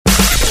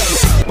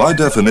By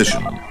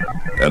definition,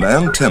 an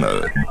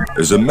antenna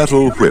is a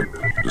metal whip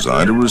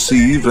designed to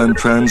receive and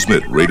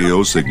transmit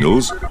radio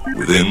signals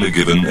within a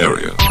given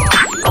area.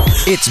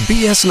 It's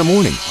BS in the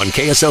Morning on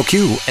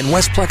KSLQ and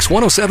Westplex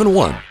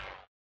 107.1.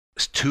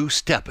 It's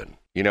two-stepping.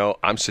 You know,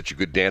 I'm such a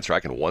good dancer, I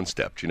can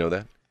one-step. Do you know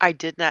that? I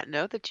did not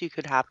know that you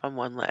could hop on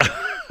one leg.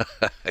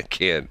 I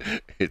can.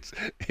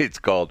 It's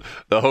called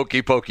the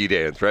hokey pokey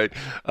dance, right?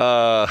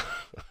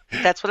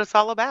 That's what it's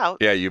all about.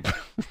 Yeah, you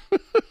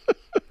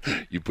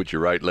put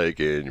your right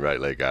leg in, your right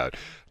leg out.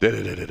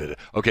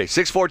 Okay,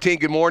 6:14,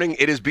 good morning.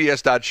 It is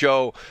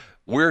BS.show.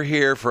 We're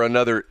here for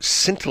another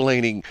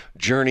scintillating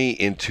journey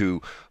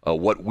into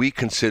what we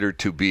consider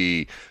to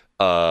be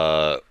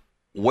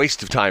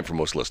waste of time for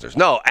most listeners.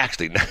 No,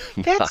 actually,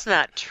 that's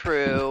not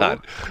true.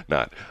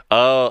 Not.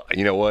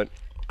 You know what?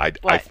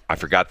 I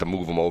forgot to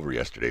move them over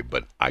yesterday,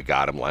 but I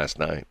got them last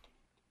night.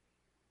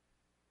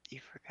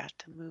 You forgot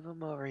to move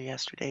them over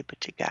yesterday,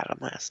 but you got them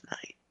last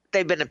night.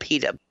 They've been a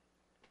PETA.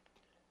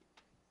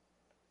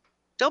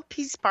 Don't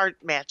piece part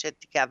match it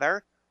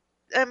together.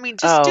 I mean,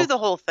 just do the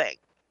whole thing.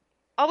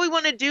 All we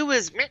want to do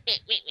is...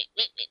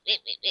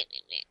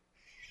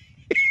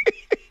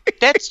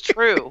 That's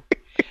true.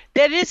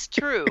 That is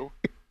true.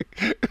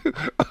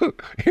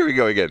 Here we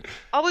go again.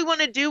 All we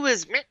want to do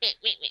is...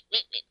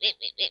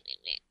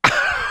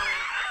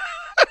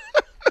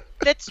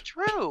 That's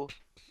true.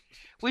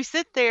 We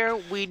sit there.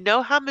 We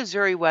know how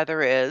Missouri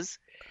weather is.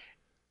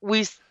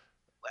 We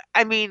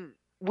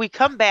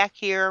come back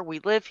here. We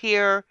live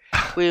here.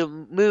 We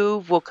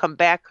move. We'll come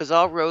back because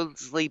all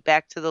roads lead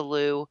back to the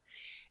Lou.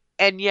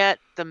 And yet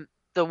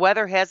the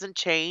weather hasn't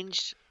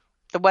changed.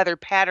 The weather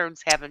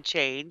patterns haven't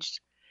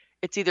changed.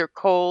 It's either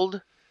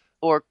cold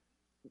or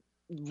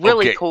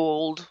really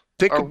cold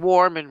or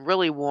warm and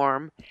really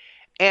warm.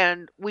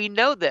 And we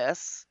know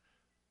this,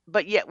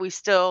 but yet we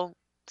still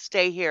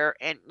stay here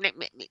and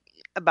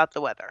about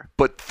the weather.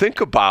 But think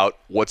about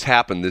what's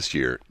happened this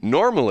year.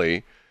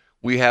 Normally,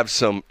 we have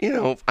some, I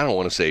don't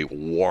want to say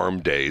warm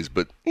days,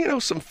 but,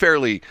 some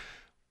fairly,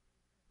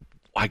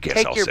 I guess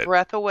I'll say. Take your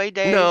breath away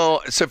days?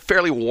 No, it's a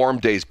fairly warm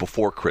days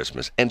before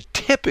Christmas. And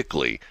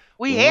typically...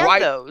 We have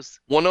those.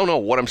 Well, no.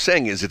 What I'm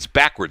saying is it's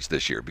backwards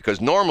this year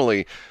because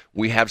normally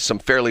we have some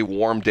fairly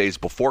warm days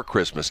before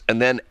Christmas. And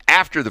then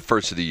after the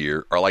first of the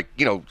year, or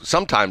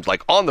sometimes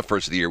like on the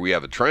first of the year, we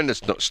have a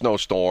tremendous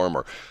snowstorm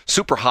or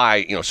super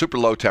high, super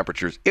low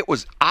temperatures. It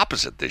was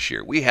opposite this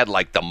year. We had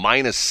like the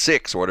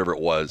 -6 or whatever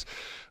it was,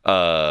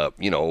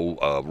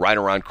 right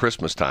around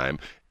Christmas time.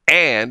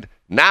 And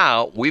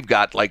now we've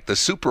got like the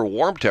super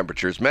warm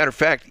temperatures. Matter of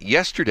fact,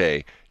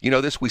 yesterday,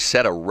 we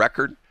set a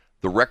record.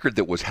 The record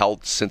that was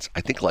held since,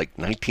 I think, like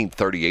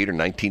 1938 or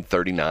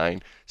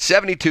 1939,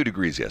 72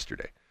 degrees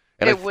yesterday.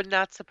 And it would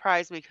not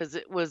surprise me because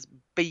it was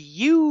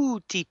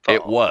beautiful.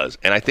 It was.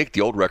 And I think the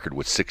old record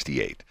was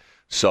 68.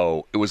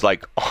 So it was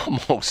like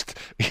almost,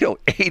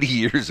 80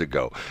 years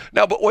ago.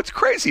 Now, but what's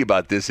crazy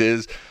about this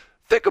is,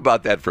 think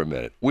about that for a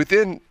minute.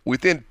 Within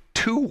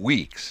 2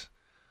 weeks,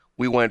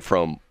 we went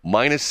from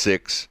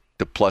 -6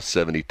 to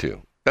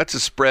 +72. That's a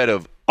spread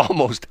of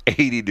almost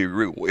 80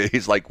 degrees.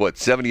 It's like,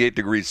 78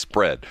 degrees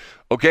spread.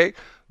 Okay?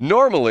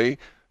 Normally,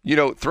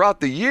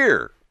 throughout the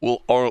year,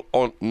 we'll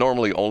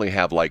normally only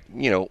have I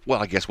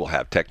guess we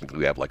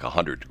have like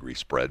 100 degree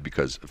spread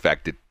because, in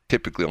fact,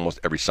 typically almost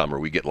every summer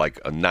we get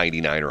like a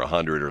 99 or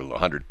 100 or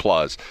 100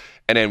 plus.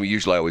 And then we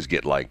usually always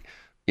get like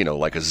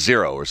a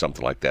 0 or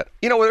something like that.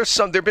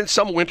 There've been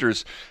some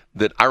winters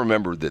that I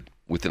remember that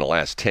within the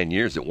last 10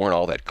 years that weren't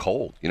all that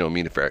cold.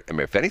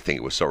 If anything,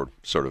 it was sort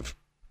of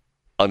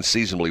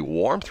unseasonably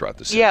warm throughout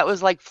the city. Yeah, it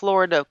was like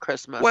Florida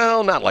Christmas.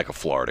 Well, not like a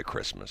Florida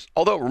Christmas.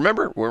 Although,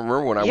 remember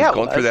when I was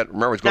going through that?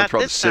 Remember I was going through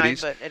all the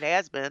cities? Not this time, but it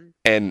has been.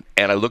 And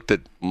I looked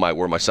at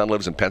where my son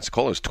lives in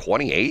Pensacola. It was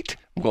 28.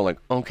 I'm going like,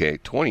 okay,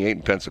 28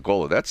 in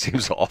Pensacola. That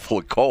seems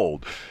awfully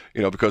cold.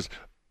 Because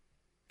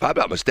if I'm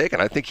not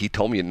mistaken, I think he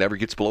told me it never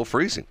gets below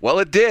freezing. Well,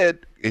 it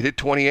did. It hit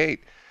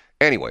 28.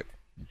 Anyway.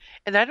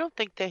 And I don't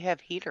think they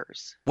have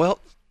heaters. Well,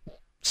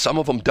 some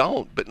of them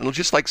don't, but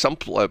just like some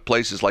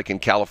places like in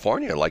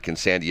California, like in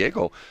San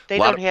Diego. They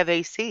don't have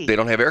AC. They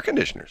don't have air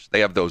conditioners. They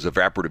have those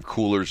evaporative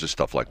coolers and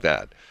stuff like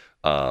that.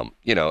 And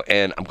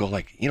I'm going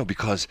like,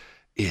 because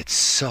it's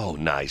so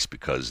nice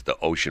because the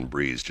ocean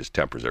breeze just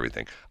tempers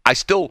everything. I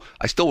still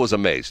was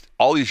amazed.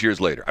 All these years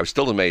later, I was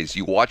still amazed.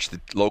 You watch the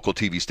local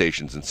TV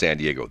stations in San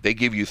Diego. They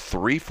give you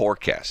 3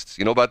 forecasts.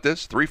 You know about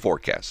this? 3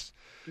 forecasts.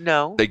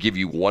 No. They give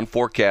you 1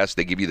 forecast.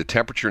 They give you the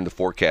temperature in the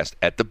forecast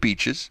at the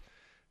beaches.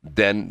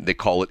 Then they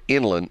call it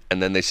inland,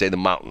 and then they say the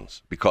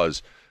mountains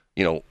because,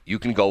 you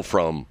can go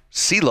from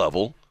sea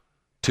level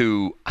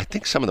to, I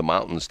think some of the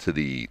mountains to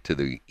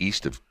the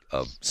east of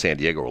San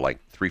Diego are like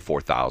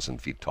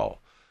 4,000 feet tall.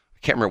 I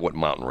can't remember what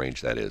mountain range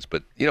that is,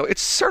 but,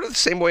 it's sort of the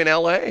same way in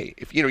L.A.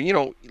 If,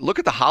 look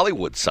at the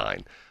Hollywood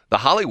sign. The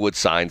Hollywood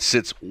sign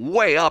sits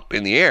way up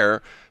in the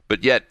air,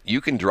 but yet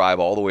you can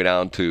drive all the way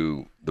down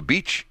to the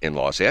beach in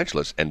Los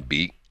Angeles and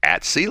be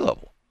at sea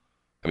level.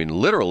 I mean,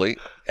 literally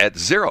at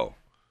 0.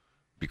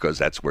 Because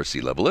that's where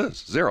sea level is,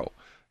 0.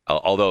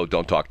 Although,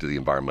 don't talk to the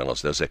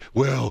environmentalists. They'll say,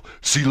 well,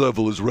 sea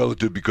level is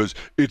relative because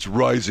it's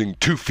rising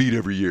 2 feet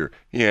every year.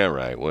 Yeah,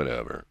 right,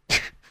 whatever.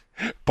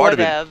 Part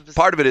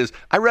of it is,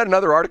 I read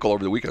another article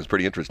over the weekend. It's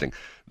pretty interesting.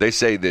 They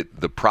say that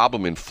the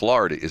problem in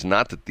Florida is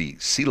not that the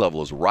sea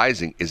level is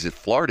rising, is that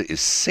Florida is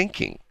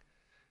sinking.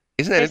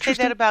 Isn't that interesting?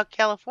 They say that about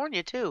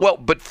California, too. Well,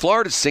 but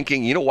Florida's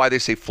sinking. You know why they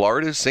say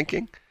Florida is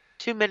sinking?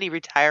 Too many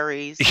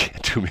retirees. Yeah,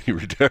 too many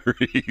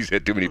retirees. Yeah,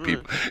 too many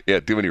people.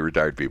 Yeah, too many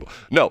retired people.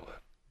 No,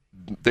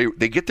 they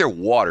get their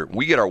water.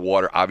 We get our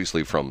water,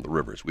 obviously, from the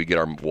rivers. We get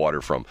our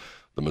water from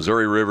the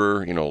Missouri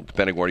River,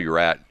 depending where you're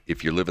at.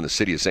 If you live in the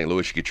city of St.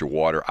 Louis, you get your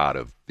water out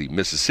of the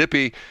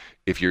Mississippi.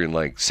 If you're in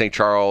like St.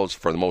 Charles,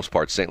 for the most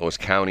part, St. Louis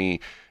County,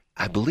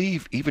 I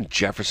believe even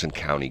Jefferson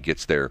County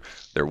gets their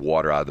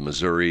water out of the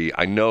Missouri.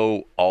 I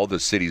know all the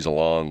cities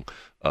along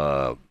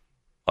on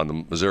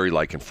the Missouri,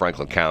 like in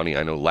Franklin County,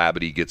 I know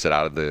Labadie gets it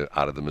out of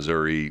the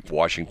Missouri.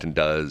 Washington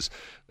does.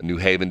 New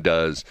Haven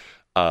does.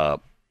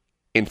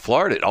 In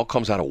Florida, it all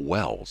comes out of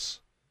wells.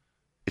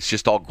 It's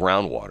just all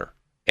groundwater.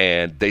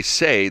 And they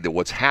say that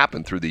what's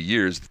happened through the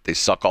years, they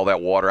suck all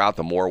that water out.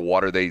 The more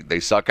water they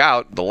suck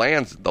out, the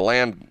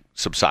land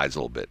subsides a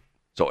little bit.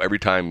 So every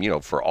time,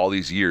 for all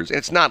these years,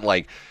 it's not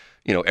like,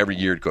 every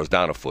year it goes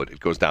down a foot.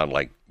 It goes down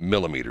like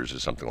millimeters or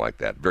something like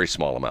that. Very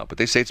small amount. But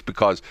they say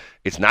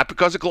it's not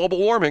because of global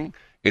warming.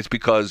 It's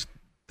because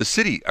the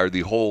city or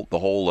the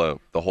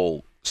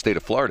whole state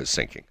of Florida is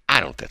sinking. I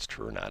don't know if that's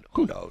true or not.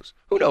 Who knows?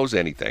 Who knows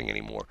anything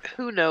anymore?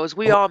 Who knows?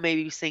 We all may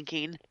be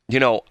sinking.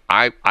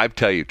 I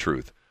tell you the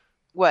truth.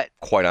 What?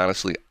 Quite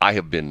honestly, I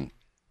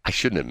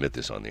shouldn't admit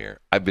this on the air.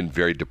 I've been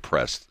very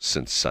depressed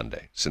since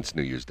Sunday, since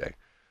New Year's Day.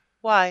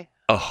 Why?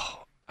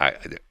 Oh,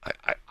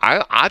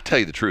 I'll tell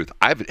you the truth.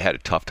 I've had a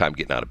tough time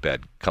getting out of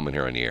bed coming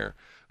here on the air.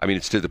 I mean,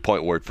 it's to the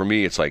point where for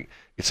me, it's like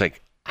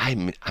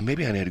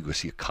maybe I need to go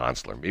see a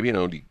counselor. Maybe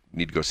I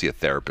need to go see a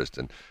therapist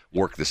and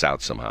work this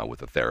out somehow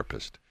with a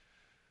therapist.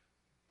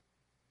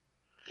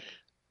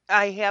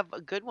 I have a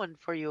good one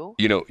for you.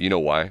 You know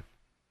why?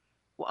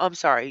 Well, I'm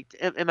sorry.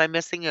 Am I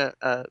missing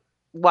a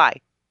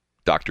why?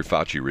 Dr.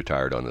 Fauci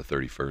retired on the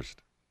 31st.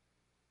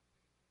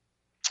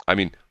 I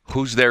mean,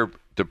 who's there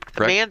to protect?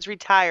 The man's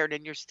retired,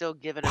 and you're still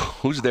giving him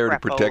who's there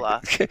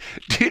crapola. To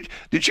protect?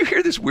 Did you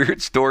hear this weird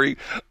story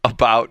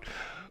about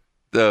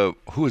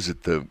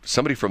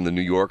somebody from the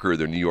New Yorker or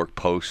the New York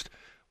Post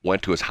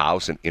went to his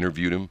house and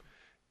interviewed him,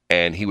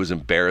 and he was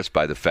embarrassed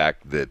by the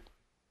fact that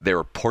there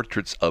are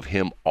portraits of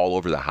him all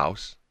over the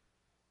house.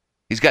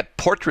 He's got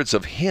portraits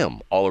of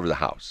him all over the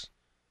house.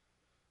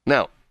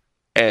 Now,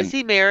 is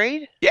he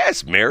married?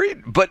 Yes,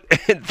 married. But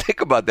think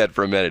about that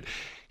for a minute.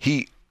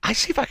 I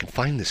see if I can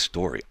find this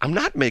story. I'm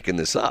not making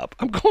this up.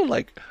 I'm going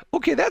like,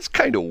 okay, that's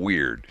kind of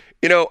weird.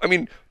 I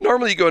mean,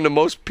 normally you go into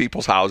most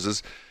people's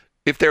houses.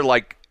 If they're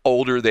like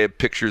older, they have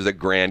pictures of their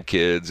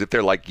grandkids. If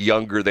they're like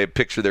younger, they have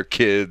pictures of their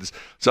kids.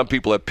 Some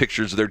people have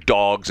pictures of their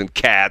dogs and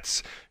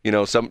cats.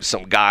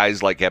 Some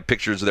guys like have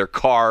pictures of their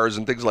cars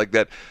and things like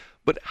that.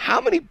 But how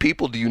many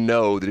people do you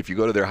know that if you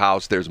go to their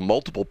house, there's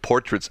multiple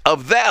portraits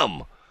of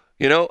them?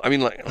 I mean,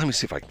 like, let me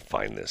see if I can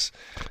find this.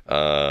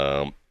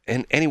 And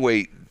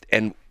anyway,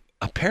 and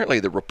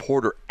apparently the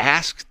reporter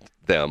asked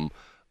Fauci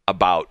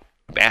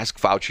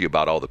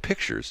about all the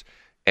pictures.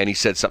 And he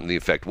said something to the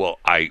effect, well,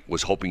 I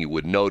was hoping you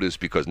would notice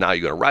because now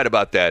you're going to write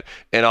about that.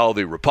 And all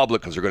the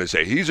Republicans are going to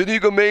say, he's an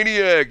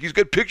egomaniac. He's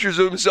got pictures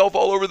of himself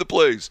all over the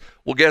place.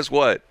 Well, guess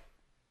what?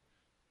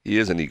 He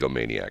is an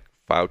egomaniac.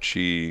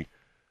 Fauci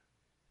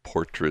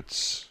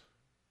portraits.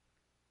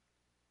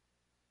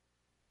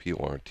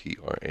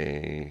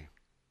 Portra.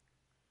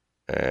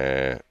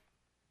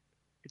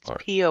 It's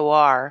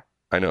POR.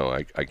 I know.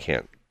 I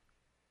can't.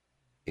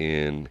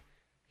 In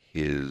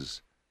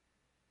his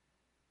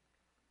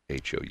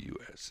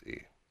HOUSE.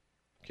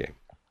 Okay.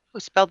 Who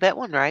spelled that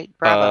one right?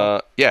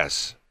 Bravo.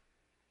 Yes.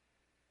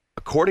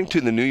 According to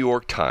the New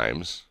York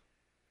Times,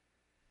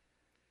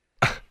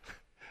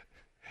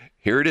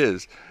 here it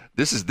is.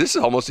 This is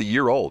almost a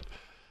year old.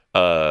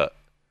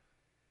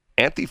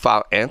 Anthony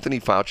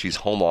Fauci's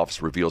home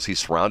office reveals he's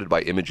surrounded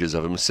by images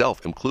of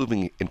himself,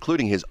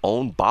 including his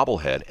own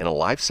bobblehead and a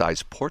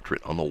life-size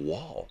portrait on the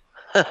wall.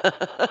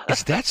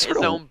 Is that sort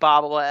his of own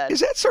bobblehead? Is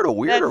that sort of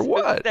weird or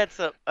what? That's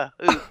a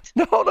hoot.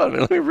 No, hold on.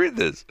 Let me read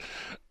this.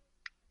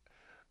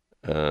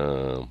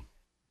 A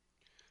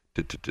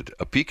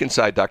peek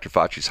inside Dr.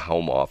 Fauci's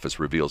home office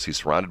reveals he's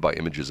surrounded by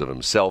images of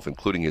himself,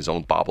 including his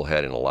own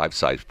bobblehead and a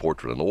life-size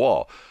portrait on the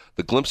wall.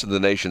 The glimpse of the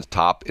nation's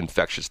top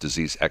infectious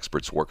disease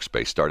expert's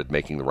workspace started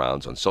making the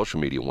rounds on social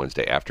media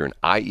Wednesday after an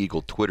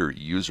iEagle Twitter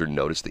user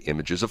noticed the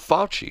images of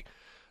Fauci.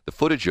 The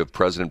footage of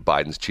President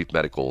Biden's chief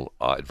medical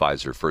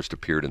advisor first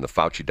appeared in the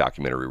Fauci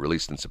documentary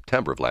released in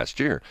September of last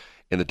year.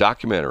 In the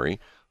documentary,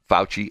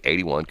 Fauci,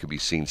 81, could be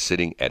seen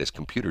sitting at his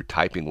computer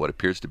typing what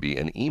appears to be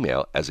an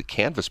email as a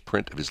canvas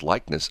print of his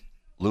likeness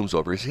looms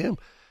over him.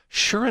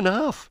 Sure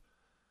enough,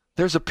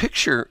 there's a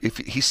picture. If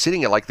he's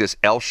sitting at like this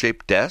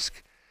L-shaped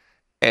desk,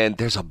 and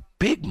there's a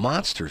big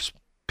monster's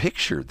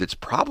picture that's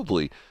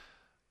probably,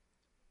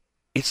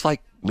 it's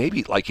like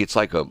maybe like it's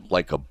like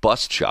a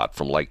bust shot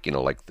from like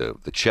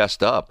the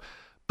chest up,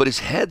 but his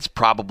head's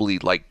probably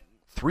like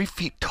 3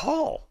 feet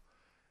tall.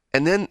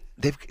 And then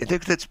they've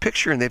this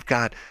picture, and they've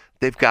got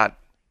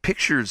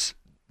pictures.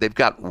 They've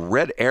got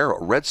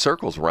red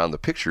circles around the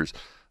pictures.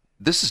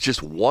 This is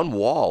just one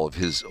wall of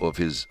his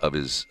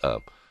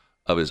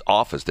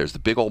office. There's the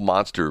big old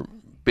monster,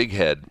 big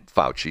head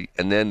Fauci,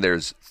 and then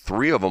there's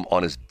 3 of them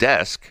on his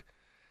desk.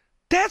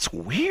 That's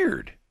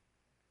weird.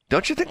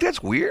 Don't you think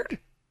that's weird?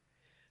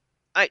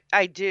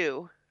 I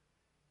do.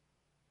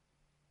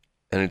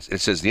 And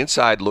it says the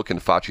inside look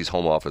into Fauci's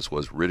home office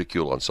was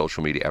ridiculed on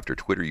social media after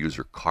Twitter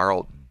user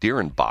Carl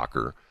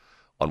Dierenbacher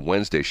on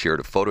Wednesday shared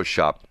a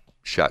Photoshop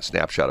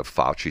snapshot of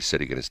Fauci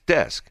sitting at his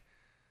desk.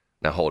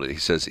 Now hold it. He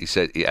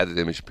said he added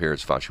the image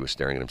appears Fauci was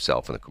staring at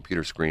himself on the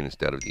computer screen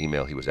instead of the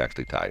email he was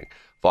actually typing.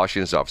 Fauci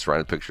in his office, right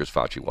in the picture is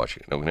Fauci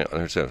watching. No, I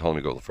understand. Hold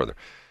on, go a little further.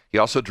 He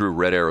also drew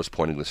red arrows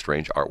pointing to the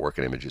strange artwork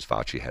and images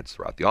Fauci had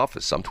throughout the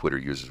office. Some Twitter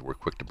users were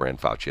quick to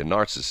brand Fauci a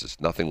narcissist.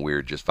 Nothing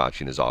weird, just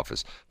Fauci in his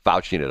office.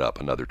 Fauciing it up,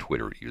 another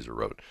Twitter user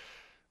wrote.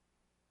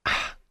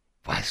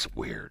 That's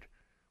weird.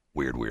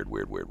 Weird.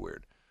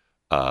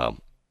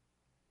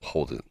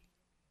 Hold it.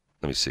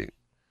 Let me see.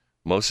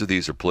 Most of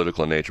these are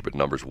political in nature, but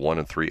numbers 1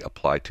 and 3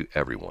 apply to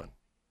everyone.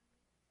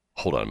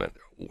 Hold on a minute.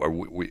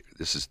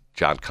 This is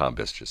John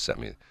Combis just sent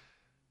me.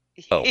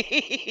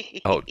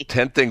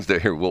 10 things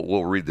that here.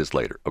 We'll read this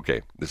later.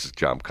 Okay, this is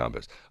John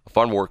Combis. A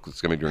fun work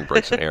that's going to be during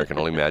breaks, and Aaron can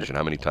only imagine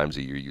how many times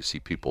a year you see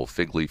people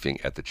fig leafing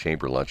at the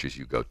chamber lunches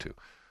you go to.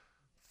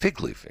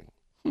 Fig leafing.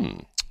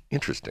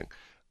 Interesting.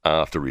 I'll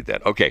have to read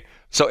that. Okay,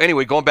 so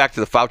anyway, going back to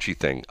the Fauci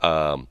thing.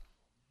 I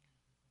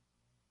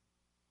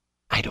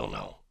don't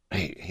know.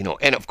 Hey,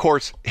 and of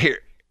course, here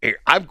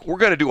we're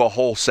going to do a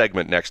whole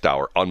segment next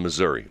hour on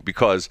Missouri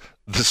because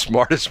the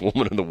smartest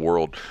woman in the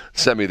world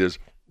sent me this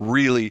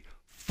really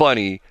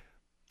funny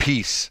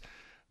piece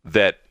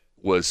that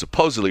was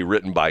supposedly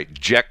written by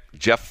Jeff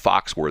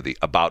Foxworthy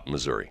about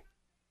Missouri.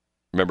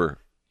 Remember,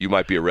 you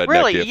might be a redneck.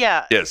 Really?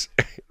 Yeah. Yes.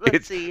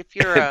 Let's see if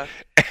you're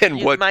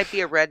you might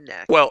be a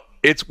redneck. Well,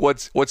 it's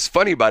what's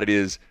funny about it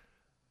is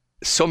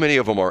so many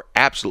of them are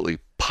absolutely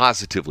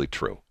positively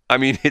true. I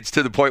mean, it's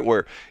to the point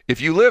where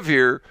if you live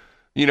here,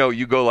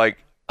 you go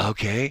like,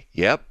 okay,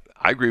 yep,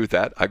 I agree with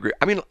that. I agree.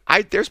 I mean,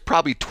 there's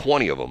probably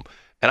 20 of them.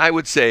 And I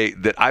would say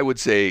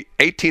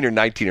 18 or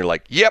 19 are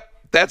like, yep,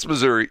 that's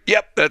Missouri.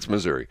 Yep, that's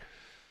Missouri.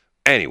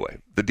 Anyway,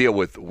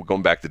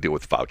 going back to the deal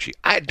with Fauci.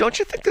 Don't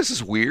you think this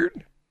is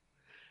weird?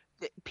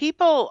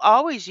 People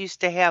always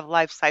used to have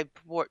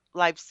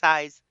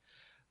life-size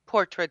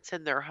portraits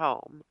in their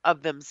home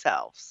of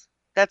themselves.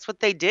 That's what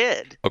they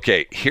did.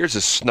 Okay, here's a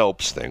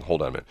Snopes thing.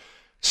 Hold on a minute.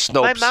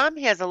 Snopes. My mom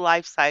has a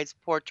life-size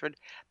portrait.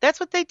 That's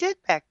what they did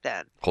back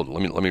then. Hold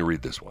on, let me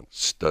read this one.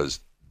 Does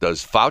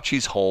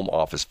Fauci's home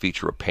office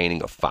feature a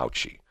painting of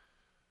Fauci?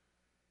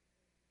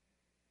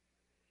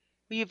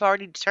 Well, you've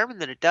already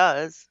determined that it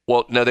does.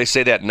 Well, no, they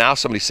say that. Now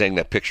somebody's saying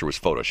that picture was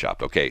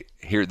photoshopped. Okay,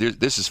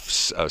 this is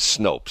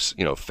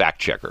Snopes, fact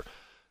checker.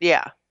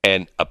 Yeah.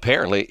 And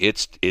apparently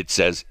it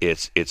says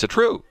it's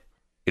true.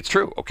 It's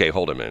true. Okay,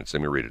 hold on a minute.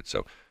 Let me read it.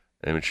 So,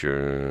 image...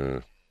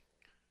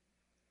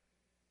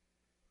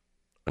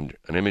 An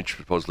image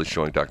supposedly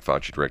showing Dr.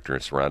 Fauci, director,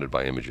 and surrounded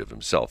by image of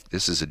himself.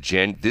 This is a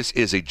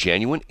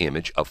genuine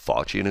image of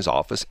Fauci in his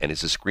office, and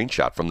it's a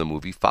screenshot from the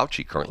movie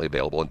Fauci, currently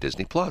available on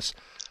Disney+.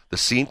 The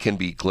scene can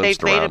be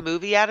glimpsed around. They've made a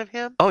movie out of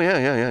him? Oh,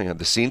 yeah.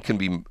 The scene can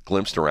be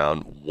glimpsed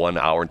around 1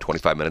 hour and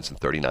 25 minutes and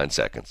 39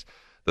 seconds.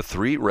 The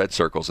 3 red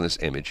circles in this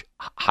image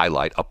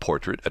highlight a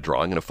portrait, a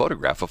drawing, and a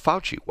photograph of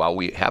Fauci. While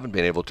we haven't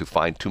been able to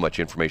find too much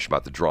information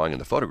about the drawing and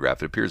the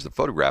photograph, it appears the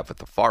photograph at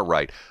the far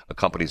right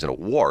accompanies an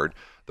award.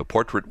 The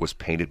portrait was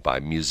painted by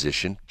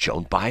musician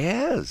Joan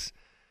Baez.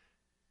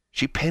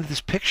 She painted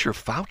this picture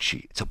of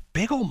Fauci. It's a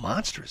big old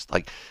monster.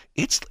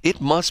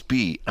 It must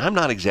be, I'm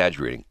not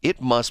exaggerating, it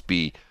must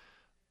be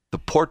the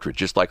portrait,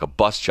 just like a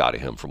bust shot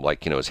of him from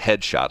his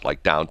head shot,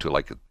 down to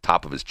the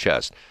top of his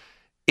chest.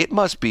 It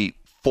must be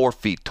 4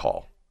 feet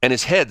tall. And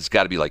his head's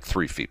got to be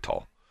 3 feet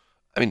tall.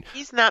 I mean,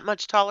 he's not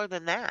much taller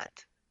than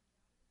that.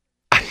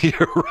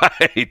 You're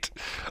right.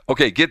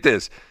 Okay, get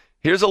this.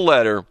 Here's a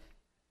letter.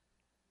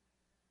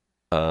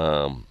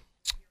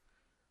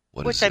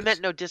 Which I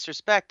meant no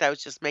disrespect. I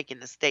was just making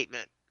a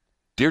statement.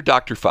 Dear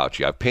Dr.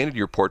 Fauci, I've painted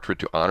your portrait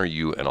to honor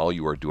you and all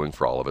you are doing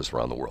for all of us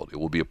around the world. It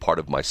will be a part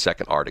of my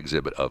second art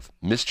exhibit of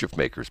mischief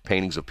makers,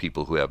 paintings of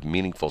people who have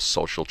meaningful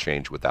social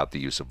change without the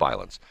use of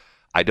violence.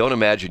 I don't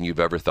imagine you've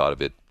ever thought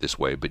of it this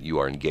way, but you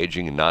are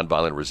engaging in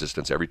nonviolent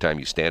resistance every time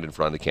you stand in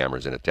front of the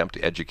cameras and attempt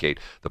to educate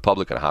the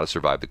public on how to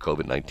survive the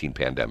COVID-19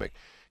 pandemic.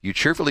 You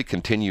cheerfully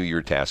continue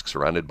your task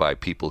surrounded by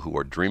people who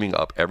are dreaming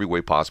up every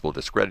way possible to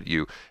discredit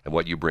you and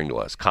what you bring to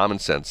us. Common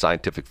sense,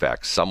 scientific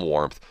facts, some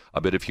warmth, a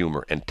bit of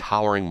humor, and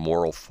towering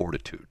moral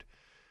fortitude.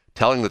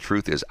 Telling the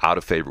truth is out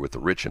of favor with the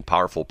rich and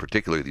powerful,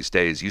 particularly these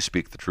days. You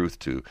speak the truth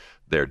to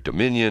their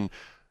dominion.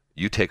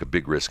 You take a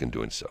big risk in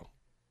doing so.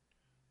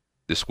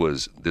 This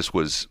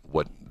was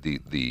what the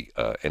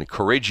and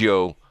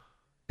Correggio,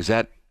 is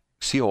that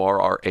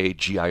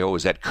Corragio.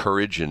 Is that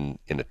courage in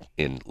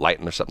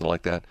Latin or something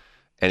like that?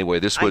 Anyway,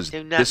 this was I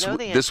do not know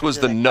the this answer was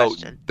to the that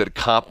note question. that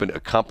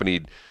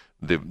accompanied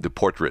the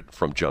portrait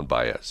from Joan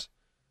Baez.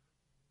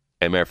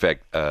 As a matter of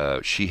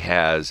fact, she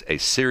has a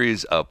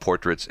series of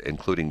portraits,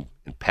 including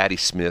Patti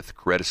Smith,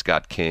 Coretta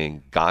Scott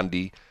King,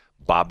 Gandhi,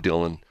 Bob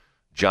Dylan,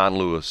 John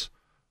Lewis,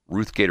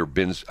 Ruth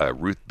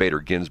Bader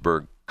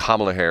Ginsburg,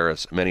 Kamala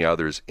Harris, many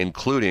others,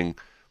 including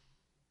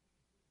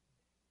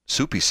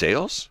Soupy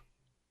Sales.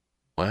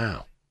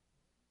 Wow.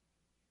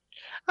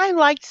 I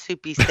liked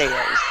Soupy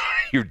Sales.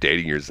 You're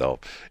dating yourself.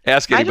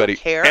 Ask anybody. I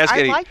don't care. Ask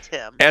I liked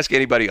him. Ask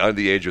anybody under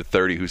the age of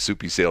 30 who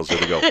Soupy Sales are.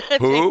 They go,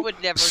 who? They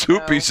would never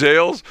Soupy know.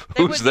 Sales?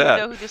 They Who's wouldn't even that?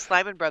 know who the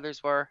Slyman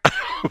Brothers were.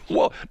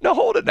 Well, no,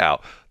 hold it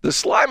now. The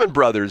Slyman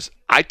Brothers,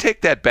 I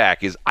take that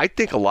back, I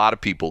think a lot of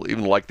people,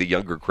 even like the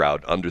younger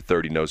crowd under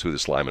 30, knows who the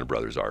Slyman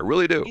Brothers are. I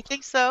really do. You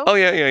think so? Oh,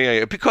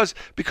 yeah. Because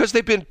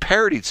they've been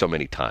parodied so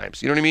many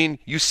times. You know what I mean?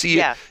 You see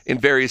it in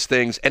various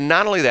things. And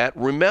not only that,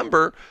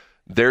 remember,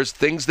 there's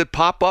things that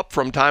pop up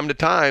from time to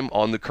time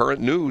on the current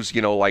news,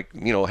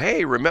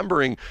 hey,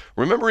 remembering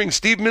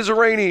Steve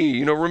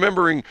Mizrarini,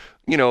 remembering,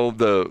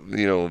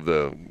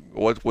 the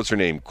what's her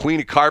name? Queen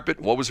of Carpet.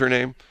 What was her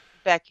name?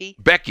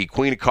 Becky,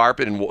 Queen of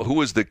Carpet. And who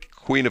was the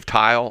Queen of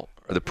Tile?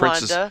 Or the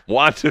Princess?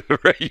 Wanda.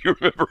 Right? You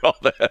remember all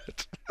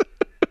that?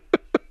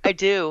 I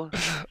do.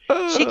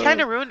 She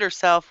kind of ruined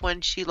herself when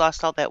she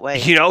lost all that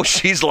weight.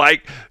 She's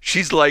like,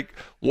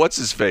 what's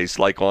his face?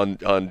 Like on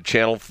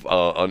channel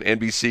on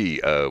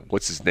NBC.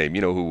 What's his name?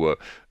 Who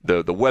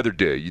the weather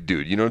dude.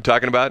 You know what I'm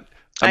talking about?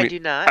 I do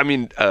not. I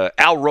mean,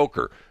 Al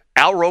Roker,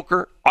 Al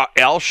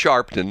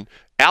Sharpton.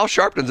 Al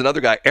Sharpton's another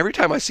guy. Every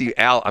time I see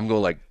Al, I'm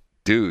going like,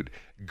 dude,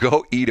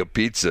 go eat a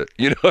pizza.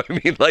 You know what I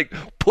mean? Like,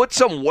 put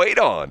some weight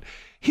on.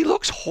 He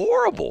looks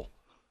horrible,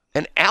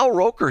 and Al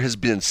Roker has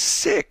been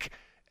sick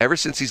ever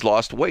since he's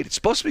lost weight. It's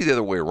supposed to be the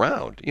other way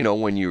around.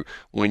 When you're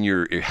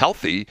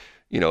healthy,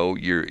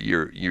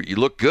 you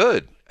look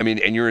good. I mean,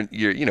 and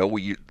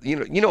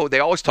they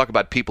always talk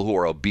about people who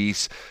are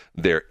obese.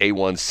 Their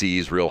A1C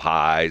is real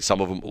high. A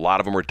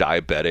lot of them are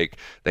diabetic.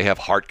 They have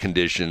heart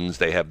conditions.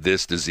 They have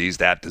this disease,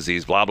 that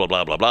disease, blah blah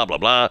blah blah blah blah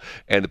blah.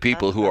 And the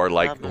people who are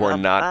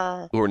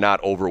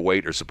not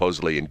overweight are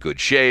supposedly in good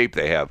shape.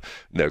 They have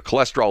their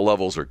cholesterol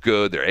levels are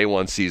good. Their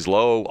A1C is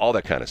low. All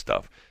that kind of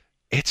stuff.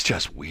 It's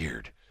just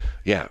weird.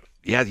 Yeah,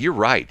 you're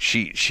right.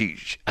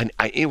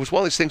 It was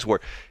one of those things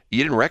where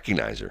you didn't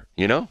recognize her,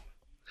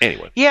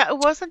 Anyway. Yeah, it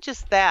wasn't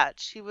just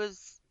that.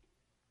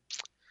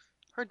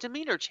 Her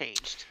demeanor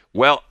changed.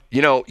 Well,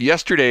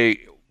 yesterday,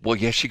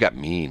 she got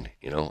mean,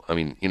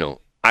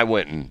 I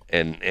went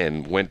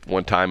and went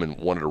one time and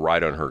wanted to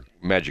ride on her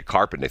magic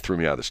carpet, and they threw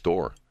me out of the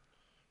store.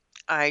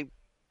 I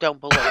don't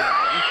believe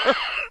them.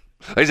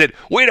 They said,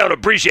 we don't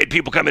appreciate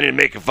people coming in and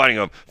making fun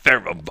of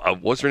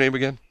what's her name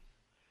again?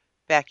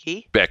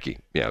 Becky.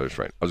 Yeah, I was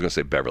right. I was going to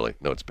say Beverly.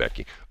 No, it's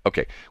Becky.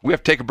 Okay, we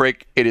have to take a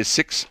break. It is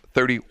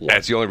 6:31.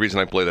 That's the only reason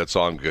I play that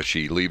song, because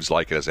she leaves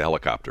like it as a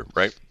helicopter,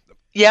 right?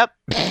 Yep.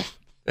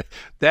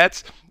 Can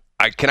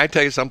I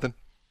tell you something?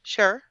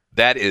 Sure.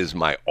 That is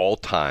my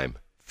all-time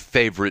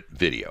favorite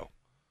video.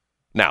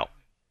 Now,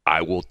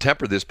 I will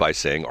temper this by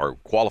saying, or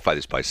qualify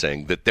this by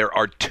saying, that there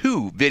are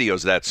two videos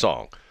of that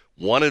song.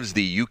 One is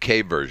the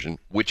UK version,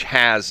 which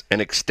has an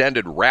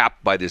extended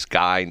rap by this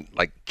guy,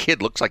 kid,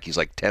 looks like he's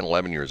like 10,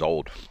 11 years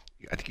old.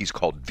 I think he's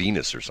called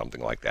Venus or something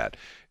like that.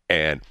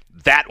 And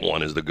that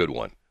one is the good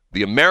one.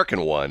 The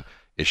American one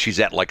is she's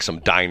at like some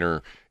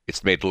diner.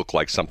 It's made to look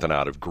like something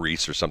out of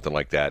Greece or something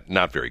like that.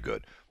 Not very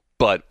good.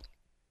 But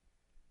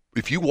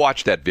if you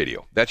watch that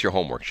video, that's your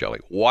homework,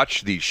 Shelley.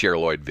 Watch the Cher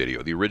Lloyd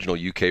video, the original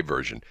UK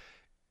version.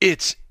 I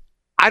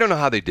don't know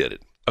how they did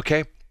it,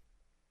 okay?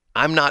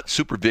 I'm not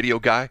super video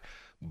guy.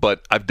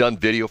 But I've done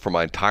video for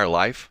my entire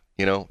life.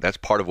 That's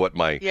part of what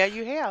my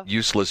you have.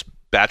 Useless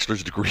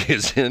bachelor's degree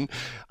is in.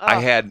 Oh,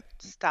 I had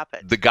stop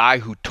it. The guy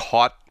who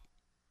taught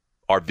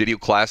our video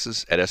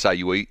classes at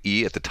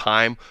SIUE at the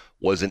time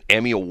was an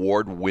Emmy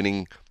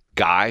Award-winning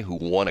guy who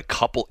won a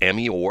couple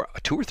Emmy Award,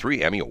 2 or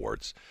 3 Emmy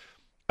Awards.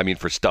 I mean,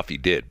 for stuff he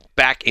did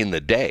back in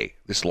the day.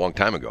 This is a long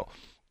time ago.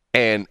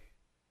 And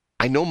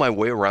I know my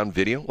way around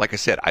video. Like I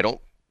said, I don't,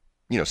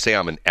 say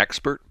I'm an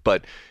expert,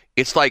 but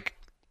it's like,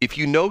 if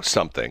you know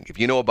something, if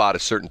you know about a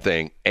certain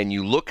thing, and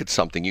you look at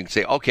something, you can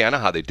say, okay, I know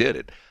how they did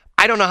it.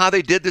 I don't know how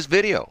they did this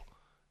video.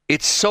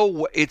 It's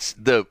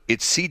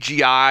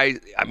CGI.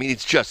 I mean,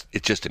 it's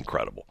just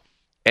incredible.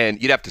 And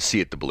you'd have to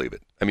see it to believe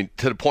it. I mean,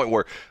 to the point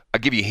where,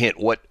 I'll give you a hint.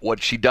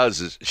 What she does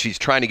is she's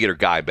trying to get her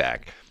guy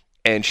back.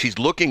 And she's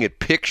looking at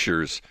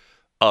pictures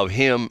of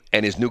him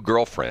and his new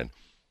girlfriend.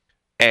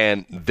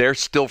 And they're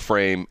still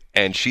frame,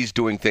 and she's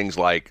doing things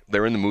like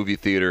they're in the movie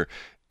theater,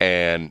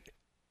 and,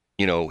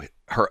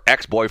 her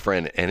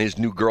ex-boyfriend and his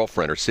new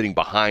girlfriend are sitting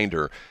behind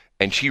her,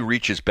 and she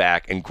reaches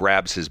back and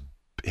grabs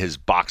his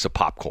box of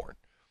popcorn.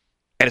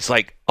 And it's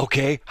like,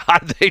 okay, how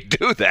did they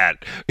do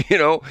that?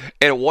 And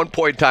at one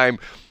point in time,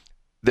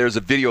 there's a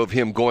video of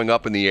him going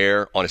up in the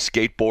air on a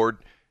skateboard,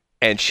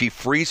 and she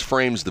freeze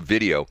frames the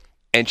video,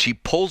 and she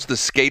pulls the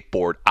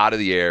skateboard out of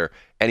the air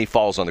and he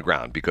falls on the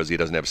ground because he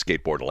doesn't have a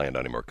skateboard to land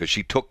on anymore because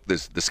she took the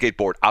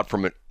skateboard out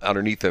from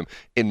underneath him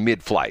in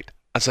mid-flight.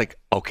 I was like,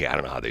 okay, I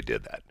don't know how they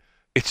did that.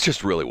 It's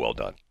just really well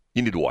done.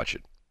 You need to watch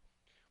it.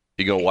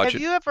 You gonna watch it?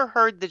 Have you ever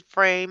heard the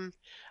frame?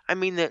 I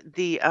mean, not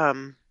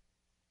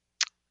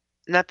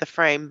the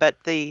frame, but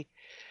the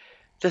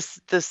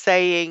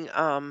saying,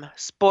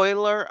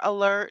 spoiler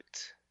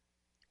alert.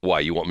 Why,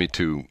 you want me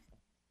to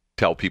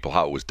tell people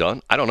how it was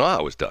done? I don't know how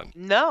it was done.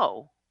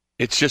 No.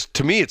 It's just,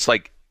 to me, it's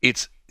like,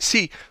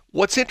 see,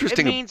 what's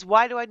interesting. It means,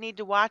 why do I need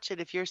to watch it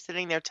if you're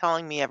sitting there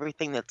telling me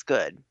everything that's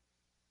good?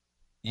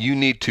 You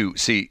need to,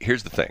 see,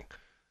 here's the thing.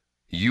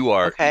 You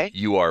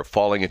are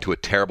falling into a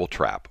terrible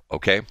trap,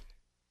 okay?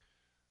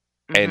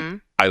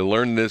 And I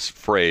learned this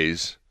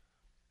phrase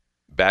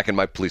back in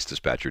my police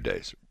dispatcher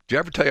days. Did I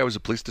ever tell you I was a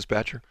police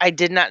dispatcher? I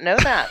did not know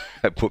that.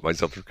 I put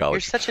myself through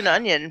college. You're such an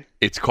onion.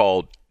 It's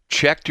called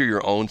check to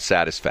your own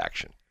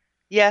satisfaction.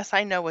 Yes,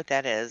 I know what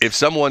that is. If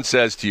someone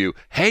says to you,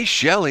 hey,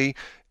 Shelley,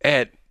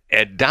 at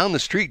down the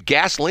street,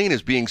 gasoline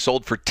is being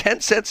sold for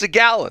 10 cents a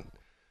gallon.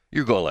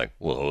 You're going like,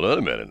 well, hold on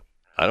a minute.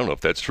 I don't know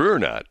if that's true or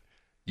not.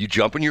 You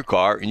jump in your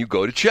car and you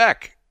go to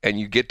check. And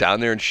you get down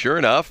there and sure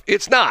enough,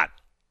 it's not.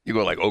 You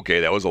go like,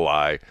 okay, that was a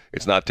lie.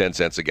 It's not 10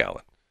 cents a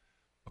gallon.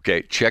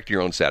 Okay, check to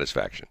your own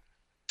satisfaction.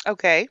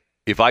 Okay.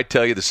 If I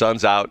tell you the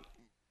sun's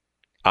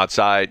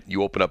outside,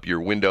 you open up your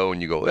window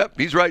and you go, yep,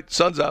 he's right,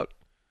 sun's out.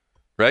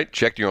 Right?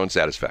 Check to your own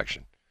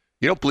satisfaction.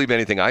 You don't believe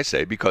anything I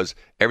say because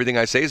everything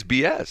I say is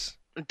BS.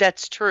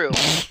 That's true.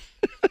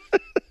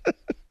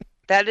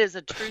 That is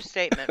a true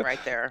statement right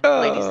there,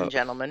 ladies and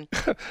gentlemen.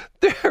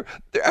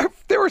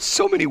 There are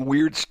so many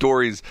weird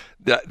stories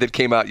that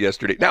came out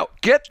yesterday. Now,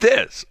 get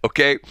this,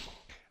 okay?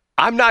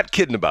 I'm not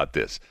kidding about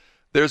this.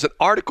 There's an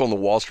article in the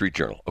Wall Street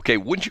Journal. Okay,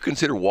 wouldn't you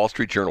consider Wall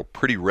Street Journal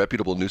pretty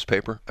reputable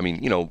newspaper? I mean,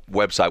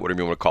 website,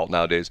 whatever you want to call it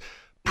nowadays.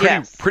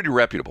 Pretty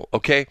reputable,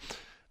 okay?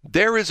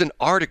 There is an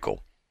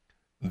article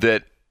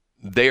that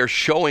they are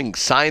showing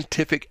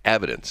scientific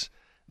evidence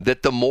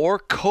that the more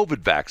COVID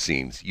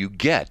vaccines you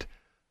get,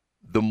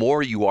 the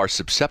more you are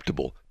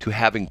susceptible to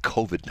having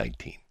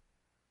COVID-19.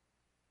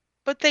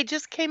 But they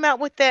just came out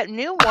with that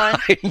new one.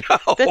 I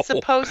know. That's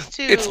supposed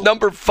to... It's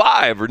number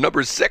 5 or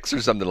number 6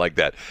 or something like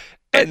that.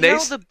 But and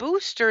the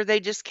booster they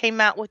just came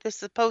out with is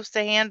supposed to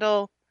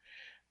handle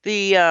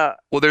the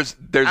there's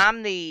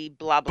Omni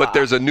blah blah. But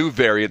there's a new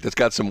variant that's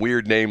got some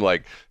weird name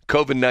like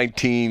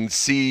COVID-19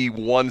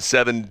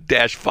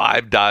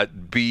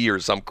 C17-5.B or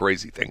some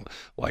crazy thing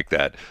like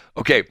that.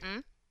 Okay,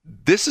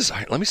 This is.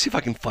 Let me see if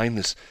I can find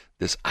this.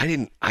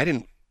 I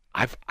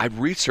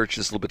researched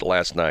this a little bit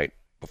last night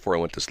before I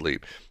went to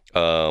sleep.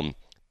 WSJ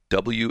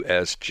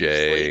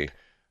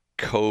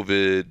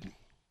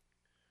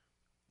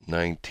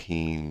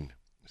COVID-19.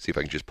 See if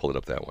I can just pull it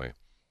up that way.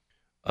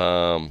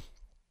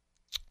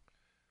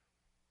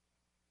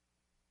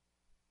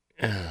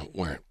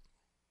 Where?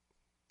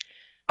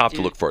 I'll have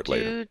to look for it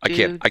later. I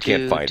can't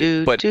find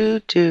it. But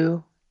okay,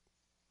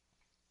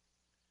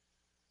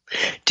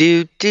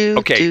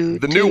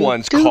 the new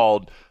one's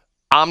called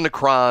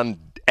Omicron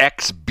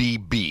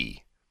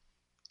XBB.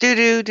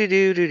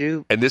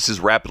 And this is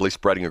rapidly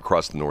spreading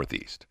across the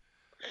Northeast.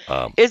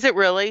 Is it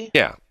really?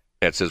 Yeah.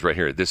 It says right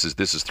here. This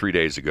is 3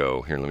 days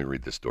ago. Here, let me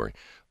read this story.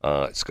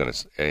 It's going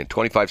to in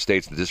 25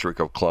 states, the District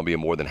of Columbia,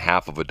 more than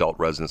half of adult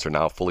residents are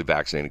now fully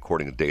vaccinated,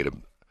 according to data.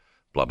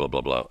 Blah blah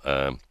blah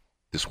blah.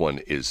 This one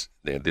is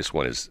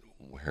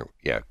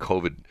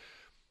COVID.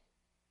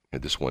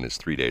 This one is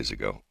 3 days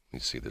ago. Let me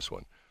see this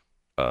one.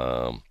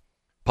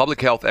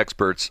 Public health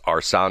experts are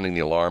sounding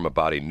the alarm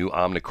about a new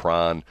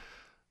Omicron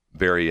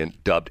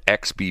variant dubbed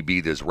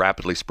XBB that is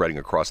rapidly spreading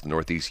across the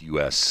Northeast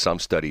U.S. Some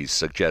studies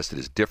suggest it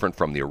is different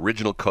from the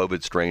original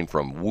COVID strain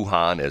from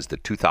Wuhan as the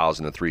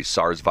 2003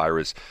 SARS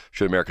virus.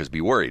 Should Americans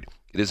be worried?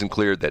 It isn't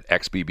clear that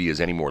XBB is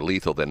any more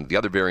lethal than the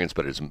other variants,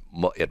 but its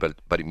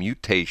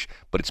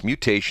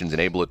mutations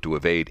enable it to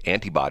evade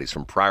antibodies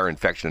from prior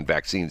infection and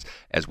vaccines,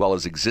 as well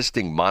as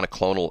existing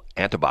monoclonal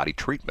antibody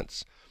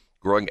treatments.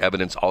 Growing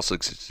evidence also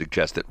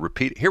suggests that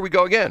here we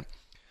go again.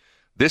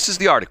 This is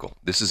the article.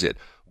 This is it.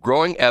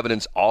 Growing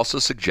evidence also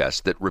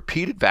suggests that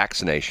repeated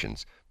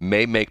vaccinations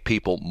may make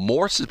people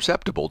more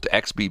susceptible to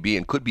XBB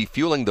and could be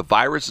fueling the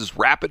virus's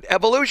rapid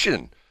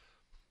evolution.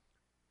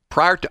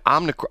 Prior to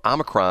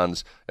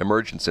Omicron's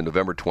emergence in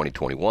November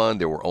 2021,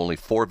 there were only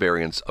 4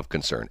 variants of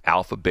concern: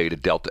 Alpha, Beta,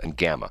 Delta, and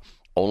Gamma.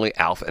 Only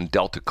Alpha and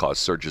Delta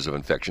caused surges of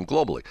infection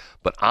globally.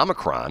 But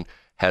Omicron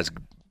has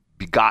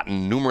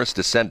begotten numerous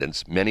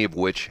descendants, many of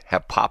which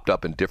have popped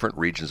up in different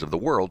regions of the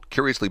world,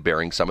 curiously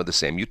bearing some of the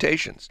same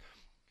mutations.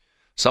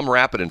 Some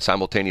rapid and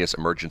simultaneous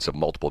emergence of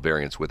multiple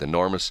variants with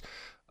enormous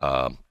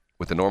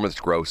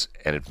growth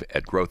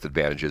and growth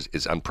advantages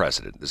is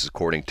unprecedented. This is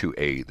according to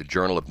the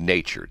Journal of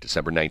Nature,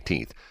 December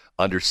 19th.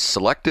 Under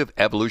selective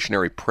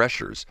evolutionary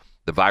pressures,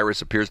 the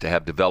virus appears to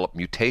have developed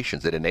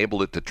mutations that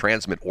enable it to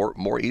transmit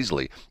more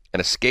easily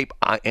and escape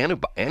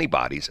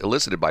antibodies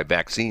elicited by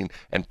vaccine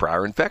and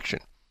prior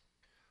infection.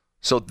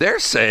 So they're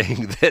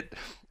saying that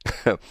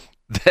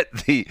that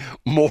the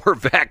more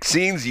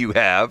vaccines you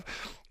have,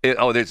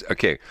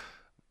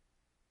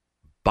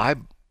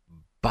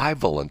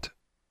 bivalent,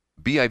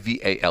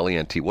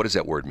 bivalent. What does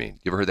that word mean?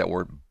 You ever heard that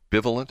word?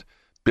 Bivalent?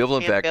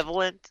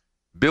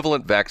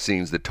 Bivalent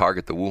vaccines that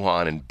target the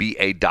Wuhan and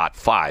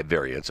BA.5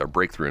 variants are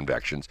breakthrough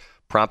infections,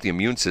 prompt the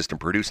immune system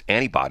to produce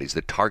antibodies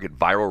that target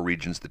viral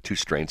regions the two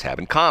strains have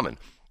in common.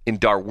 In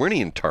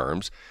Darwinian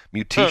terms,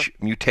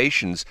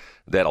 mutations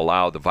that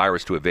allow the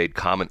virus to evade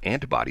common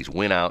antibodies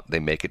win out, they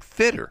make it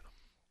fitter.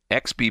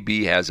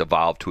 XBB has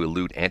evolved to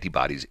elude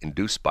antibodies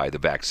induced by the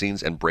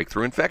vaccines and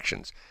breakthrough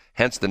infections.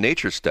 Hence, the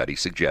Nature study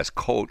suggests,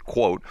 quote,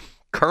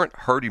 current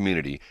herd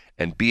immunity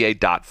and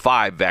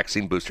BA.5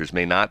 vaccine boosters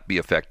may not be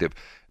effective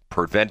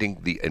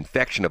preventing the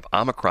infection of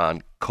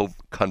Omicron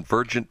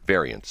convergent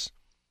variants.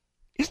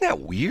 Isn't that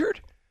weird?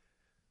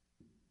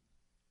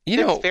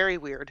 It's very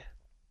weird.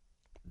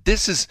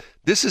 This is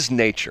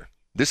nature.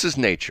 This is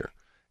nature.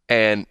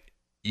 And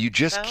you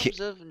just can't.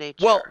 Of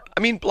nature. Well, I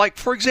mean, like,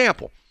 for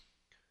example,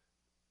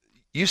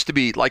 used to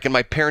be like in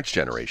my parents'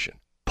 generation,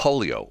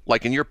 polio,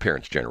 like in your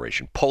parents'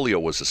 generation,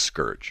 polio was a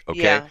scourge,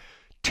 okay? Yeah.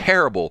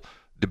 Terrible,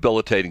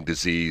 debilitating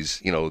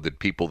disease, that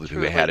people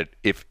who had it,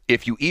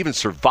 if you even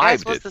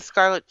survived it. As was the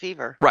scarlet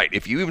fever. Right.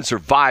 If you even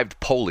survived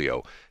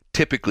polio,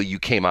 typically you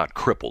came out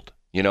crippled,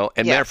 And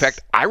yes. Matter of fact,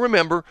 I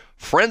remember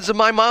friends of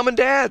my mom and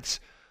dad's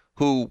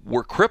who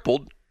were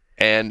crippled.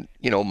 And,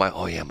 my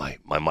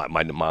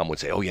mom would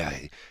say, oh, yeah,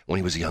 when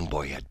he was a young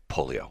boy, he had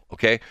polio,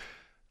 okay?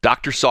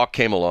 Dr. Salk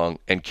came along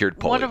and cured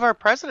polio. One of our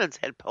presidents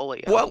had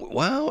polio.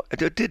 Well,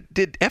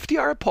 did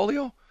FDR have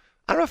polio?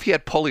 I don't know if he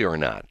had polio or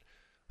not.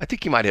 I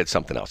think he might have had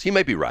something else. You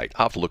may be right.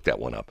 I'll have to look that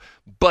one up.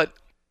 But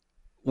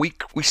we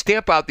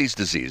stamp out these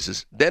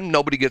diseases. Then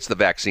nobody gets the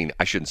vaccine.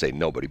 I shouldn't say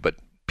nobody, but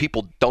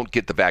people don't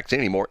get the vaccine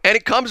anymore. And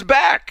it comes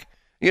back.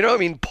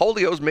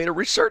 Polio's made a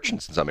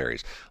resurgence in some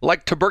areas,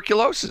 like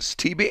tuberculosis,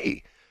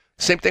 TB.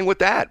 Same thing with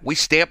that. We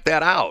stamp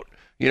that out,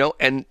 Is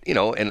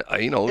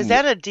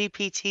that a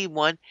DPT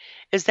one?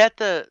 Is that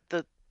the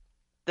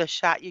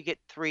shot you get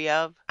 3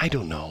 of? I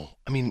don't know.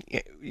 I mean,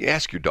 you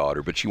ask your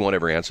daughter, but she won't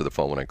ever answer the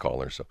phone when I call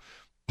her. So,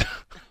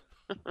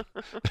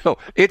 no,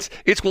 it's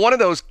one of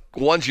those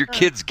ones your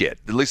kids get.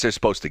 At least they're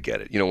supposed to get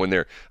it. When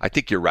they're. I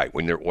think you're right.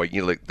 When they're,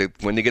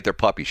 when they get their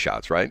puppy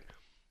shots, right?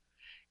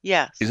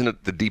 Yes. Isn't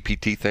it the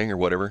DPT thing or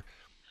whatever?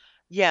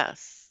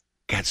 Yes.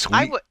 God,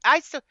 sweet.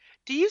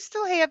 Do you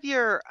still have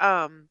your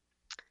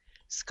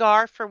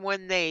scar from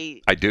when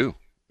they? I do.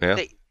 Yeah.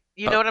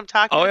 You know what I'm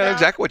talking about? Oh, yeah,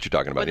 exactly what you're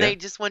talking about. When they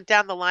just went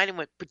down the line and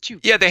went, "Pachoo."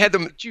 Yeah, they had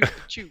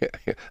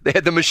they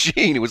had the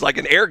machine. It was like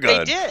an air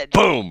gun. They did.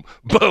 Boom,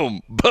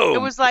 boom, boom.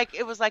 It was like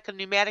a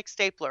pneumatic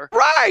stapler.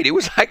 Right. It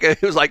was like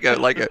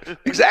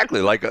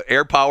exactly like a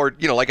air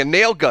powered, like a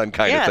nail gun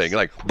kind of thing.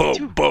 Like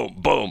boom, boom,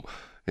 boom.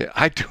 Yeah,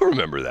 I do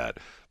remember that.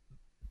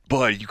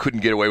 Boy, you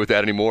couldn't get away with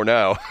that anymore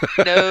now.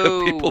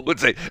 No. People would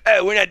say,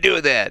 "Hey, we're not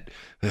doing that."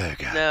 Oh,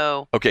 God.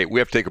 No. Okay, we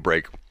have to take a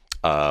break.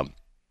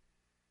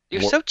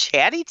 You're so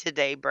chatty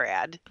today,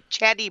 Brad.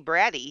 Chatty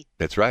Bratty.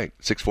 That's right.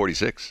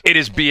 6:46. It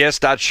is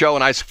BS.show,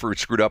 and I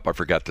screwed up. I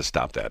forgot to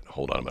stop that.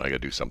 Hold on a minute. I got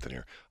to do something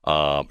here.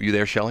 You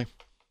there, Shelley?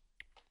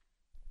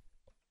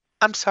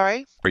 I'm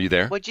sorry? Are you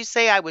there? What'd you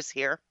say? I was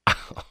here.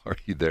 Are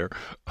you there?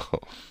 Oh,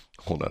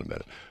 hold on a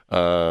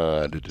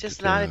minute.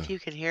 Just not if you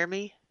can hear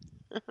me.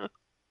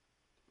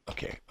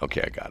 Okay,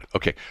 I got it.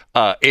 Okay.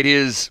 It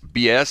is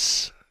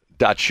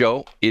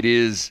BS.show. It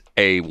is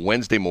a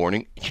Wednesday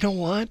morning. You know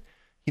what?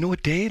 You know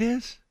what day it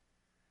is?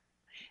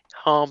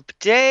 Hump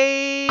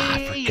day.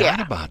 I forgot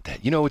about that.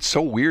 It's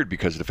so weird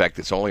because of the fact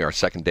that it's only our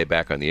second day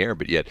back on the air,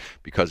 but yet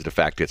because of the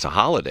fact it's a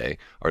holiday,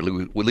 or at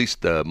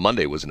least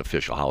Monday was an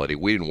official holiday,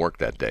 we didn't work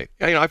that day.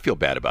 I feel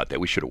bad about that.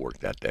 We should have worked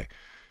that day.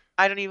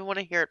 I don't even want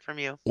to hear it from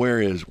you. Where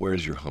is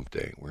your hump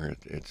day?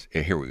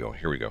 Here we go.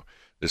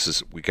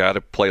 We got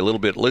to play a little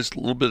bit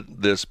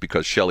of this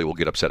because Shelley will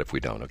get upset if we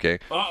don't, okay?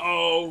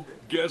 Uh-oh.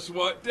 Guess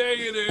what day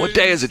it is? What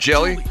day is it,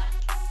 Shelley?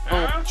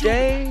 Hump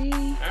day.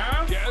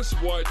 Guess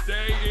what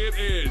day it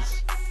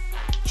is?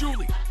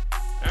 Julie.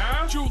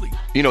 Julie.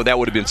 That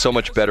would have been so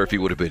much better if he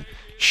would have been,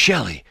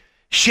 Shelley,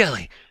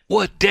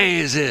 what day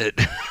is it?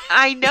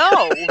 I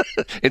know.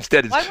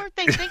 Instead, why weren't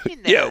they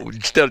thinking that? Yeah,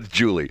 instead of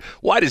Julie.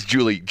 Why does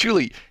Julie,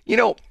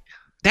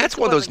 that's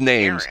one of those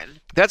names. Karen.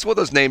 That's one of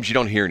those names you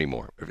don't hear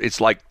anymore.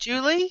 It's like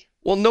Julie?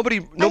 Well, nobody.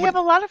 I have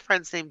a lot of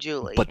friends named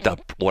Julie. But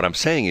what I'm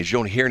saying is you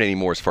don't hear it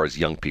anymore as far as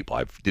young people.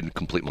 I didn't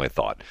complete my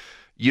thought.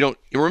 You don't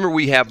remember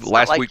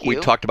last week we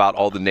talked about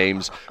all the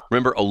names.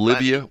 Remember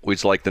Olivia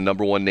was like the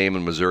number one name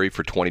in Missouri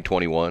for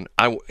 2021.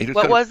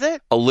 What was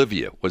it?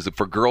 Olivia was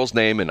for girl's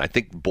name, and I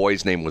think the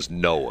boy's name was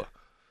Noah.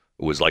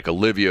 It was like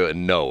Olivia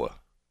and Noah,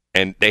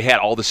 and they had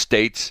all the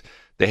states.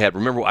 They had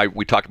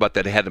we talked about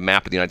that. They had the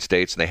map of the United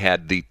States, and they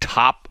had the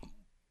top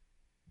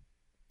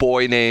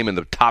boy name and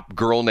the top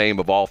girl name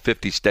of all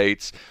 50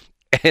 states,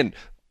 and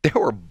there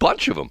were a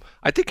bunch of them.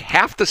 I think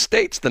half the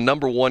states, the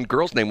number one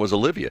girl's name was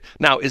Olivia.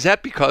 Now, is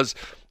that because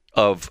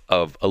of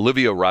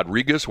Olivia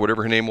Rodriguez,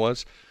 whatever her name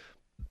was?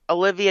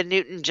 Olivia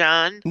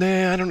Newton-John?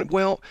 Nah, I don't know.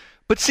 Well,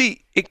 but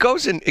see, it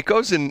goes in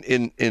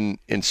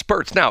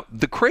spurts. Now,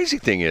 the crazy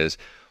thing is,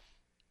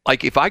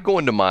 like if I go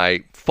into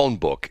my phone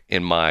book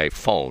in my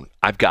phone,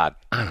 I've got,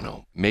 I don't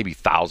know, maybe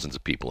thousands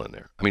of people in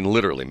there. I mean,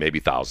 literally maybe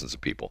thousands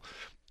of people.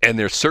 And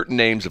there's certain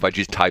names, if I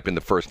just type in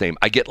the first name,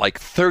 I get like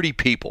 30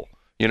 people.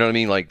 You know what I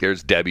mean? Like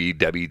there's Debbie,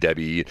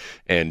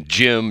 and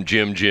Jim,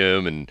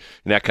 and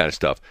that kind of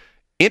stuff.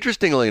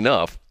 Interestingly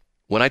enough,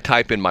 when I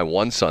type in my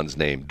one son's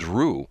name,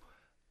 Drew,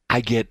 I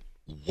get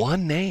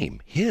one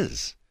name,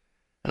 his.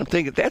 And I'm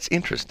thinking, that's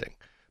interesting.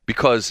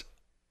 Because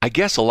I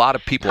guess a lot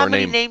of people How are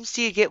many named... names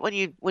do you get when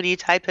you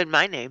type in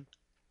my name?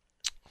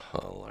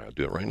 Oh, I'll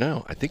do it right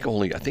now. I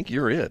think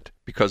you're it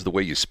because the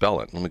way you spell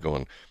it. Let me go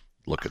and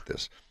look at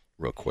this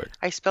real quick.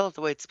 I spell it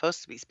the way it's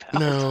supposed to be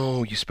spelled.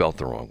 No, you spelled it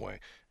the wrong way.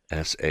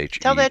 S-H-E-L-L-E-Y.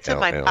 Tell that to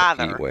my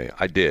father.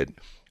 I did.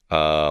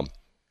 I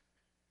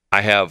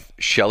have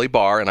Shelley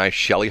Barr and I have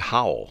Shelley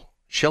Howell.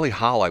 Shelley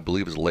Howell, I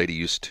believe, is a lady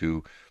used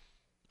to...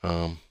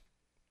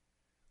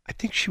 I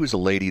think she was a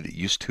lady that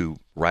used to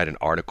write an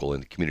article in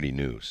the Community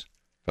News,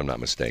 if I'm not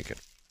mistaken.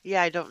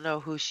 Yeah, I don't know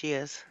who she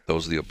is.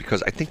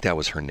 Because I think that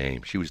was her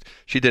name.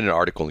 She did an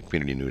article in the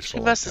Community News for a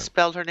long time. She must have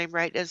spelled her name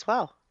right as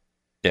well.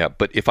 Yeah,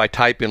 but if I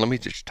type in, let me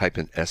just type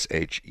in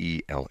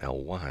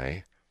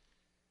S-H-E-L-L-Y,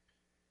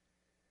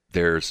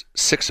 there's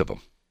 6 of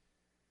them.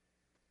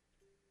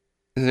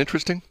 Isn't it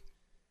interesting?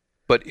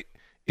 But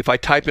if I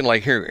type in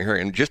like here,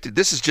 and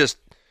this is just,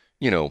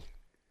 what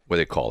do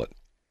they call it?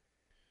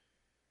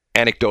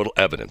 Anecdotal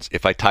evidence.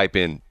 If I type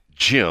in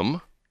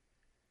Jim,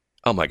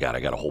 oh my God, I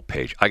got a whole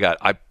page. There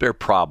are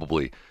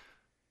probably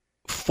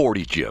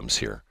 40 Jims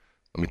here.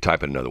 Let me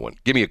type in another one.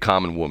 Give me a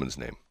common woman's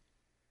name.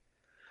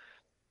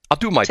 I'll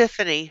do my...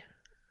 Tiffany.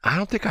 I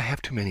don't think I have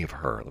too many of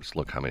her. Let's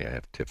look how many I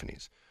have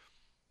Tiffany's.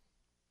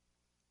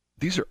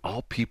 These are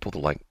all people that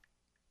like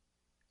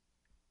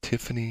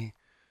Tiffany,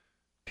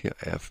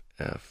 T-F-F-A-N-Y,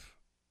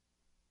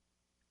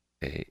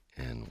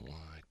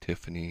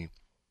 Tiffany.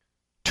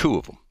 2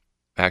 of them.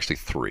 Actually,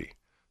 3.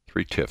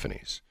 3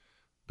 Tiffany's.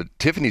 But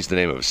Tiffany's the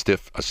name of a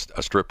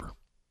stripper.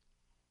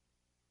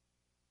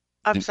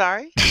 I'm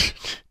sorry?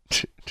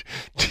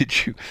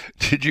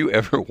 Did you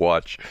ever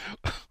watch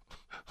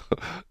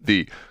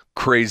the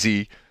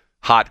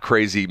hot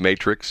crazy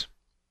Matrix?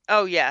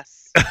 Oh,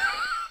 yes.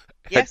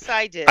 Yes,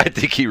 I did. I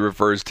think he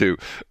refers to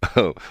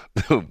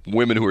the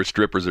women who are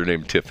strippers are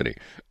named Tiffany.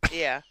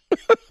 Yeah.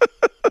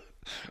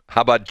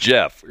 How about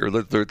Jeff?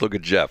 Let's look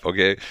at Jeff,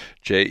 okay?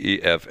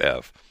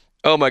 Jeff.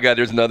 Oh, my God,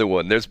 there's another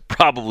one. There's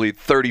probably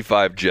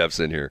 35 Jeffs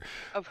in here.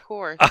 Of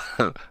course.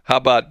 How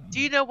about...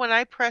 Do you know when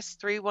I press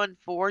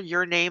 314,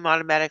 your name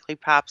automatically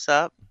pops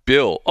up?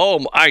 Bill.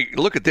 Oh,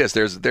 look at this.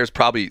 There's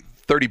probably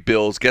 30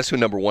 Bills. Guess who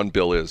number 1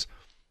 Bill is?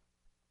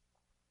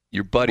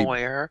 Your buddy,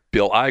 Moyer.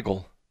 Bill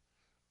Eigel.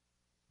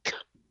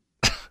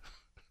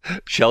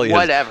 Shelley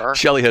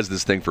has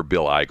this thing for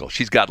Bill Eigel.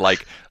 She's got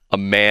like a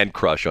man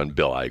crush on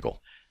Bill Eigel.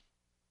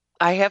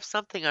 I have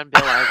something on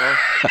Bill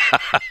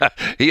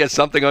Eigel. He has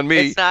something on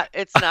me.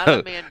 It's not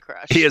a man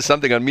crush. He has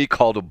something on me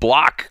called a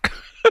block.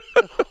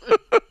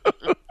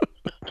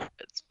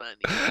 That's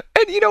funny.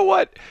 And you know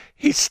what?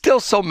 He's still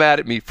so mad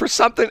at me for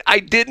something I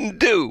didn't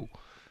do.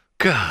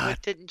 God.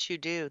 What didn't you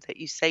do that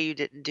you say you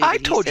didn't do? I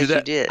told you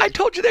that. You did? I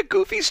told you that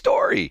goofy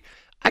story.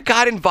 I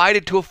got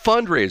invited to a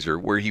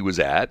fundraiser where he was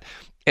at,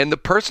 and the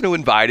person who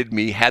invited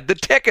me had the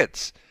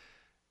tickets.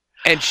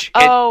 And she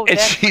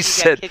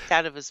said, got kicked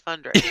out of his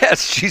fundraiser.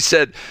 Yes, she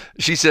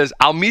says,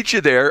 I'll meet you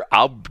there.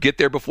 I'll get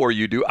there before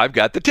you do. I've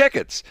got the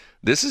tickets.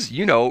 This is,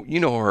 you know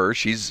her.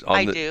 She's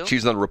on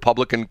the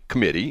Republican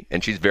committee,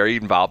 and she's very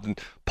involved in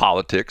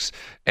politics.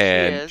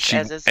 And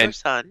as is her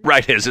son.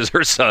 Right, as is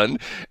her son.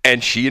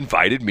 And she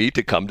invited me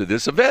to come to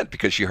this event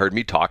because she heard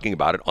me talking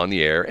about it on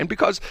the air, and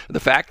because of the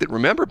fact that,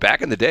 remember,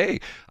 back in the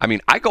day, I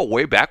mean, I go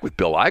way back with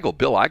Bill Eigel.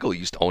 Bill Eigel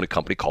used to own a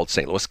company called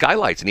St. Louis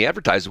Skylights, and he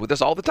advertised with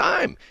us all the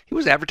time. He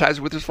was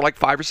advertising with us for like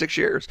 5 or 6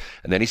 years,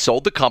 and then he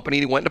sold the company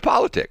and he went into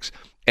politics.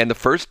 And the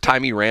first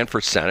time he ran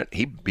for Senate,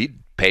 he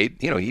paid,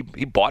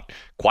 he bought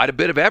quite a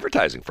bit of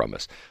advertising from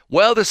us.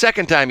 Well, the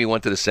second time he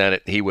went to the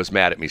Senate, he was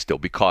mad at me still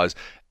because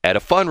at a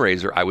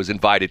fundraiser I was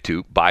invited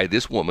to by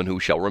this woman who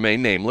shall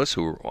remain nameless,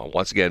 who,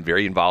 once again,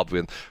 very involved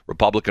with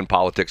Republican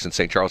politics in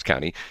St. Charles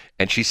County.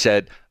 And she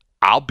said,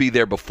 I'll be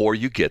there before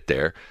you get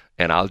there,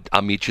 and I'll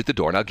meet you at the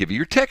door, and I'll give you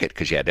your ticket,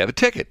 because you had to have a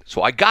ticket.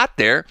 So I got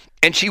there,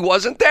 and she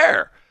wasn't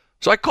there.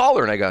 So I call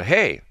her, and I go,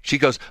 hey. She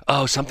goes,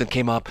 oh, something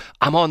came up.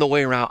 I'm on the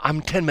way around.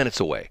 I'm 10 minutes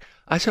away.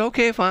 I said,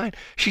 okay, fine.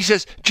 She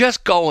says,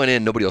 just going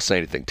in. Nobody will say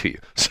anything to you.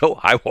 So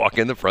I walk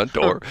in the front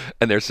door,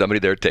 and there's somebody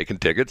there taking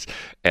tickets,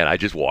 and I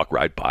just walk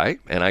right by,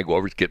 and I go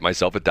over to get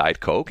myself a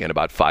Diet Coke, and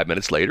about 5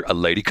 minutes later, a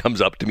lady comes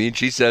up to me, and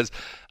she says,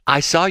 I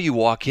saw you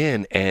walk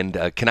in,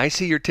 and can I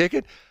see your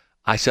ticket?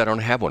 I said, I don't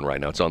have one right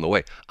now. It's on the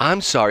way.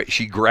 I'm sorry.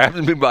 She grabs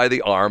me by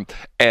the arm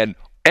and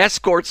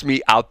escorts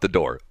me out the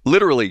door.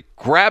 Literally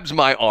grabs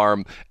my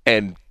arm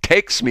and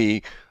takes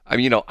me. I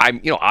mean,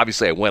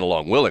 obviously I went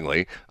along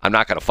willingly. I'm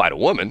not going to fight a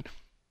woman.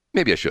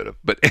 Maybe I should have,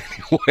 but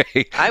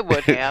anyway. I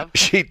would have.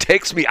 She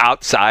takes me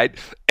outside,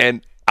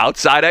 and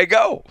outside I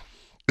go.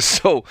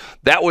 So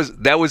that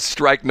was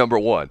strike number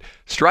one.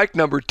 Strike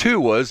number two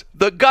was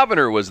the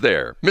governor was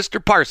there.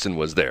 Mr. Parson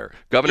was there.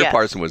 Governor Yes.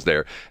 Parson was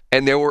there.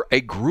 And there were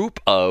a group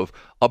of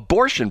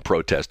abortion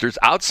protesters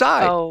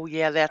outside. Oh,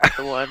 yeah, that's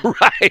the one.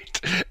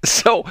 Right.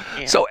 So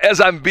as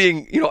I'm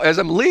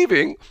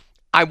leaving,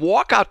 I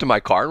walk out to my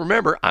car.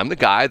 Remember, I'm the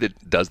guy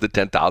that does the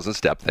 10,000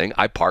 step thing.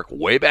 I park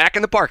way back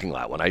in the parking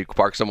lot. When I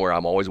park somewhere,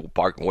 I'm always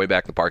parking way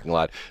back in the parking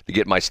lot to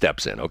get my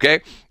steps in,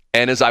 okay?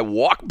 And as I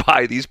walk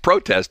by these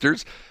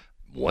protesters,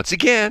 once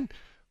again,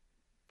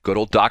 good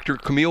old Dr.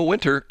 Camille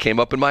Winter came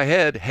up in my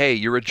head. Hey,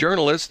 you're a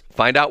journalist.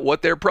 Find out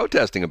what they're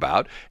protesting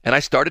about. And I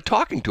started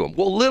talking to them.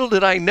 Well, little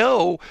did I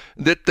know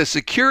that the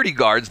security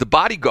guards, the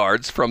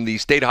bodyguards from the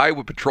State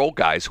Highway Patrol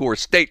guys who are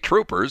state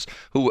troopers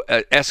who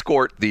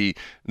escort the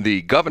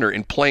governor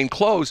in plain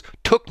clothes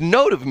took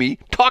note of me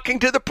talking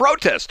to the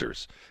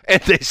protesters. And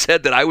they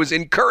said that I was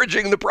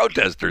encouraging the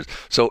protesters.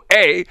 So,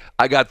 A,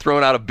 I got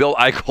thrown out of Bill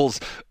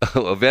Eichel's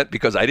event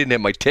because I didn't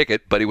have my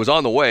ticket, but he was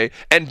on the way.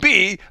 And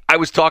B, I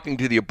was talking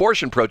to the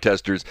abortion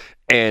protesters,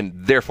 and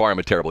therefore I'm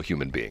a terrible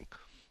human being.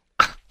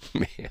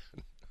 Man.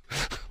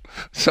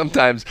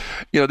 Sometimes,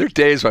 there are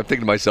days when I'm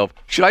thinking to myself,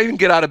 should I even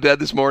get out of bed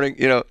this morning?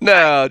 No,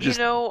 I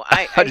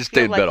just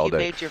stay in bed all day.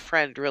 You made your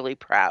friend really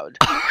proud.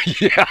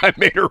 Yeah, I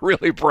made her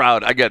really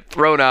proud. I got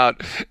thrown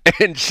out,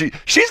 and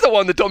she's the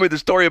one that told me the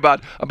story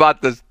about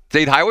the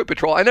State Highway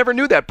Patrol. I never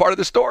knew that part of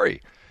the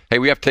story. Hey,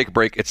 we have to take a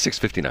break. It's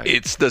 6:59.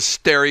 It's the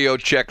stereo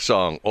check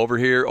song. Over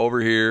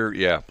here.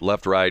 Yeah,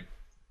 left, right.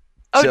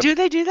 Oh, do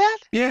they do that?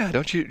 Yeah,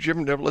 don't you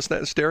ever never listen to that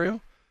in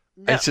stereo?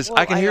 No, and it says,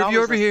 I can hear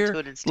you over here,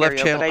 stereo, left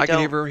channel. I can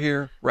hear you don't. over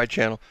here, right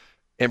channel.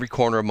 Every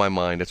corner of my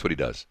mind. That's what he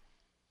does.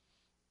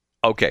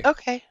 Okay.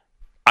 Okay.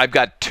 I've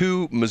got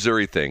two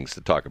Missouri things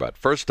to talk about.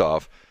 First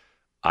off,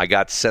 I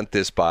got sent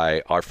this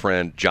by our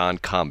friend John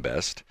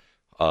Combest.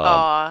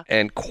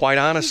 And quite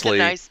honestly,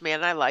 he's a nice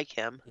man. I like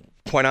him.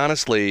 Quite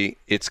honestly,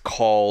 it's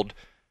called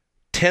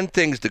 10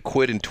 Things to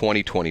Quit in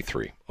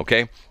 2023.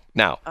 Okay?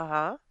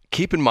 Now,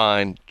 keep in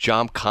mind,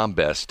 John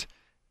Combest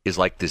is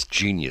like this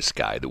genius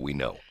guy that we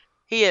know.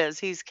 He is.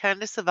 He's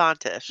kind of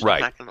savantish. Right.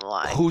 I'm not going to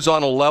lie. Who's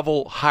on a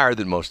level higher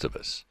than most of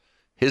us.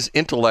 His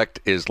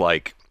intellect is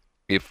like,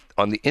 if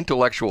on the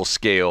intellectual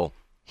scale,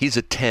 he's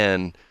a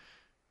 10.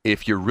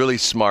 If you're really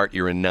smart,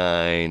 you're a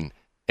 9.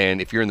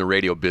 And if you're in the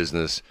radio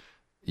business,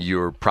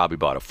 you're probably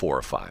about a 4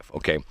 or 5.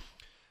 Okay?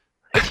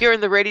 If you're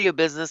in the radio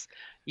business,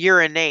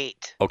 you're an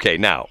 8. Okay,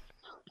 now,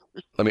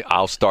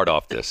 I'll start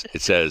off this.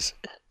 It says,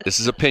 this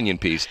is opinion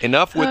piece.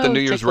 Enough with the New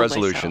Year's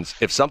resolutions.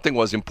 If something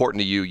was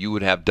important to you, you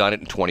would have done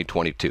it in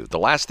 2022. The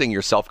last thing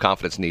your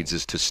self-confidence needs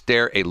is to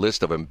stare a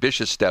list of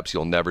ambitious steps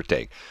you'll never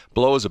take.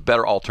 Below is a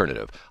better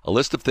alternative. A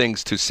list of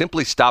things to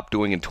simply stop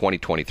doing in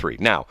 2023.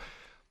 Now,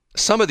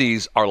 some of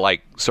these are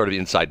like sort of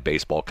inside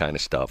baseball kind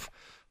of stuff.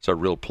 So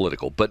real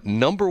political. But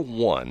number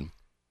one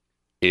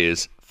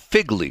is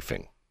fig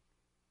leafing.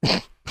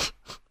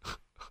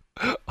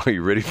 Are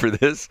you ready for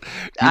this?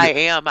 I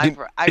am. I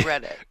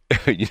read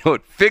it. You know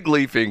what? Fig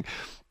leafing,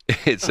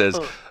 it says,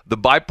 the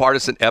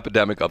bipartisan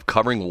epidemic of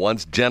covering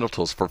one's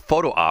genitals for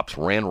photo ops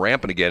ran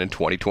rampant again in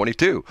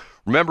 2022.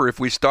 Remember, if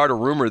we start a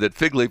rumor that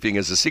fig leafing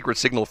is a secret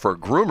signal for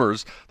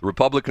groomers, the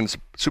Republican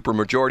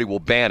supermajority will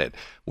ban it.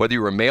 Whether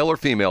you're a male or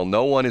female,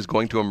 no one is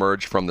going to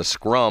emerge from the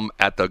scrum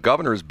at the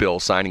governor's bill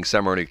signing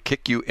ceremony to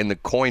kick you in the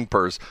coin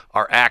purse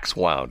or axe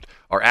wound.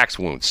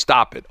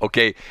 Stop it,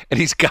 okay? And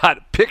he's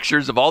got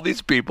pictures of all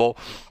these people,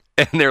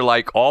 and they're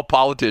like all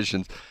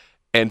politicians.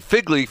 And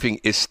fig leafing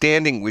is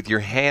standing with your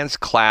hands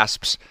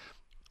clasped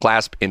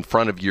in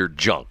front of your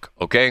junk,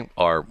 okay?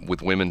 Or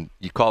with women,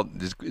 you call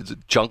it, is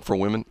it junk for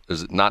women?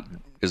 Is it not?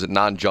 Is it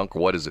non-junk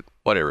or what is it?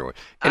 Whatever.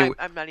 Anyway,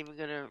 I'm not even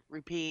going to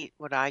repeat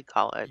what I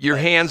call it. Your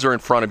hands are in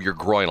front of your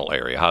groinal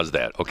area. How's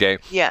that? Okay.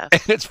 Yes.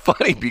 And it's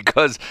funny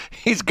because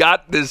he's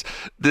got this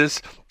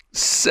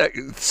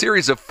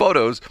series of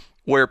photos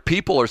where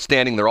people are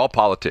standing. They're all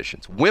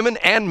politicians, women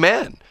and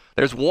men.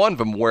 There's one of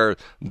them where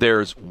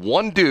there's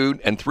one dude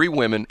and 3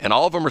 women, and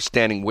all of them are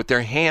standing with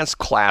their hands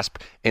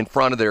clasped in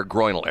front of their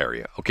groinal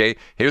area, okay?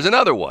 Here's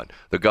another one.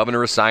 The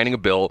governor is signing a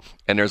bill,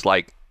 and there's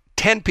like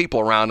 10 people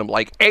around him,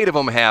 like 8 of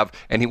them have,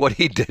 and what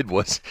he did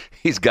was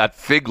he's got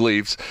fig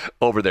leaves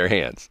over their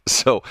hands.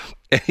 So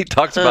and he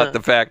talks about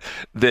the fact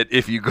that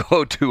if you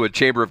go to a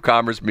Chamber of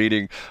Commerce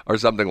meeting or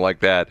something like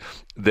that,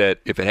 that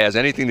if it has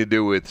anything to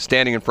do with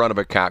standing in front of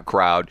a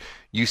crowd,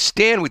 you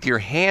stand with your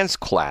hands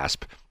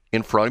clasped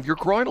in front of your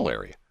groinal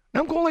area.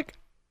 And I'm going like,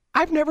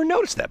 I've never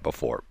noticed that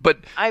before. But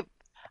I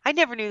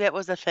never knew that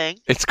was a thing.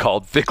 It's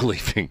called fig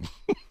leafing.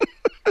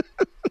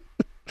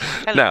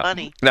 Kind of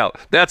funny. Now,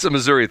 that's a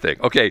Missouri thing.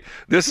 Okay,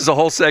 this is a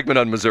whole segment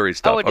on Missouri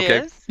stuff. Oh, it okay?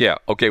 is? Yeah,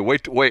 okay,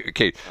 wait.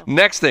 Okay,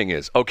 next thing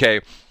is,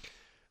 okay,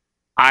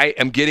 I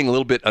am getting a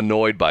little bit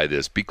annoyed by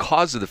this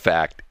because of the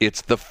fact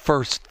it's the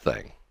first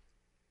thing.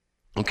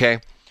 Okay?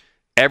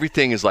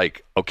 Everything is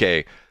like,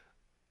 okay,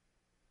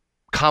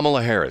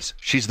 Kamala Harris,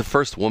 she's the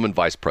first woman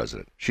vice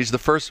president. She's the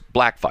first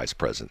black vice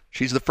president.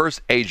 She's the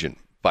first Asian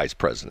vice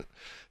president.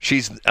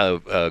 She's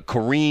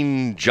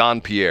Corinne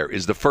Jean-Pierre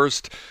is the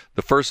first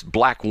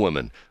black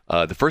woman,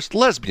 the first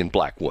lesbian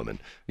black woman.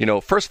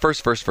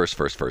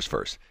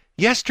 First.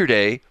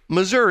 Yesterday,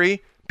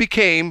 Missouri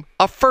became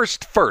a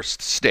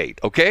first state,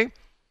 okay?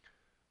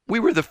 We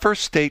were the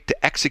first state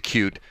to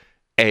execute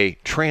a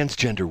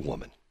transgender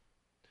woman.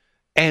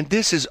 And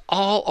this is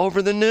all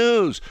over the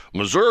news.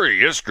 Missouri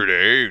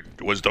yesterday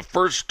was the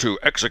first to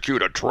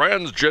execute a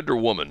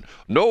transgender woman.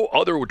 No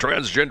other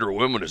transgender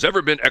woman has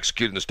ever been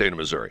executed in the state of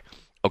Missouri.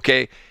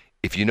 Okay?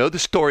 If you know the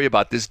story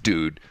about this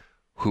dude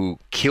who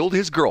killed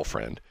his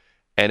girlfriend,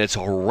 and it's a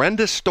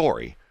horrendous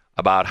story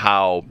about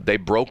how they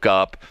broke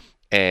up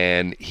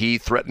and he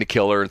threatened to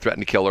kill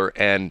her,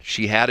 and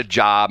she had a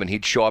job and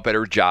he'd show up at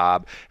her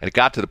job, and it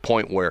got to the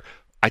point where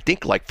I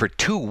think like for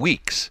 2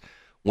 weeks,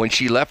 when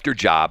she left her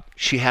job,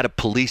 she had a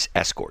police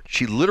escort.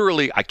 She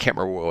literally, I can't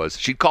remember what it was,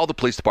 she'd call the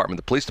police department.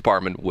 The police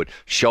department would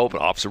show up, an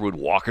officer would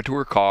walk her to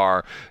her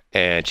car,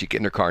 and she'd get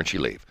in her car and she'd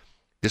leave.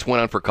 This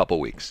went on for a couple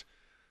of weeks.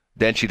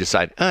 Then she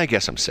decided, I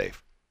guess I'm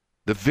safe.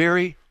 The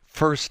very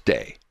first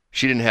day,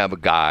 she didn't have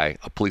a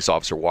police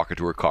officer walk her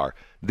to her car.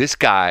 This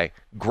guy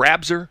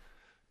grabs her,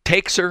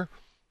 takes her,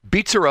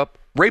 beats her up,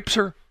 rapes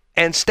her,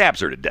 and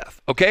stabs her to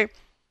death, okay?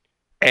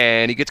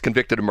 And he gets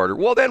convicted of murder.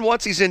 Well, then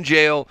once he's in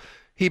jail,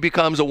 he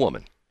becomes a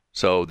woman.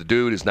 So the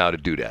dude is now to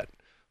do that.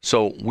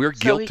 So we're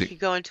guilty. So he could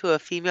go into a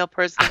female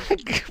prison?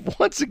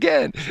 Once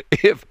again,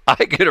 if I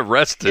get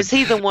arrested... Is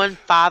he the one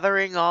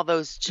fathering all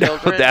those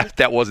children? No,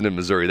 that wasn't in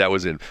Missouri. That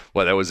was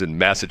in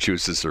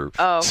Massachusetts or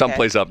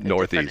someplace up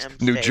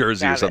northeast, New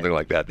Jersey or something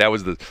like that. That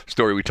was the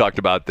story we talked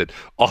about, that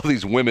all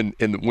these women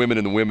in the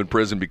women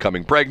prison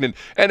becoming pregnant,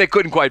 and they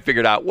couldn't quite figure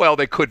it out. Well,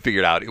 they could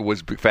figure it out. It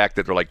was the fact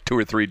that there were like 2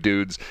 or 3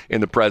 dudes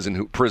in the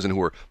prison who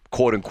were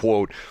quote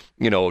unquote,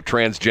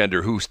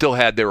 transgender, who still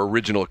had their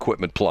original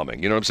equipment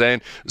plumbing. You know what I'm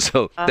saying?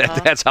 So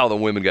that's how the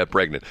women got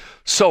pregnant.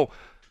 So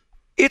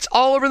it's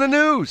all over the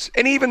news.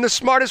 And even the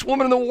smartest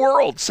woman in the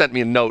world sent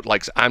me a note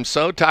like, I'm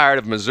so tired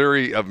of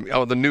Missouri,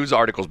 of the news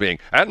articles being,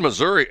 and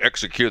Missouri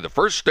executed, the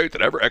first state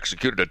that ever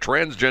executed a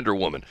transgender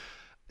woman.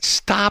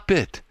 Stop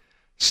it.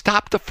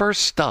 Stop the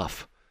first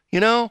stuff.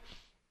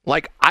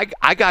 Like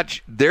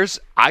there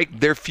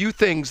are few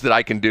things that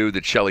I can do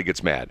that Shelley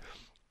gets mad.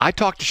 I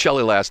talked to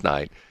Shelley last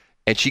night,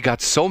 and she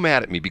got so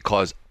mad at me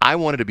because I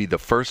wanted to be the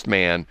first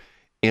man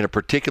in a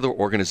particular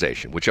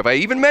organization, which if I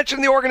even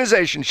mention the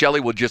organization, Shelley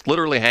will just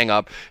literally hang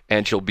up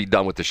and she'll be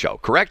done with the show,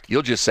 correct?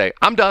 You'll just say,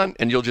 I'm done,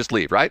 and you'll just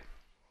leave, right?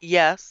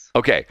 Yes.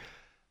 Okay.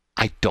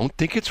 I don't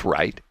think it's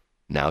right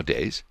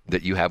nowadays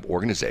that you have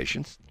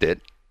organizations that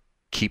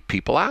keep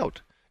people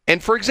out.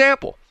 And for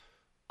example,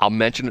 I'll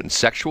mention it in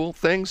sexual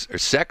things or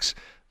sex.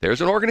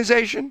 There's an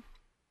organization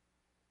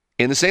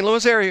in the St.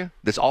 Louis area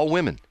that's all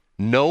women.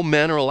 No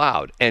men are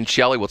allowed. And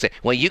Shelley will say,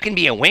 well, you can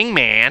be a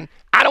wingman.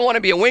 I don't want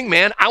to be a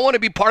wingman. I want to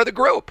be part of the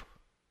group.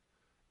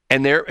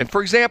 And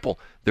for example,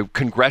 the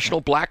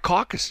Congressional Black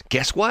Caucus.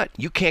 Guess what?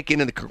 You can't get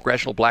in the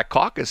Congressional Black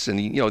Caucus in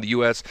the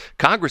U.S.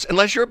 Congress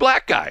unless you're a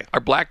black guy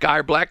or black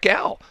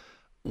gal.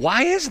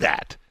 Why is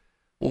that?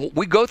 Well,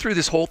 we go through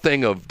this whole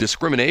thing of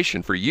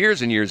discrimination for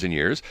years and years and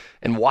years.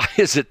 And why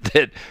is it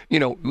that,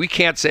 we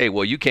can't say,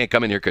 well, you can't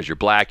come in here because you're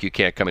black. You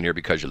can't come in here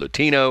because you're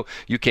Latino.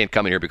 You can't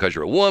come in here because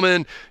you're a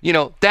woman.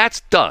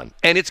 That's done.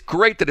 And it's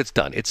great that it's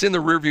done. It's in the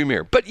rearview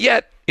mirror. But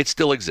yet, it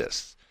still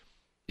exists.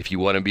 If you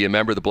want to be a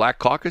member of the Black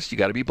Caucus, you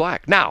got to be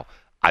black. Now,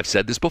 I've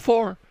said this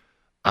before.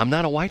 I'm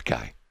not a white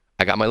guy.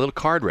 I got my little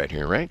card right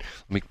here, right?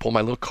 Let me pull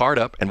my little card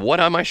up. And what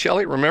am I,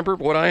 Shelley? Remember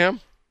what I am?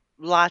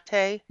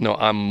 Latte? No,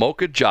 I'm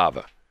Mocha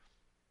Java.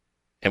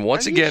 And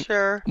once again,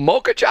 sure?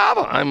 Mocha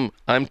Java. I'm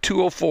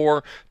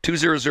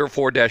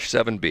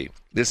 204-2004-7B.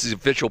 This is the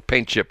official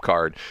paint chip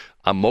card.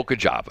 I'm Mocha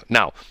Java.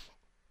 Now,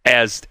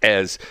 as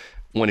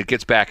when it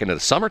gets back into the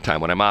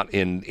summertime, when I'm out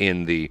in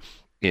the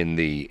sun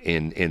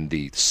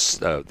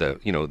a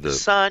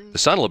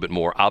little bit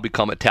more, I'll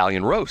become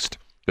Italian roast,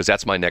 because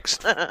that's my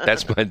next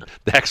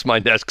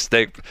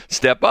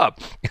step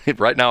up.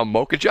 Right now, I'm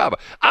Mocha Java.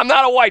 I'm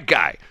not a white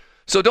guy,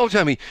 so don't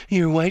tell me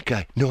you're a white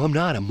guy. No, I'm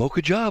not. I'm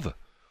Mocha Java.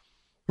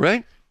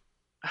 Right?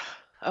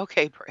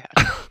 Okay, Brad.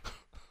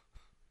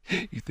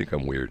 You think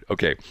I'm weird.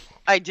 Okay.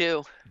 I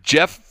do.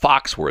 Jeff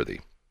Foxworthy.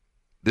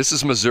 This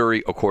is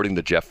Missouri, according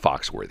to Jeff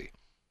Foxworthy.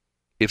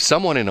 If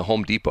someone in a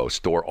Home Depot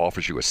store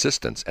offers you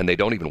assistance and they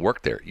don't even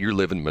work there, you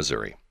live in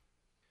Missouri.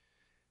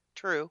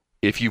 True.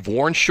 If you've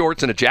worn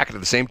shorts and a jacket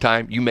at the same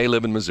time, you may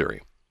live in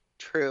Missouri.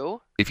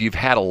 True. If you've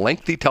had a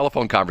lengthy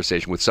telephone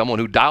conversation with someone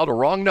who dialed a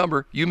wrong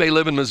number, you may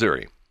live in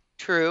Missouri.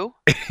 True.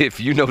 If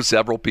you know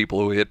several people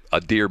who hit a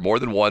deer more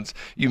than once,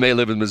 you may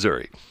live in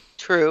Missouri.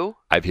 True.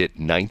 I've hit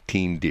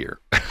 19 deer.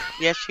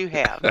 Yes, you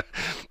have.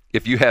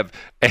 If you have,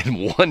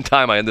 and one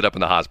time I ended up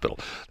in the hospital.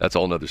 That's a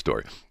whole nother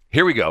story.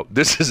 Here we go.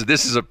 This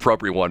is an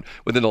appropriate one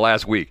within the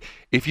last week.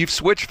 If you've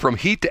switched from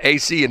heat to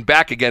AC and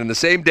back again in the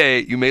same day,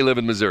 you may live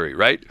in Missouri,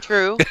 right?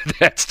 True.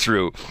 That's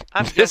true.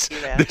 I'm guilty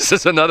of that. This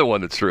is another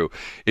one that's true.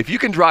 If you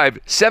can drive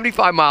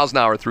 75 miles an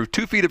hour through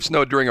 2 feet of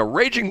snow during a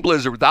raging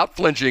blizzard without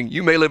flinching,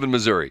 you may live in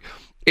Missouri.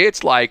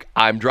 It's like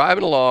I'm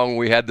driving along.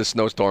 We had the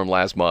snowstorm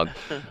last month.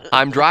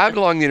 I'm driving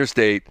along the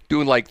interstate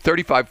doing like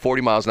 35,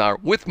 40 miles an hour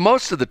with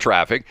most of the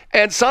traffic,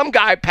 and some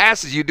guy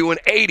passes you doing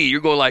 80.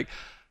 You're going like,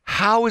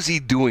 how is he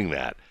doing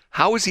that?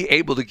 How is he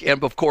able to?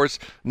 And of course,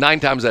 9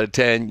 times out of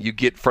 10, you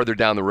get further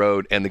down the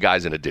road and the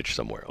guy's in a ditch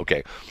somewhere.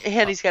 Okay.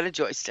 And he's got a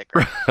joystick.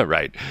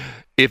 Right.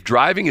 If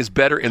driving is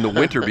better in the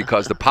winter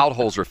because the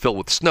potholes are filled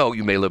with snow,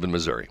 you may live in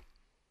Missouri.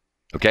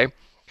 Okay.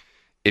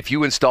 If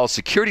you install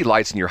security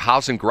lights in your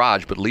house and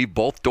garage but leave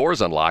both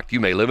doors unlocked, you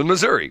may live in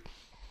Missouri.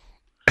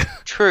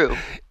 True.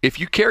 If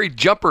you carry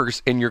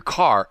jumpers in your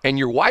car and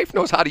your wife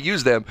knows how to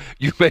use them,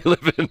 you may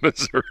live in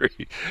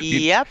Missouri.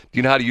 Yep. Do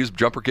you know how to use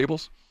jumper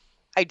cables?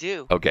 I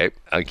do. Okay.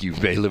 You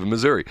may live in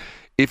Missouri.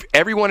 If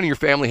everyone in your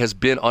family has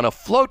been on a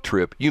float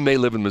trip, you may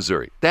live in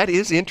Missouri. That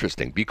is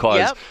interesting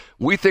because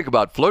we think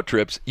about float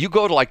trips. You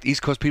go to like the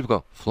East Coast, people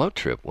go, float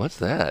trip? What's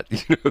that?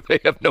 They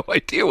have no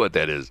idea what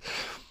that is.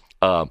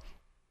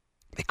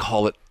 They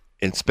call it,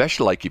 and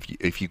especially like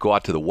if you go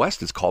out to the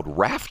West, it's called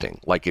rafting.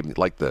 I think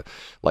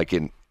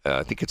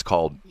it's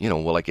called,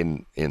 like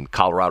in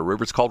Colorado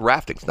River, it's called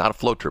rafting. It's not a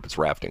float trip, it's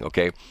rafting,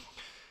 okay?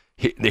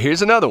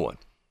 Here's another one,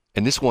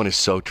 and this one is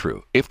so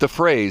true. If the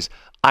phrase,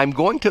 I'm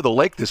going to the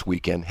lake this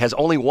weekend, has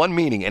only one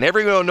meaning, and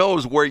everyone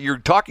knows where you're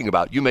talking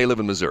about, you may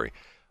live in Missouri.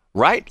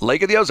 Right?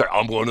 Lake of the Ozarks.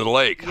 I'm going to the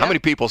lake. Yep. How many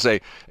people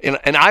say, and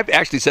I've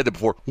actually said that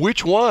before,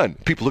 which one?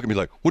 People look at me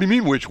like, what do you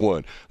mean which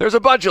one? There's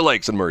a bunch of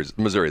lakes in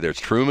Missouri. There's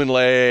Truman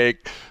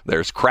Lake.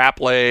 There's Crap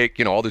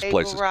Lake. all these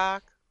places.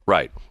 Rock.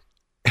 Right.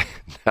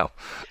 Now,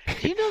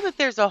 do you know that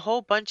there's a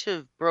whole bunch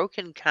of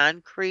broken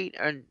concrete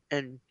and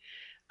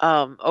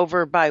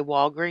over by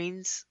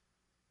Walgreens,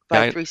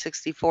 by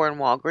 364 and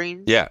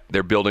Walgreens? Yeah,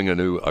 they're building a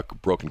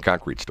broken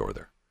concrete store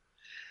there.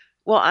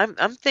 Well,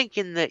 I'm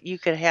thinking that you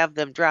could have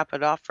them drop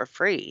it off for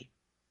free.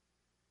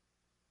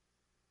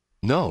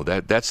 No,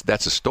 that's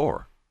a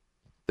store.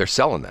 They're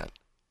selling that.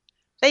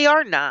 They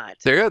are not.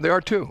 They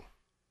are too.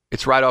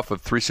 It's right off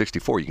of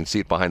 364. You can see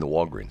it behind the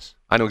Walgreens.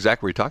 I know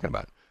exactly what you're talking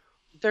about.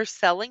 They're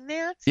selling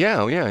that?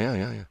 Yeah.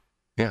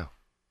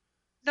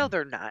 No,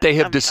 they're not. They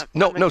have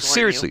no,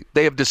 seriously.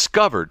 They have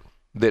discovered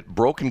that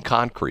broken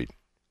concrete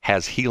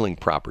has healing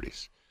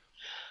properties.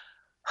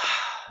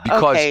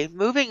 Okay,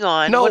 moving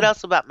on. What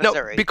else about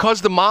Missouri? No,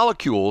 because the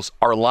molecules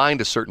are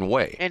aligned a certain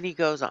way. And he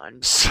goes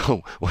on.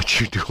 So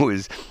what you do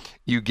is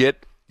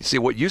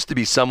what used to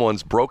be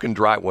someone's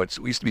driveway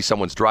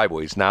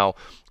is now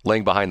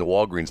laying behind the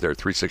Walgreens there at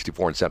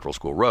 364 and Central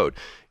School Road.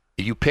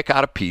 You pick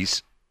out a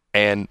piece,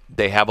 and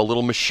they have a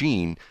little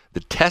machine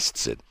that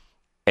tests it,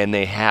 and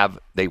they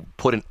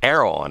put an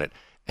arrow on it,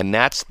 and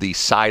that's the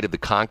side of the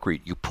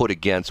concrete you put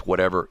against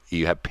whatever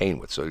you have pain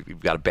with. So if you've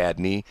got a bad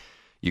knee,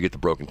 you get the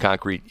broken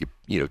concrete,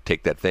 you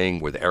take that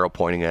thing with the arrow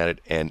pointing at it,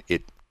 and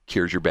it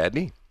cures your bad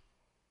knee.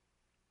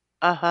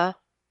 Uh-huh.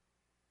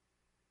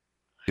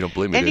 You don't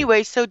believe me?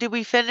 Anyway, so did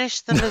we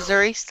finish the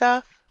Missouri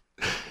stuff?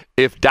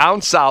 If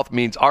down south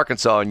means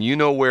Arkansas and you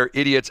know where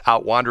idiots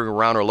out wandering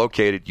around are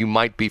located, you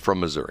might be from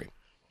Missouri.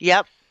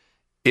 Yep.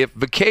 If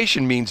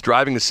vacation means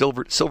driving to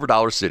Silver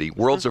Dollar City,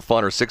 Worlds of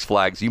Fun, or Six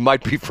Flags, you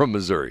might be from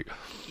Missouri.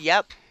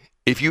 Yep.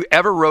 If you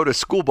ever rode a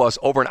school bus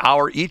over an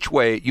hour each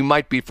way, you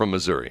might be from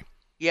Missouri.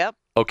 Yep.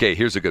 Okay,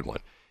 here's a good one.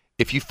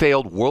 If you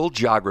failed world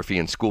geography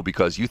in school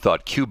because you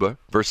thought Cuba,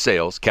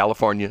 Versailles,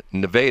 California,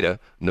 Nevada,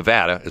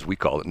 as we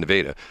call it,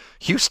 Nevada,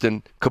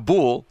 Houston,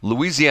 Kabul,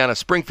 Louisiana,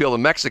 Springfield,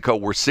 and Mexico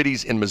were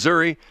cities in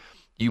Missouri,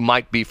 you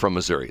might be from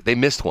Missouri. They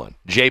missed one.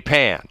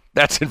 Japan.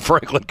 That's in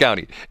Franklin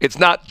County. It's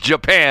not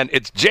Japan,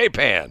 it's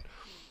Japan.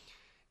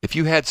 If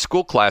you had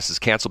school classes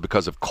canceled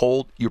because of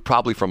cold, you're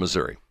probably from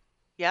Missouri.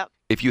 Yep.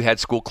 If you had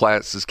school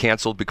classes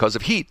canceled because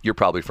of heat, you're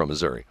probably from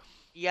Missouri.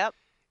 Yep.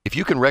 If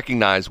you can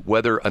recognize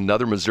whether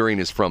another Missourian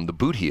is from the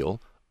Boot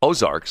Heel,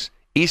 Ozarks,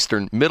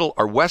 Eastern, Middle,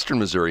 or Western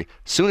Missouri,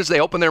 soon as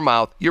they open their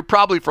mouth, you're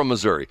probably from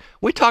Missouri.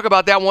 We talk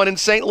about that one in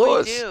St.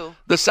 Louis. We do.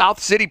 The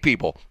South City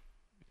people.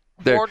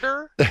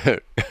 Border,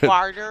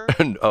 Warder,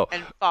 and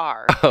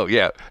Far. Oh,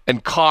 yeah.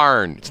 And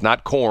Carn. It's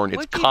not corn.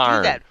 It's Carn. You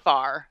do that,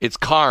 Far? It's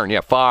Carn.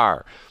 Yeah,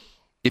 Far.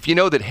 If you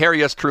know that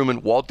Harry S.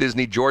 Truman, Walt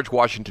Disney, George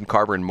Washington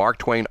Carver, and Mark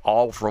Twain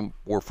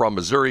were from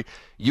Missouri,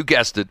 you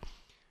guessed it,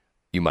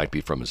 you might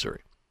be from Missouri.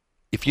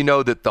 If you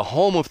know that the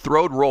home of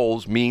throwed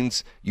rolls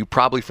means you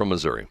probably from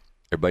Missouri.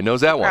 Everybody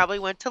knows that one. Probably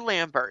went to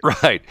Lambert.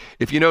 Right.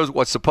 If you know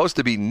what's supposed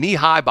to be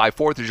knee-high by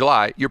 4th of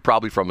July, you're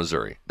probably from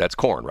Missouri. That's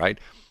corn, right?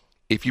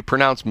 If you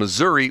pronounce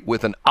Missouri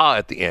with an "ah"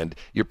 at the end,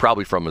 you're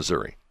probably from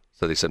Missouri.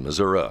 So they said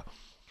Missouri.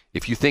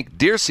 If you think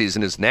deer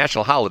season is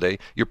national holiday,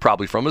 you're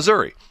probably from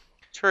Missouri.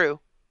 True.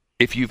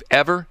 If you've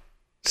ever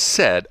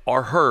said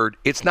or heard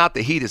it's not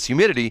the heat, it's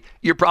humidity,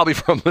 you're probably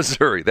from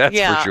Missouri. That's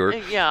for sure.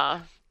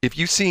 Yeah. If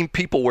you've seen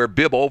people wear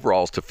bib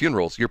overalls to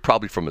funerals, you're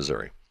probably from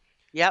Missouri.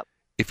 Yep.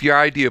 If your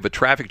idea of a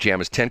traffic jam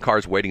is 10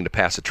 cars waiting to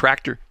pass a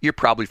tractor, you're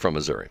probably from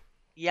Missouri.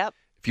 Yep.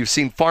 If you've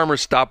seen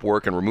farmers stop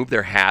work and remove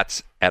their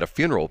hats at a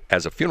funeral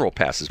as a funeral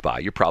passes by,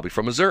 you're probably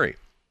from Missouri.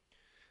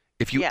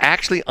 If you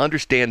actually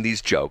understand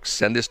these jokes,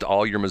 send this to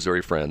all your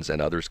Missouri friends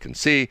and others can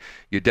see.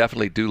 You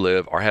definitely do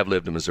live or have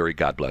lived in Missouri.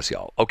 God bless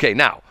y'all. Okay,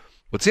 now,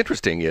 what's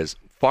interesting is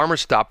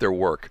farmers stop their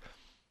work.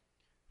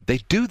 They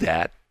do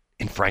that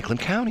in Franklin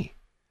County.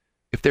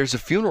 If there's a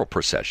funeral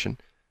procession,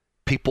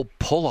 people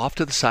pull off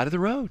to the side of the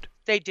road.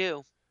 They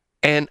do.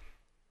 And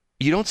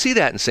you don't see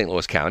that in St.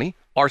 Louis County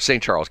or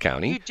St. Charles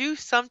County. You do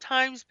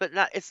sometimes, but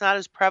it's not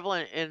as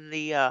prevalent in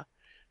the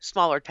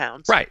smaller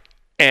towns. Right.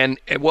 And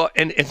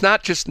it's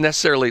not just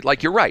necessarily,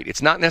 like you're right,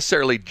 it's not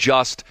necessarily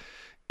just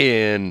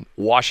in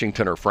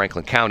Washington or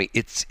Franklin County.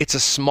 It's a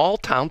small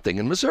town thing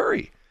in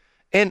Missouri.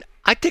 And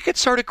I think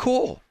it's sort of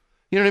cool.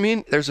 You know what I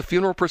mean? There's a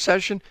funeral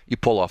procession, you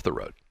pull off the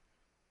road.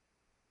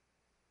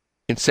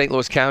 In St.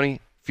 Louis County,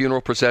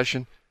 funeral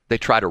procession, they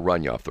try to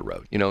run you off the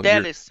road. You know,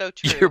 that is so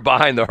true. You're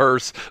behind the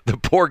hearse. The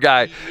poor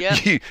guy.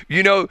 Yep.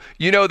 You know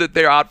that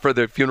they're out for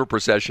the funeral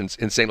processions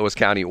in St. Louis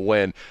County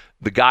when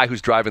the guy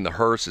who's driving the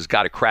hearse has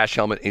got a crash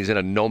helmet and he's in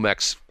a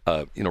Nomex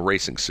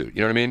racing suit.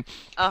 You know what I mean?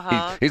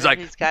 Uh-huh. He's like,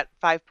 he's got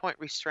 5-point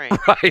restraint.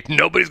 Right.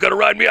 Nobody's gonna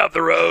run me off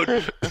the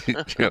road.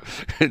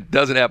 It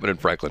doesn't happen in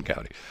Franklin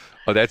County.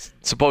 Oh, that's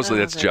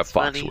Jeff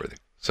funny. Foxworthy.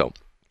 So,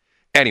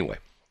 anyway,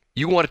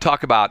 you want to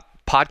talk about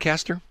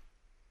Podcaster?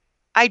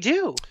 I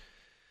do.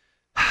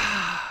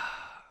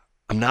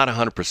 I'm not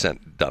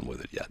 100% done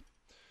with it yet.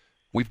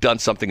 We've done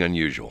something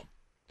unusual.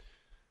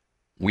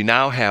 We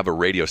now have a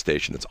radio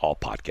station that's all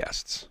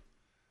podcasts.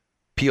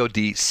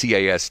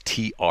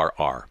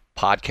 PODCASTRR,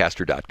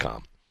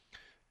 podcaster.com.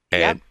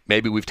 And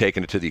maybe we've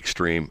taken it to the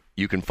extreme.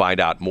 You can find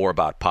out more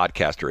about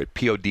Podcaster at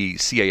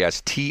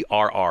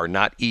PODCASTRR,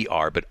 not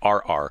ER, but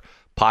RR,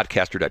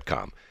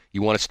 podcaster.com.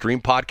 You want to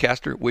stream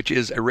Podcaster, which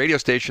is a radio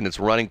station that's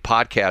running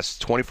podcasts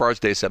 24 hours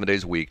a day, 7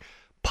 days a week,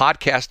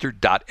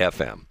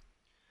 podcaster.fm.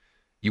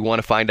 You want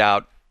to find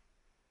out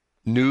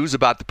news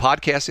about the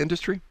podcast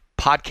industry?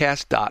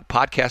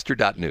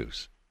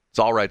 Podcaster.news. It's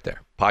all right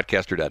there.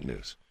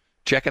 Podcaster.news.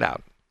 Check it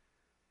out.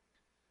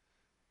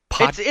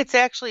 It's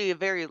actually a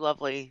very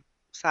lovely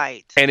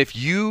site. And if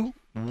you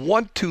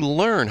want to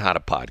learn how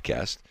to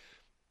podcast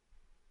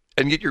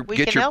and get your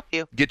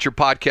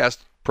podcast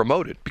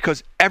promoted,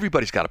 because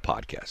everybody's got a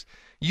podcast.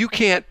 You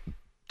can't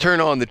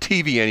turn on the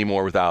TV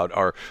anymore without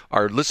or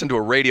listen to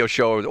a radio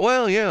show.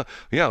 Well, yeah,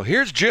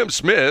 here's Jim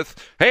Smith.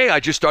 Hey,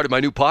 I just started my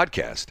new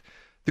podcast.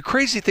 The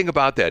crazy thing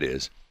about that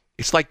is,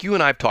 it's like you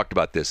and I have talked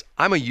about this.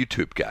 I'm a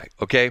YouTube guy,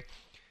 okay?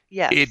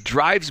 Yes. It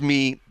drives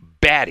me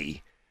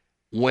batty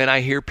when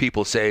I hear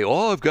people say,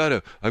 "Oh, I've got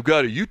a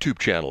YouTube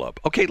channel up."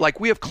 Okay, like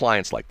we have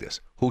clients like this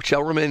who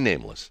shall remain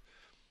nameless.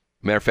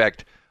 Matter of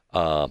fact,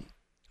 I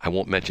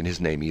won't mention his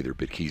name either,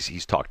 but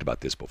he's talked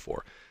about this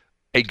before.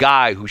 A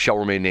guy who shall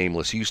remain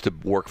nameless used to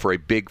work for a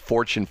big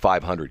Fortune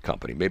 500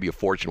 company, maybe a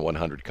Fortune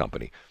 100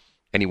 company,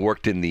 and he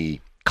worked in the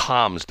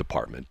comms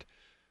department.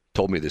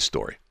 Told me this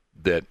story,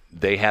 that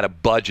they had a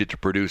budget to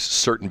produce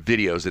certain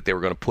videos that they were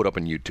going to put up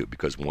on YouTube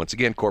because, once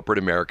again, corporate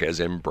America has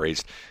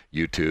embraced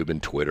YouTube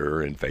and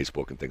Twitter and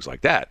Facebook and things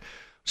like that.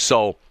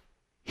 So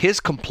his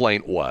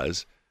complaint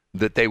was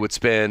that they would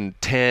spend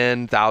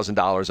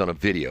 $10,000 on a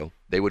video.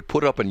 They would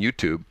put it up on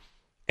YouTube,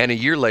 and a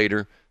year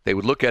later, they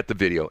would look at the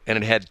video, and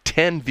it had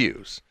 10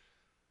 views.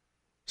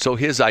 So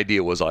his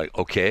idea was like,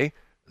 okay,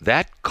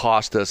 that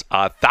cost us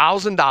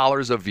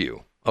 $1,000 a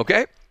view,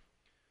 okay?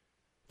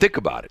 Think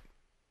about it.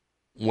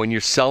 When you're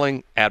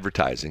selling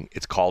advertising,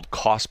 it's called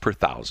cost per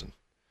thousand.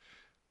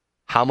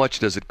 How much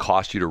does it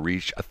cost you to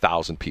reach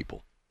 1,000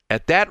 people?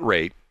 At that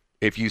rate,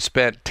 if you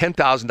spent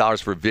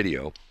 $10,000 for a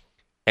video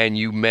and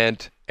you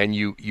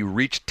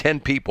reached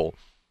 10 people,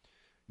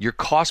 your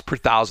cost per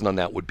thousand on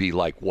that would be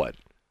like what?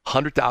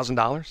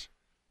 $100,000?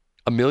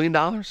 $1 million?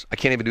 I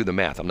can't even do the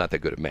math. I'm not that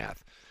good at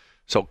math.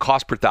 So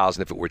cost per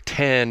thousand, if it were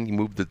 10, you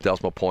move the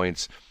decimal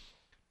points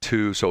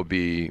to, so it would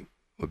be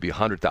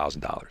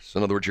 $100,000. So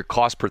in other words, your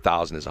cost per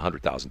thousand is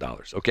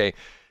 $100,000. Okay.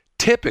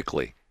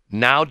 Typically,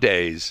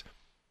 nowadays,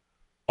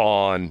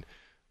 on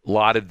a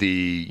lot of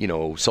the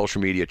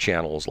social media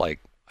channels, like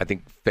I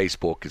think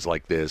Facebook is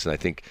like this, and I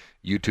think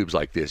YouTube's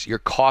like this. Your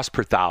cost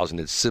per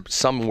thousand is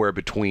somewhere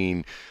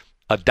between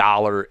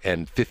 $1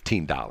 and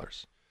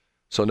 $15.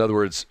 So in other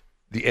words,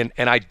 and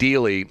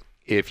ideally,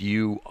 if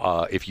you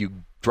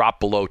drop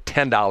below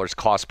 $10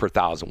 cost per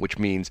thousand, which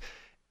means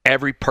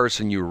every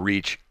person you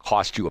reach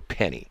costs you a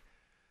penny.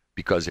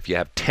 Because if you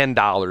have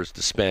 $10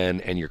 to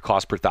spend and your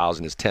cost per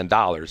thousand is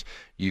 $10,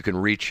 you can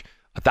reach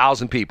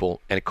 1,000 people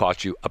and it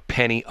costs you a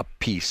penny a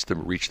piece to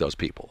reach those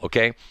people,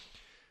 okay?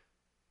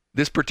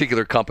 This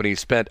particular company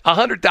spent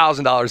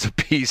 $100,000 a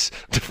piece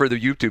for the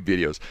YouTube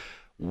videos.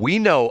 We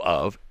know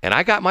of, and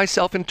I got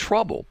myself in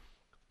trouble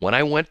when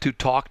I went to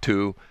talk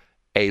to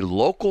a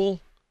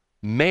local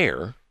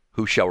mayor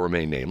who shall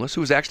remain nameless,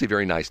 who was actually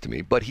very nice to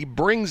me, but he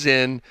brings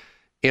in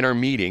our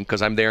meeting,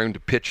 because I'm there to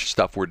pitch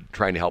stuff we're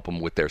trying to help them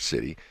with their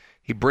city,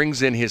 he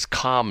brings in his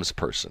comms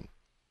person.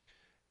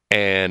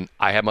 And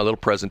I had my little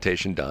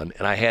presentation done,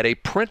 and I had a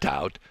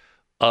printout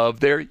of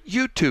their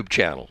YouTube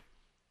channel.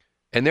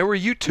 And there were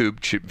YouTube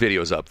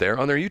videos up there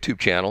on their YouTube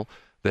channel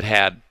that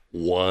had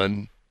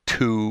 1,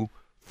 2,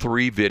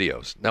 3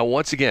 videos. Now,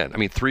 once again, I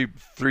mean,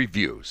 three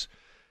views.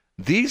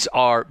 These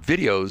are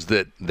videos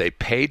that they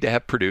paid to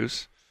have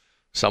produced.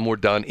 Some were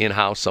done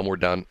in-house, some were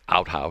done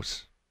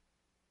out-house.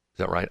 Is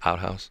that right?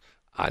 Outhouse?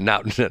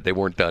 No, they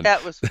weren't done.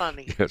 That was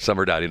funny. Some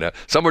were done,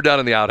 some were done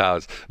in the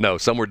outhouse. No,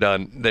 some were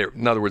done.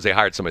 In other words, they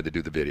hired somebody to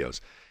do the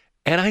videos.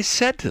 And I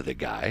said to the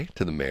guy,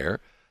 to the mayor,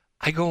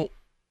 I go,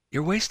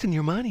 "You're wasting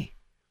your money."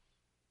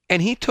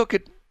 And he took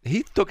it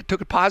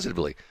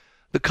positively.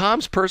 The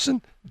comms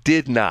person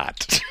did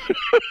not.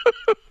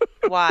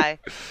 Why?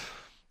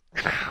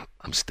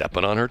 I'm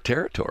stepping on her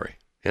territory,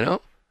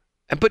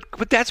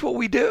 But that's what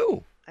we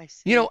do. I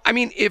see. I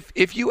mean,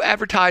 if you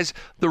advertise,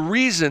 the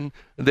reason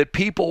that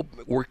people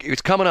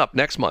it's coming up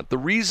next month, the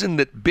reason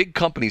that big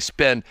companies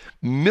spend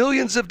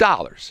millions of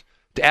dollars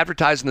to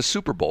advertise in the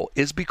Super Bowl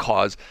is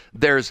because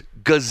there's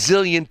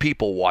gazillion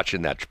people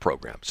watching that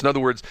program. So in other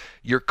words,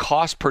 your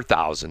cost per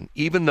thousand,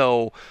 even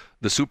though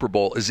the Super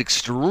Bowl is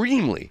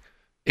extremely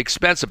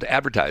expensive to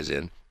advertise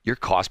in, your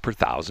cost per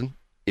thousand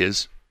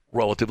is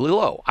relatively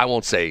low. I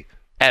won't say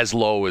as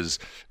low as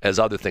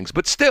other things,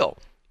 but still,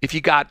 if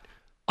you got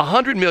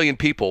 100 million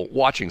people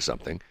watching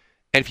something,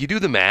 and if you do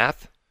the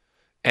math,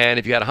 and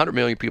if you had 100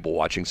 million people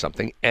watching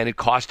something, and it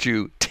cost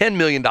you $10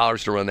 million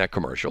to run that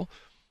commercial,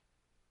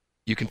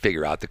 you can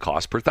figure out the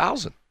cost per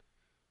thousand.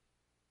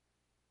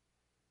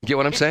 Get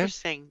what I'm saying?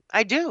 Interesting.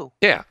 I do.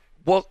 Yeah.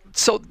 Well,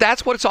 so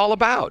that's what it's all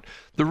about.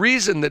 The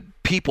reason that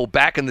people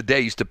back in the day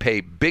used to pay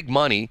big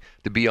money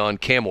to be on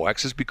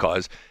KMOX is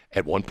because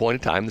at one point in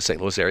time in the St.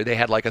 Louis area, they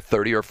had like a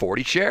 30 or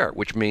 40 share,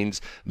 which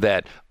means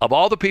that of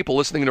all the people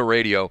listening to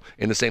radio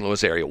in the St.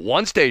 Louis area,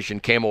 one station,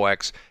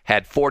 KMOX,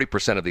 had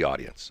 40% of the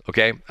audience,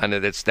 okay? And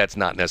that's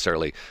not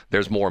necessarily,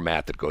 there's more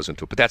math that goes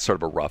into it, but that's sort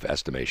of a rough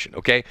estimation,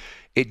 okay?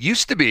 It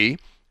used to be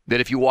that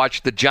if you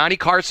watched the Johnny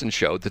Carson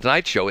show, the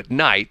Tonight Show at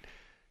night,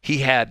 he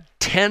had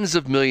tens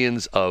of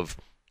millions of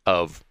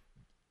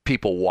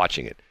people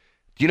watching it.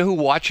 Do you know who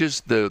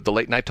watches the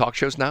late night talk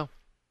shows now?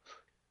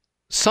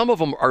 Some of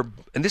them are,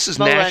 and this is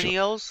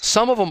national.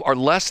 Some of them are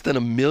less than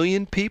 1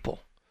 million people.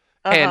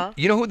 And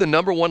you know who the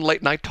number one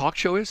late night talk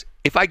show is?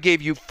 If I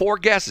gave you 4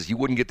 guesses, you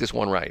wouldn't get this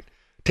one right.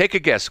 Take a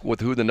guess with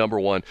who the number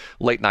one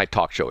late night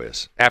talk show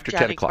is after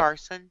Johnny 10 o'clock.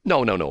 Carson?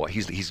 No,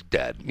 he's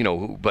dead.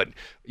 But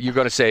you're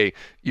going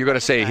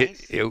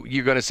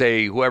to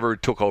say whoever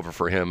took over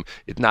for him.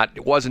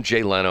 It wasn't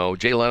Jay Leno.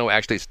 Jay Leno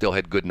actually still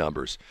had good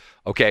numbers.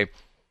 Okay.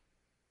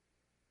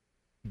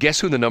 Guess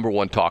who the number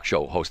one talk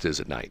show host is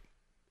at night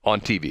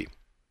on TV?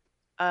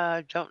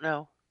 Don't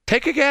know.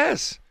 Take a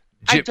guess.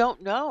 I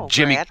don't know,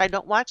 Brad. I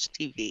don't watch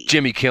TV.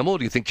 Jimmy Kimmel.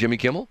 Do you think Jimmy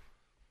Kimmel?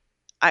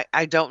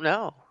 I don't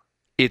know.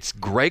 It's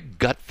Greg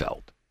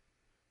Gutfeld.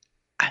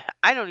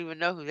 I don't even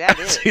know who that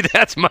is. See,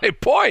 that's my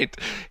point.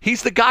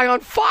 He's the guy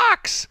on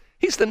Fox.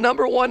 He's the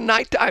number one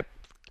nighttime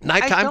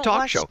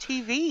talk show.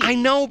 TV. I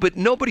know, but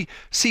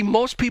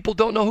most people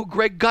don't know who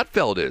Greg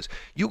Gutfeld is.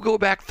 You go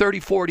back 30,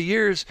 40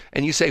 years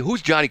and you say,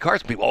 who's Johnny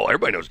Carson? People,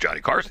 everybody knows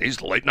Johnny Carson. He's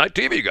the late night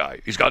TV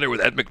guy. He's gone there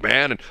with Ed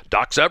McMahon and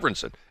Doc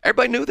Severinsen.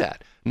 Everybody knew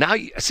that. Now,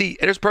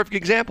 there's a perfect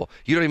example.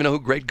 You don't even know who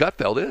Greg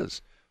Gutfeld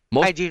is.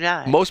 I do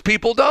not. Most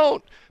people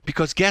don't,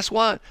 because guess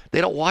what?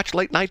 They don't watch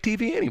late night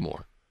TV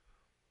anymore.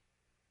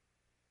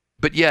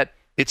 But yet,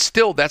 it's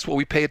still, that's what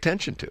we pay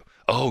attention to.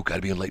 Oh, got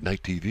to be on late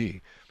night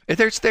TV. And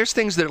there's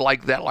things that are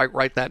like that, like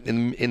right that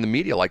in the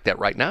media like that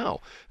right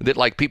now. That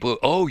like people,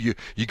 oh, you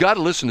got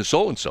to listen to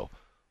so and so.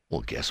 Well,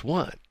 guess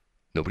what?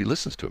 Nobody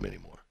listens to him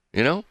anymore.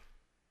 Anyway,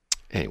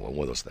 one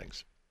of those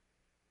things.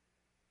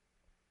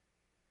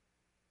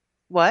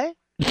 What?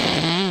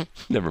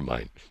 Never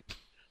mind.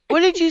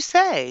 What did you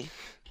say?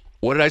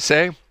 What did I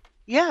say?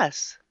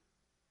 Yes.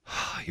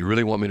 You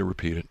really want me to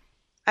repeat it?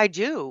 I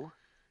do.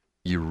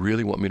 You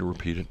really want me to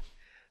repeat it?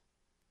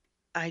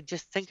 I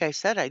just think I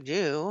said I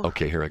do.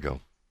 Okay, here I go.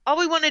 All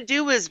we want to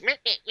do is...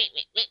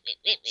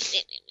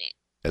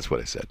 That's what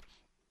I said.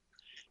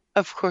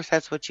 Of course,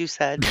 that's what you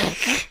said.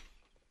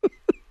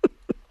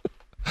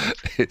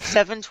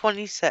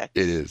 7:26.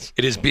 It is.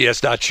 It is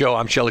BS.show.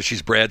 I'm Shelley.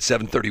 She's Brad.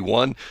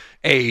 7:31.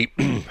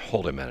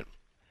 Hold a minute.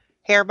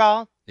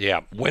 Hairball? Yeah.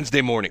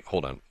 Wednesday morning.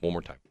 Hold on. One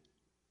more time.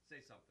 Say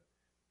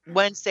something.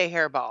 Wednesday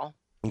hairball.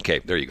 Okay.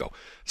 There you go.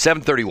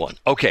 7:31.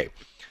 Okay.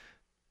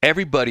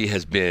 Everybody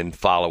has been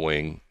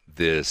following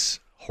this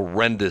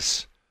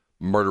horrendous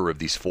murder of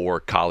these 4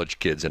 college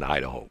kids in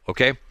Idaho.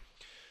 Okay.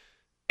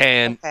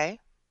 And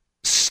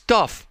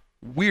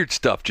weird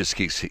stuff just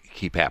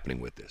keep happening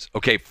with this.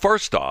 Okay.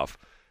 First off,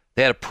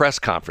 they had a press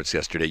conference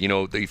yesterday. You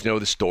know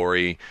the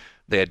story.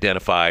 They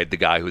identified the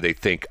guy who they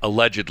think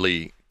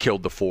allegedly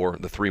killed the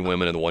 3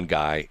 women and the 1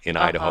 guy in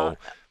Idaho.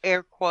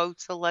 Air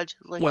quotes,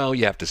 allegedly. Well,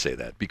 you have to say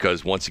that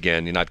because, once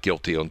again, you're not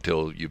guilty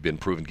until you've been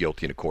proven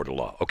guilty in a court of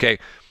law. Okay?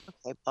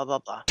 Okay, blah, blah,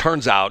 blah.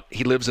 Turns out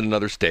he lives in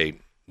another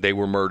state. They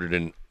were murdered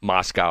in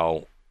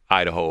Moscow,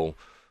 Idaho.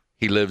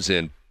 He lives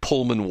in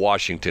Pullman,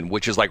 Washington,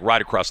 which is like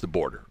right across the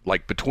border.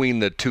 Like between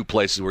the 2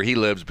 places where he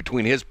lives,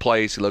 between his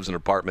place, he lives in an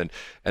apartment,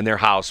 and their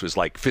house was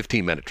like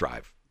 15-minute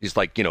drive. He's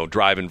like,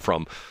 driving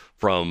from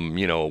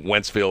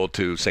Wentzville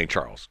to St.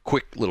 Charles.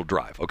 Quick little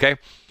drive, okay?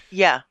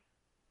 Yeah.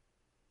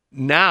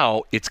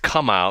 Now it's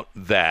come out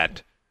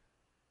that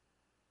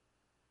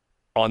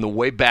on the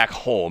way back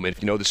home, and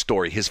if you know the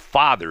story, his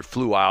father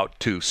flew out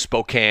to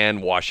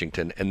Spokane,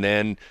 Washington, and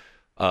then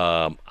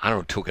I don't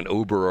know, took an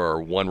Uber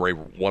or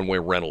one-way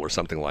rental or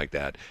something like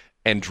that,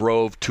 and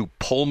drove to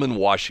Pullman,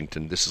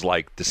 Washington. This is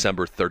like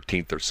December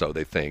 13th or so,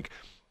 they think.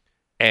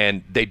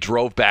 And they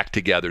drove back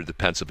together to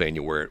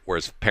Pennsylvania where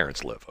his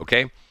parents live,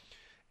 okay?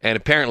 And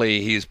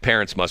apparently his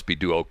parents must be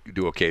do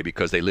okay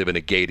because they live in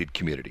a gated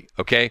community,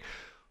 okay?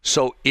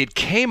 So it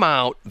came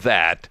out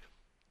that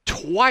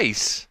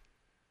twice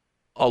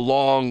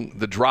along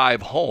the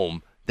drive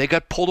home, they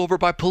got pulled over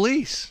by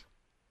police.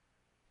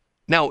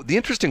 Now, the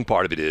interesting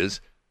part of it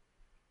is,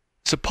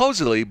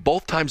 supposedly,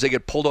 both times they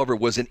get pulled over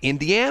was in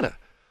Indiana.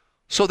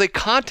 So they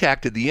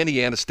contacted the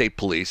Indiana State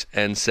Police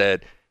and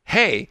said,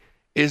 hey,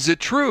 is it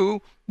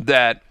true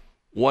that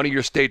one of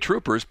your state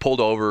troopers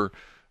pulled over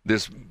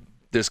this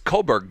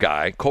Koberger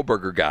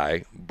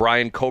guy,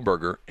 Brian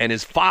Koberger, and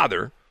his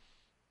father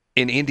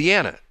in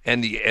Indiana?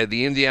 And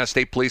the Indiana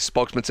State Police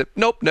spokesman said,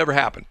 nope, never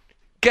happened.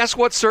 Guess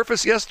what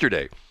surfaced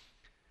yesterday?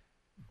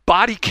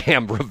 Body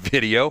camera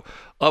video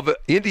of an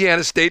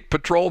Indiana State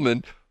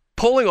patrolman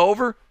pulling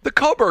over the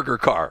Koberger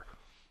car.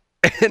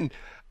 And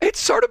it's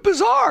sort of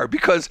bizarre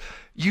because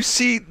you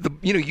see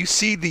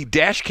the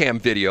dash cam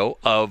video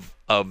of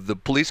the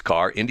police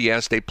car,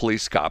 Indiana State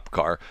Police cop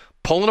car,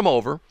 pulling him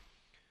over.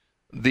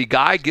 The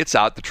guy gets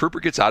out, the trooper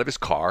gets out of his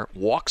car,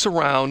 walks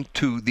around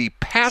to the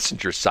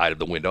passenger side of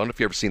the window. I don't know if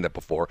you've ever seen that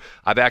before.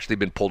 I've actually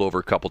been pulled over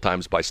a couple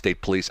times by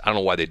state police. I don't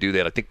know why they do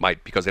that. I think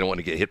because they don't want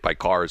to get hit by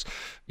cars.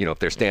 If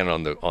they're standing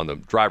on the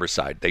driver's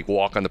side, they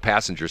walk on the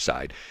passenger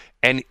side.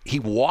 And he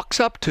walks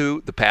up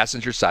to the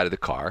passenger side of the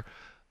car.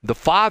 The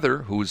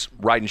father, who's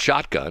riding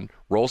shotgun,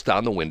 rolls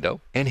down the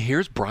window, and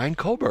here's Brian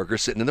Koberger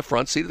sitting in the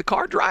front seat of the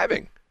car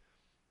driving.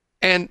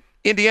 And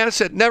Indiana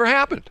said, never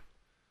happened.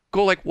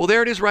 Go like, well,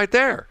 there it is right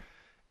there.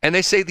 And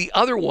they say the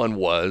other one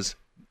was,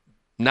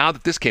 now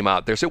that this came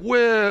out, they said,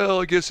 well,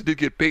 I guess it did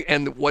get big.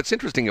 And what's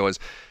interesting was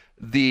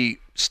the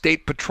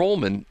state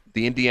patrolman,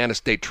 the Indiana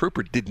state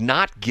trooper, did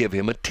not give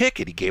him a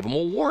ticket. He gave him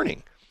a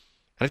warning.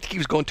 And I think he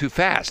was going too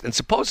fast. And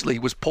supposedly he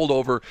was pulled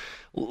over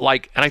and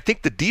I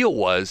think the deal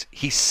was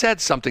he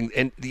said something,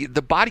 and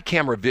the body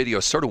camera video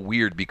is sort of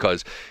weird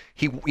because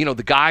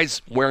the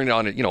guy's wearing it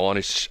on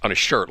his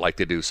shirt like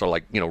they do, so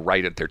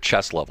right at their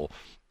chest level.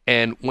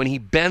 And when he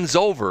bends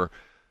over,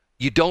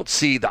 you don't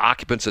see the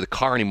occupants of the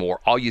car anymore.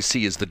 All you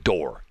see is the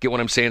door. Get what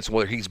I'm saying? So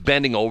whether he's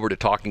bending over to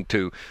talking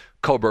to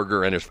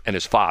Koberger and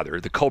his father,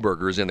 the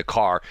Koberger is in the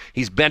car.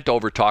 He's bent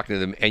over talking to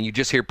them, and you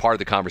just hear part of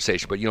the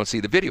conversation, but you don't see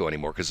the video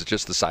anymore because it's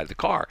just the side of the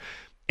car.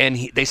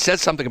 And they said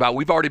something about,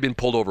 we've already been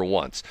pulled over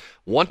once.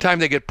 One time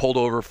they get pulled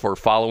over for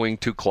following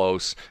too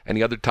close, and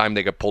the other time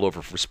they get pulled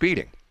over for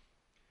speeding.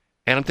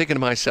 And I'm thinking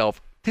to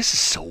myself, this is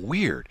so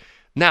weird.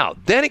 Now,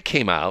 then it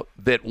came out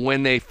that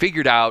when they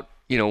figured out,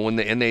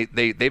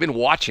 they've been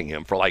watching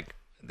him for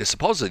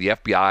supposedly the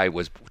FBI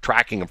was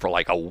tracking him for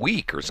a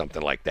week or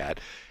something like that.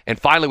 And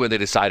finally, when they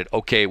decided,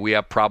 okay, we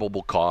have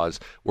probable cause,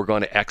 we're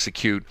going to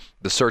execute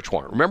the search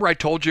warrant. Remember I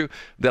told you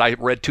that I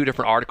read two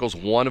different articles.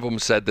 One of them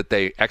said that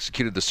they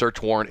executed the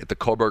search warrant at the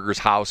Koberger's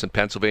house in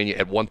Pennsylvania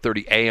at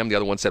 1:30 a.m. The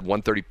other one said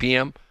 1:30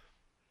 p.m.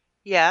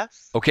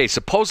 Yes. Okay,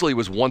 supposedly it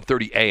was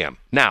 1:30 a.m.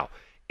 Now,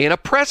 in a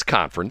press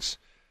conference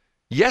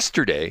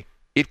yesterday,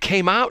 it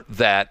came out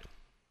that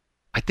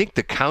I think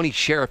the county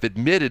sheriff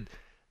admitted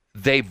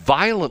they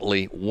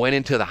violently went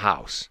into the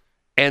house.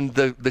 And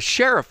the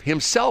sheriff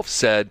himself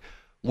said,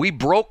 we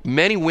broke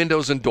many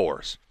windows and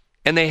doors.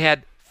 And they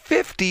had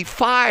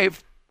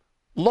 55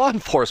 law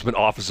enforcement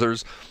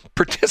officers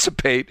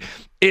participate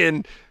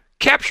in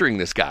capturing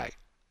this guy.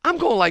 I'm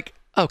going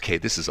okay,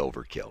 this is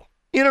overkill.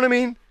 You know what I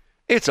mean?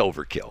 It's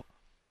overkill.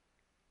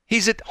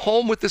 He's at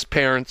home with his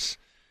parents.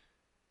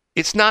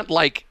 It's not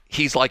like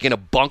he's in a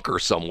bunker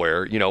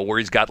somewhere, where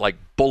he's got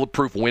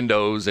bulletproof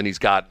windows and he's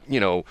got,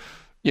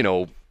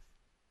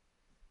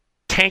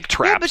 tank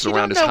traps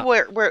around his house. Yeah, but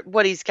you don't know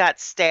what he's got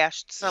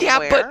stashed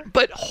somewhere. Yeah,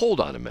 but hold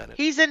on a minute.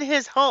 He's in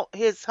his home,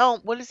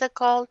 what is that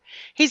called?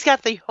 He's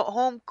got the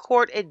home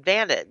court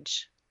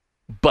advantage.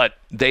 But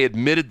they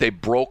admitted they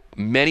broke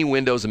many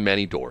windows and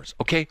many doors.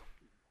 Okay,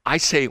 I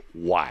say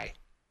why?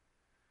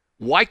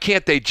 Why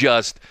can't they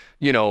just,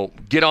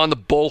 get on the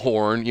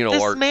bullhorn,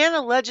 This man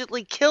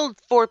allegedly killed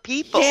 4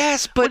 people.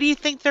 Yes, but what do you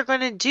think they're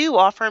going to do?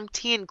 Offer him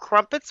tea and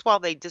crumpets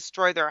while they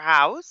destroy their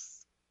house?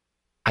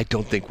 I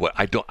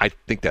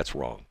think that's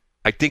wrong.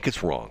 I think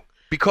it's wrong.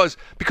 Because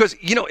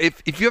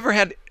if you ever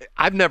had,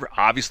 I've never,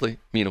 obviously,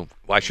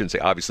 I shouldn't say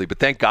obviously, but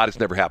thank God it's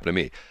never happened to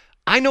me.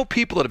 I know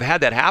people that have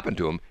had that happen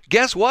to them.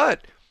 Guess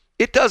what?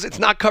 It's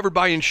not covered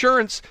by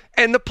insurance,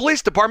 and the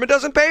police department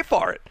doesn't pay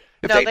for it.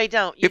 They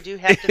don't. You do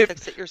have to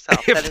fix it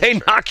yourself. If they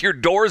knock your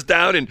doors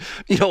down and,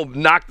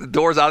 knock the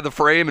doors out of the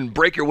frame and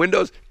break your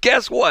windows,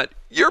 guess what?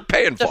 You're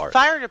paying for it. The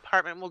fire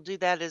department will do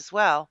that as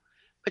well.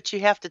 But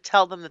you have to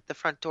tell them that the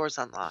front door's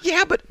unlocked.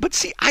 Yeah, but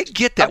see, I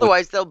get that.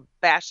 Otherwise, they'll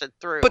bash it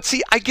through. But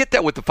see, I get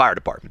that with the fire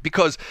department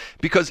because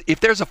if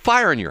there's a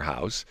fire in your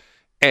house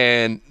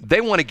And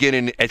they want to get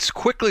in as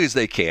quickly as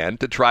they can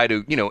to try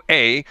to,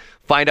 A,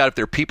 find out if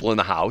there are people in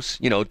the house,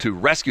 to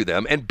rescue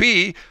them, and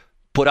B,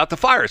 put out the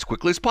fire as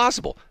quickly as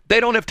possible. They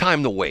don't have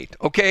time to wait,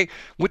 okay?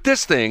 With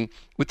this,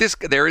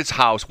 there is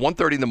house,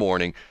 1:30 in the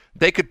morning,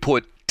 they could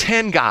put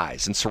 10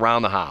 guys and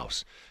surround the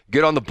house,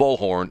 get on the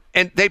bullhorn,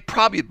 and they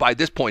probably, by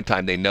this point in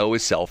time, they know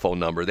his cell phone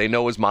number. They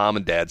know his mom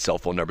and dad's cell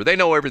phone number. They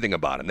know everything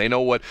about him. They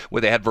know what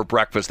they had for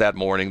breakfast that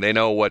morning. They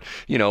know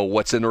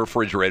what's in the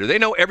refrigerator. They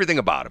know everything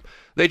about him.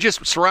 They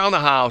just surround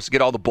the house,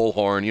 get all the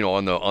bullhorn,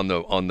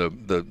 on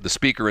the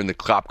speaker in the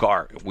cop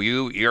car.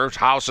 Your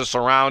house is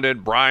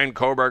surrounded. Brian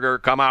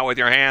Koberger, come out with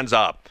your hands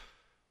up.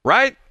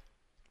 Right?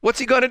 What's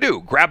he going to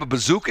do? Grab a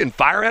bazooka and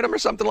fire at him or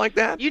something like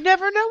that? You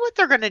never know what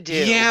they're going to do.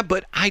 Yeah,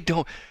 but I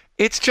don't.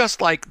 It's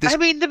just like this. I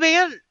mean, the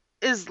man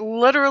is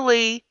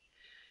literally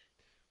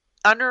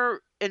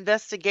under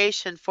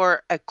investigation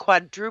for a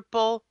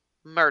quadruple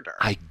murder.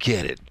 I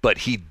get it, but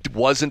he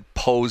wasn't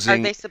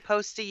posing. Are they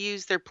supposed to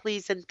use their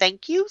please and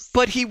thank yous?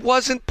 But he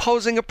wasn't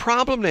posing a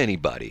problem to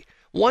anybody.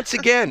 Once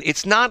again,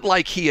 it's not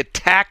like he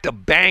attacked a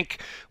bank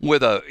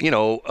with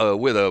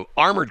a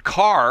armored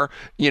car,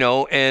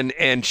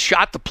 and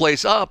shot the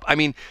place up. I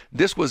mean,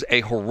 this was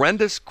a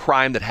horrendous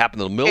crime that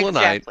happened in the middle of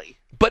the night.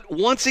 But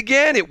once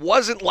again, it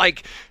wasn't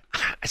like.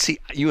 See,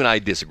 you and I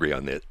disagree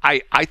on this. I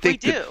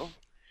think we do.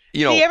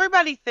 See,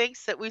 everybody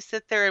thinks that we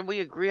sit there and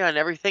we agree on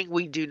everything.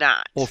 We do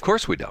not. Well, of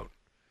course we don't.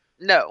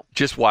 No.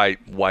 Just why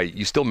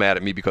you still mad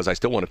at me because I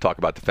still want to talk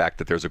about the fact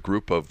that there's a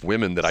group of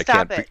women that I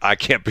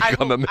can't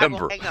become a member.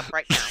 I will hang up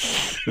right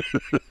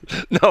now.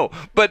 No,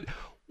 but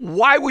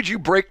why would you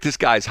break this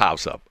guy's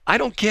house up? I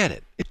don't get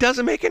it. It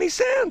doesn't make any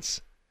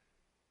sense.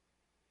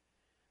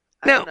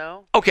 I don't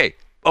know. Okay.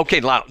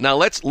 Now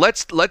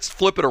let's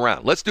flip it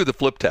around. Let's do the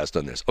flip test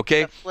on this.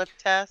 Okay. The flip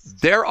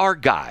test. There are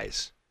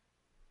guys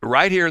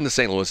right here in the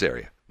St. Louis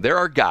area. There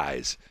are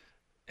guys,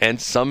 and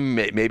some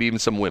maybe even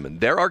some women.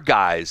 There are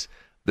guys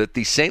that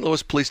the St.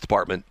 Louis Police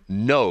Department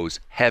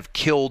knows have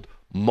killed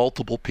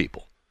multiple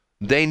people.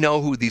 They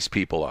know who these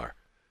people are.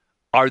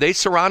 Are they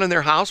surrounding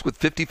their house with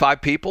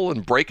 55 people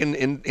and breaking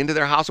into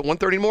their house at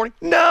 1:30 in the morning?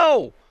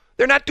 No,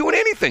 they're not doing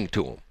anything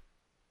to them.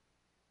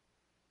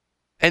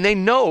 And they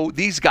know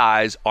these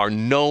guys are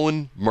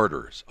known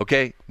murderers,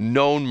 okay?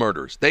 Known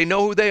murderers. They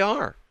know who they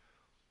are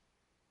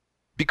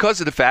because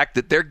of the fact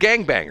that they're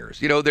gangbangers.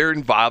 They're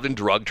involved in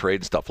drug trade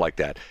and stuff like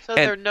that. So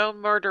they're known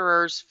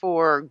murderers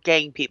for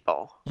gang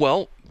people.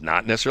 Well,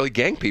 not necessarily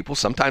gang people.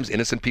 Sometimes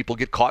innocent people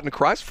get caught in a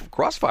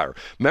crossfire.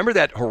 Remember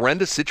that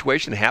horrendous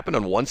situation that happened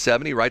on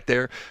 170 right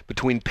there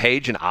between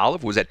Page and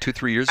Olive? Was that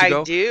 2-3 years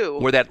ago? I do.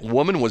 Where that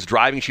woman was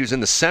driving. She was in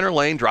the center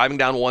lane driving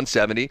down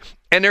 170.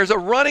 And there's a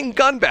running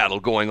gun battle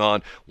going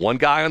on. One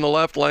guy on the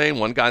left lane,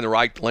 one guy in the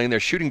right lane. They're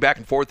shooting back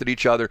and forth at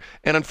each other.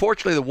 And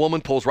unfortunately, the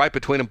woman pulls right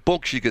between them.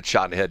 Boom, she gets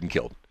shot in the head and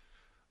killed.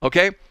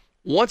 Okay?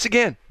 Once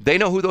again, they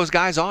know who those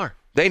guys are.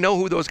 They know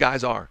who those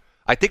guys are.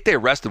 I think they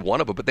arrested one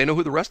of them, but they know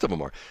who the rest of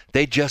them are.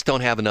 They just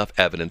don't have enough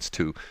evidence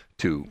to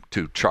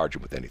charge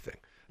them with anything.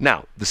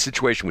 Now, the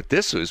situation with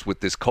this is,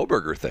 with this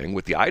Koberger thing,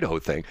 with the Idaho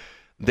thing,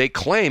 they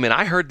claim, and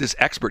I heard this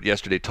expert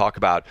yesterday talk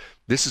about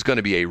this is going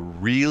to be a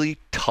really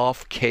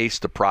tough case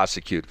to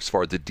prosecute as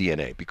far as the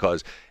DNA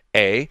because,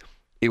 A,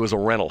 it was a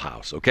rental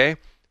house, okay?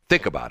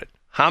 Think about it.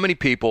 How many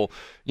people,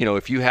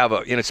 if you have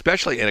and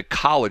especially in a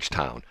college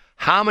town,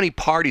 how many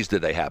parties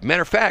did they have?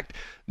 Matter of fact,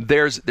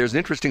 there's an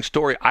interesting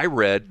story I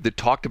read that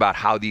talked about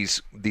how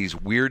these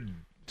weird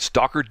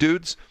stalker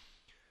dudes,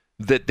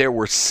 that there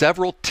were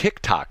several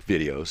TikTok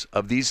videos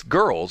of these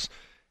girls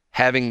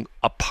having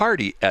a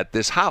party at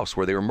this house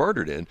where they were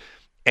murdered in,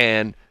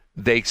 and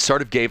they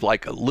sort of gave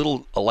like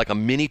a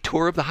mini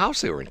tour of the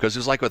house they were in because it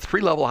was like a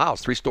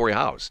 3-story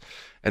house,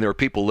 and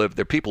people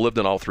lived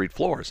on all 3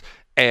 floors.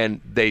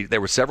 And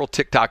there were several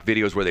TikTok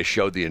videos where they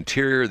showed the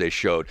interior, they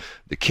showed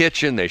the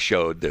kitchen, they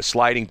showed the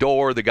sliding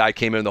door, the guy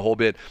came in the whole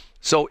bit.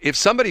 So if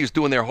somebody is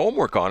doing their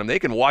homework on them, they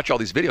can watch all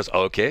these videos.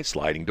 Okay,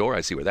 sliding door,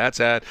 I see where that's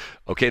at.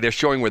 Okay, they're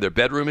showing where their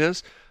bedroom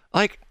is.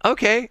 Like,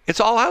 okay, it's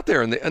all out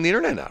there on the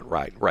internet now,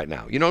 right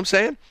now. You know what I'm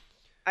saying?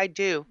 I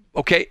do.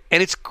 Okay,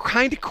 and it's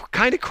kind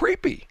of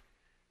creepy.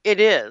 It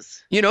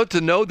is.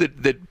 To know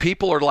that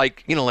people are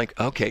like,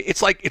 okay,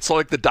 it's like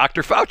the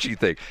Dr. Fauci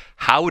thing.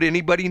 How would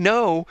anybody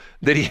know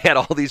that he had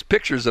all these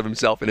pictures of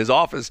himself in his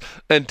office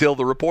until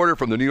the reporter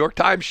from the New York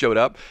Times showed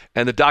up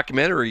and the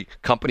documentary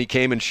company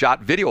came and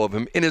shot video of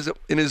him in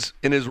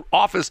his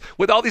office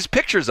with all these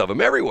pictures of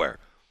him everywhere?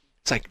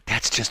 It's like,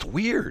 that's just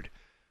weird.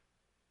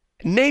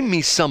 Name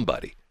me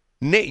somebody.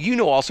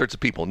 All sorts of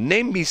people.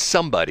 Name me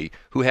somebody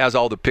who has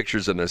all the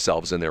pictures of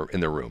themselves in their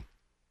room.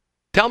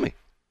 Tell me.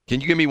 Can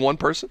you give me one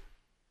person?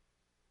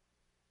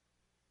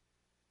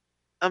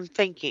 I'm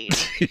thinking.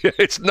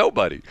 It's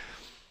nobody.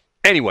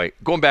 Anyway,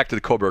 going back to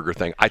the Koberger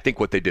thing, I think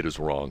what they did is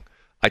wrong.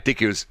 I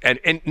think it was,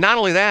 and not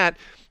only that,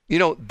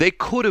 they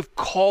could have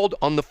called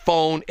on the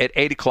phone at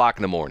 8 o'clock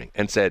in the morning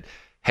and said,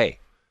 hey,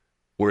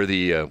 we're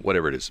the,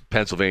 whatever it is,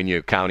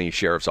 Pennsylvania County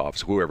Sheriff's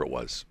Office, whoever it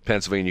was,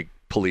 Pennsylvania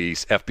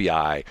Police,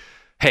 FBI.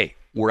 Hey,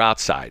 we're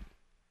outside.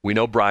 We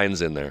know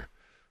Brian's in there.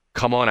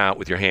 come on out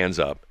with your hands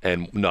up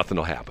and nothing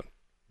will happen.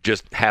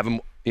 Just have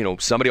him,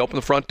 somebody open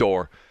the front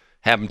door,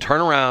 have him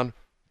turn around,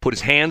 put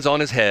his hands on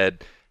his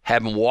head,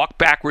 have him walk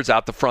backwards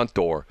out the front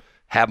door,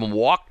 have him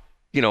walk,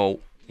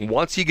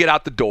 once you get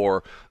out the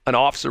door, an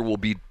officer will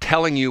be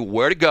telling you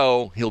where to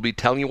go. He'll be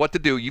telling you what to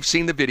do. You've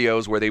seen the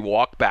videos where they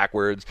walk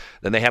backwards,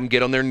 then they have them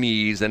get on their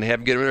knees, then they have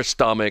them get on their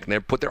stomach, and they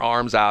put their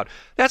arms out.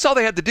 That's all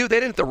they had to do. They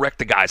didn't have to wreck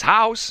the guy's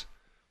house.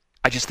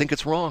 I just think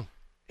it's wrong.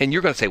 And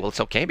you're going to say, well, it's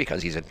okay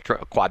because he's a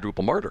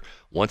quadruple murder.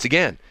 Once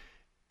again,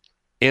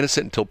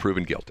 innocent until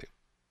proven guilty.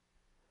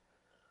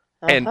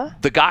 And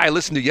the guy I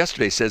listened to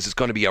yesterday says it's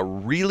going to be a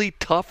really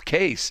tough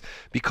case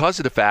because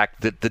of the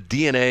fact that the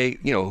DNA,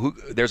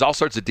 there's all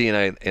sorts of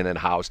DNA in the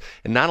house.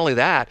 And not only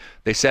that,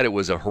 they said it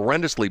was a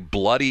horrendously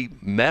bloody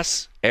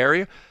mess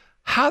area.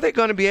 How are they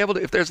going to be able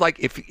to, if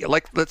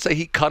let's say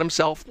he cut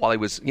himself while he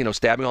was,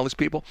 stabbing all these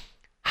people,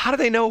 how do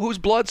they know whose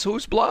blood's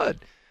whose blood?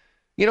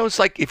 It's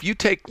like if you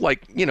take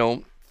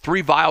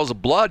 3 vials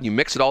of blood and you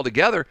mix it all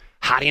together,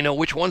 how do you know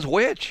which one's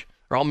which?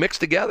 They're all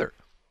mixed together.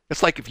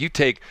 It's like if you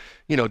take,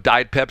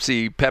 Diet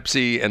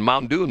Pepsi, and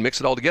Mountain Dew and mix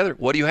it all together,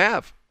 what do you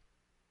have?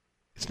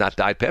 It's not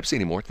Diet Pepsi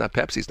anymore. It's not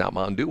Pepsi. It's not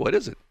Mountain Dew. What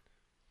is it?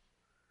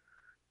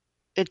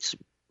 It's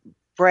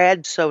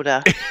Brad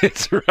soda.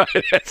 It's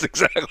right. That's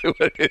exactly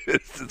what it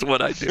is. It's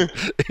what I do.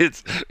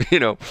 It's,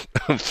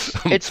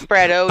 it's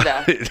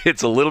Bradoda.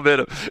 It's a little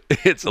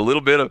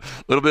bit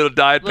of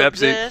Diet Pepsi.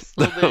 This,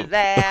 a little bit of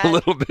that. A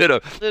little bit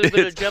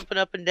of jumping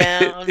up and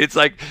down. It's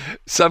like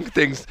some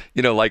things,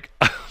 like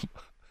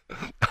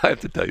I have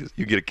to tell you,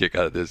 you get a kick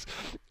out of this.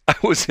 I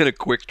was in a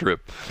Quick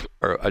Trip,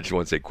 or I just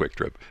want to say Quick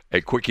Trip,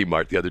 a Quickie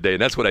Mart the other day,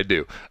 and that's what I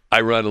do.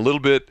 I run a little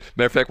bit.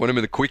 Matter of fact, when I'm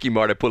in the Quickie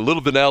Mart, I put a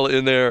little vanilla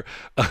in there,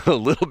 a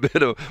little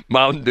bit of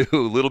Mountain Dew, a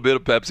little bit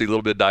of Pepsi, a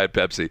little bit of Diet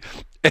Pepsi.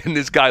 And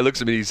this guy looks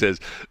at me and he says,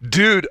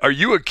 "Dude, are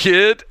you a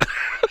kid?"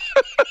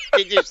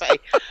 Did you say,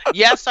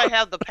 "Yes, I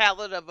have the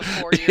palate of a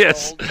 4-year-old"?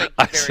 Yes, Thank you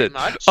I very said,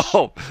 much.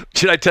 "Oh,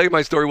 should I tell you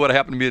my story? What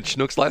happened to me at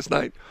Schnucks last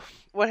night?"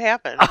 What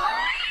happened?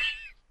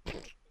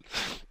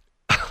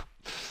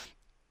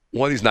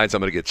 One of these nights,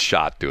 I'm going to get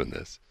shot doing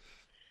this.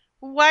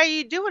 Why are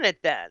you doing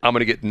it then? I'm going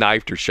to get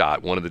knifed or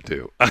shot, one of the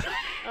two.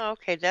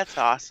 Okay, that's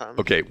awesome.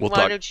 Okay, we'll Why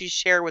talk. don't you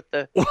share with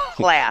the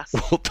class?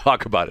 We'll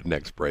talk about it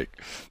next break.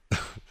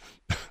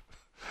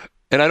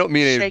 And I don't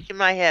mean shaking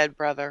my head,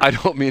 brother. I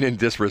don't mean in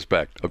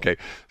disrespect. Okay,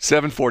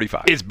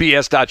 7:45. It's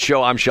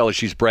BS.show. I'm Shelley.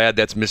 She's Brad.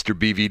 That's Mr.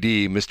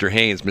 BVD, Mr.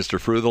 Haynes, Mr.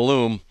 Fruit of the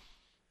Loom,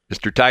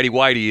 Mr. Tidy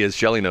Whitey, is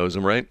Shelley knows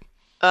him, right?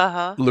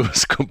 Uh-huh.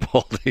 Louis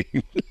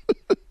Capaldi.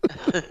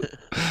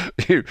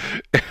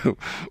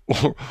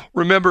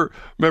 Remember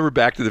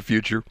Back to the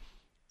Future?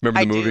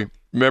 Remember the movie? Do.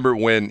 Remember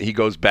when he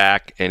goes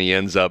back and he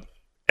ends up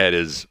at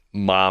his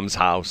mom's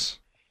house?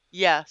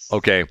 Yes.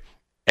 Okay.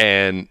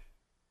 And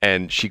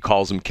she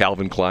calls him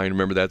Calvin Klein.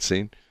 Remember that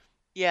scene?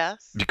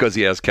 Yes. Because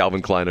he has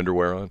Calvin Klein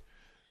underwear on?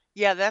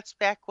 Yeah, that's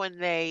back when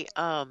they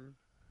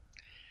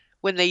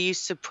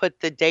used to put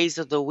the days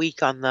of the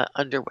week on the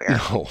underwear.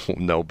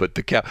 No, but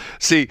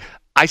see,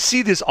 I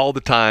see this all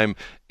the time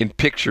in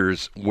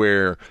pictures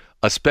where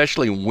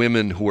especially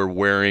women who are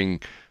wearing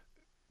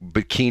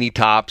bikini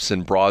tops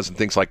and bras and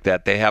things like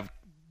that, they have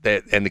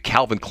that, and the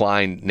Calvin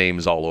Klein name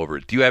is all over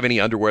it. Do you have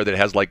any underwear that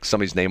has like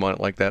somebody's name on it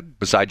like that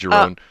besides your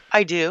own?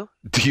 I do.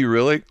 Do you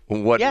really?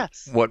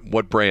 Yes.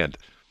 What brand?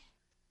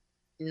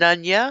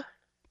 Nunya.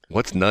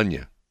 What's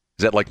Nunya?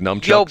 Is that like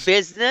nunchucks? Yo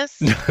business.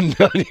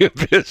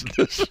 Nunya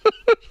business.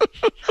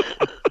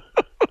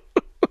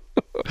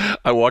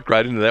 I walked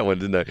right into that one,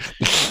 didn't I?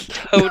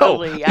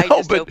 Totally. I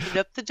just opened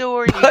up the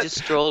door and you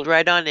just strolled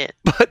right on in.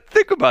 But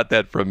think about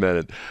that for a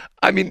minute.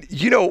 I mean,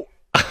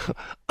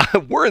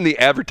 we're in the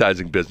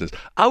advertising business.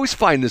 I always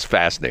find this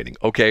fascinating,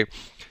 okay?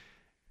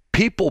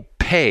 People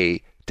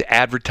pay to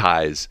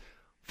advertise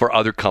for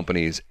other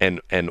companies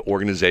and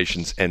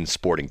organizations and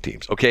sporting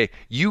teams, okay?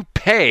 You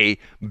pay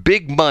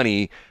big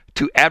money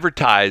to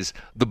advertise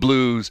the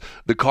Blues,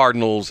 the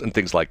Cardinals, and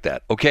things like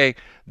that, okay?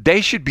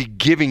 They should be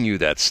giving you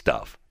that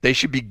stuff. They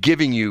should be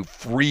giving you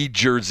free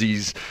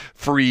jerseys,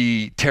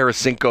 free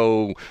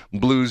Tarasenko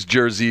Blues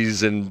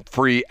jerseys, and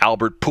free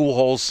Albert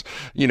Pujols,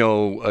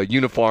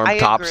 uniform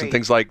tops and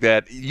things like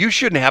that. You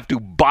shouldn't have to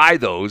buy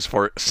those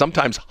for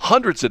sometimes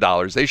hundreds of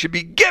dollars. They should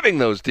be giving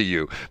those to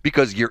you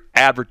because you're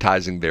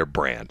advertising their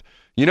brand,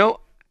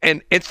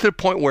 And it's to the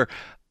point where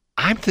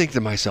I'm thinking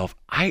to myself,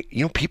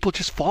 people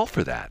just fall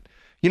for that.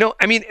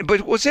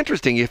 But what's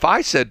interesting, if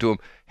I said to them,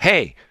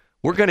 hey,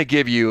 we're going to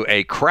give you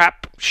a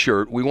crap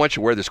shirt. We want you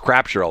to wear this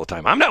crap shirt all the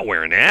time. I'm not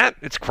wearing that.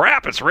 It's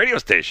crap. It's a radio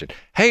station.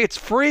 Hey, it's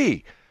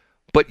free.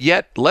 But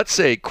yet, let's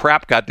say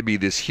crap got to be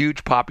this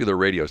huge popular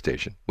radio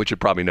station, which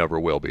it probably never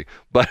will be.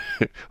 But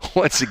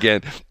once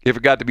again, if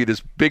it got to be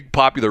this big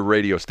popular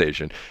radio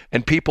station,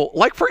 and people,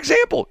 like for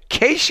example,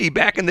 Keishi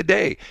back in the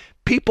day,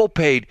 people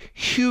paid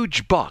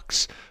huge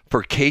bucks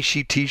for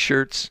Keishi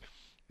T-shirts.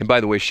 And by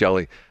the way,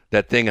 Shelley,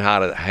 that thing how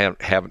to have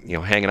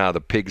hanging out of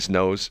the pig's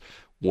nose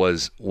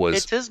was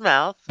it's his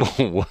mouth.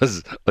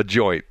 Was a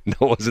joint. No,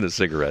 it wasn't a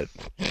cigarette.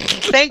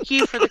 Thank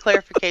you for the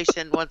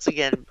clarification once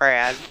again,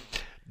 Brad.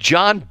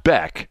 John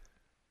Beck,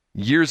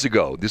 years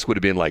ago, this would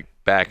have been like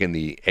back in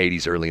the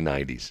 80s, early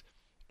 90s,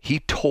 he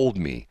told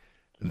me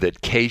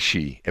that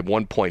Keishi, at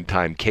one point in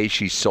time,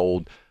 Keishi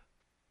sold,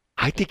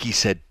 I think he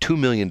said $2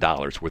 million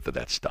worth of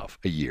that stuff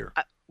a year.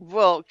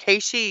 Well,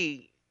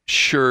 Keishi,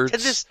 Shirts, to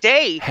this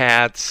day,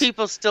 hats,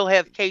 people still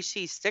have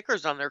Keishi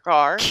stickers on their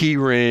car. key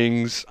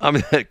rings, I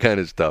mean, that kind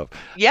of stuff.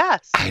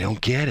 Yes. I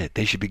don't get it.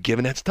 They should be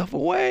giving that stuff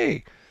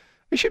away.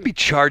 They should be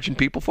charging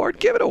people for it.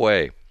 Give it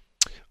away.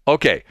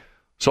 Okay,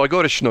 so I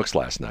go to Schnucks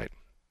last night.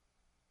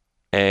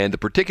 And the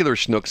particular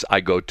Schnucks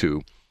I go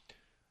to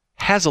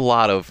has a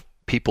lot of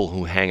people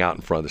who hang out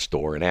in front of the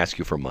store and ask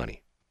you for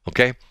money.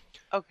 Okay?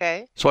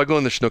 Okay. So I go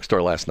in the Schnucks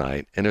store last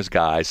night, and there's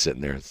guys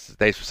sitting there.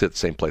 They sit at the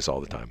same place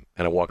all the time.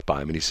 And I walked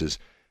by him, and he says,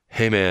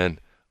 "Hey, man,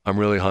 I'm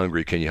really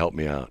hungry. Can you help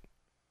me out?"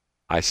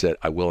 I said,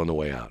 "I will on the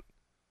way out."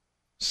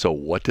 So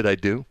what did I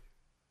do?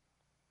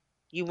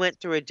 You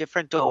went through a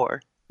different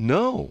door.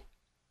 No.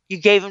 You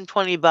gave him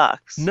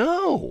 $20.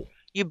 No.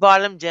 You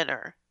bought him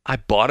dinner. I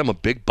bought him a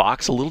big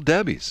box of Little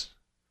Debbie's.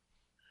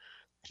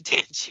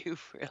 Did you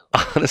really?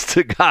 Honest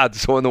to God.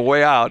 So on the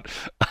way out,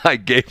 I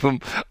gave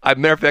him,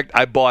 matter of fact,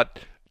 I bought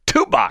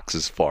 2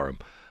 boxes for him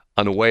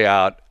on the way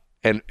out.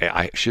 And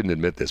I shouldn't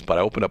admit this, but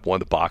I opened up one of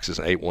the boxes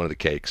and ate one of the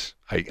cakes.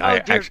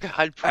 I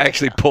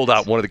actually pulled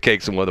out one of the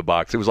cakes in one of the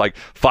boxes. It was like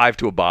 $5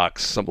 to a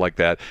box, something like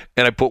that.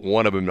 And I put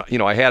one of them,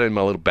 I had it in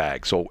my little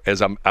bag. So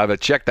as I've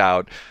checked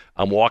out,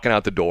 I'm walking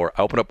out the door.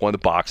 I open up one of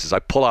the boxes. I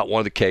pull out one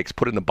of the cakes,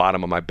 put it in the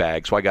bottom of my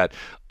bag. So I got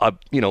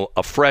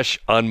a fresh,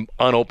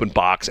 unopened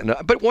box.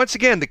 But once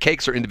again, the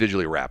cakes are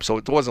individually wrapped. So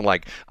it wasn't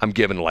like I'm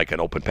giving like an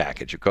open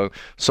package. Okay?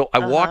 So I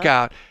walk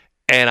out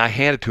and I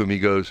hand it to him. He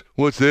goes,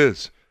 "What's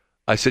this?"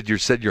 I said,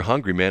 you're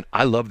hungry, man.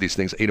 I love these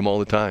things. I eat them all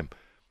the time.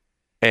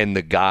 And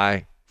the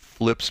guy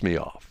flips me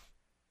off.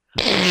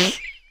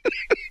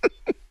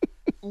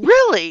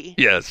 Really?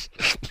 Yes.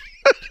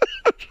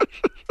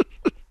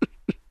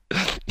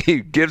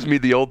 He gives me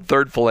the old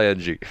third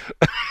phalange.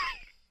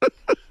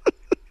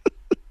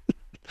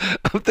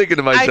 I'm thinking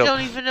to myself, I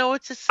don't even know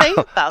what to say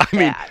about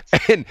that.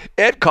 And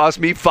it cost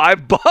me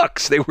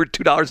 $5. They were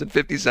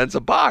 $2.50 a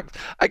box.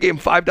 I gave him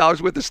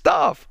 $5 worth of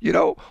stuff,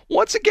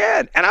 once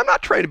again. And I'm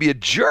not trying to be a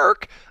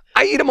jerk.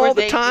 I eat them all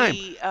the time.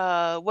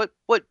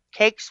 What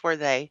cakes were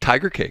they?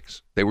 Tiger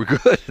cakes. They were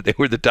good. They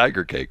were the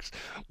tiger cakes.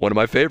 One of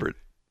my favorite.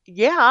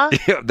 Yeah.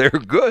 Yeah, they're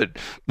good.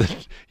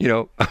 And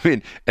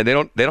they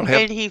don't have.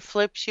 And he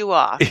flips you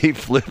off. He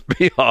flipped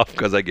me off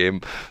because I gave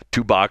him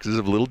 2 boxes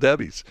of Little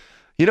Debbie's.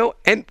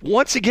 And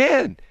once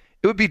again,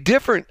 it would be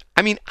different.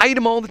 I eat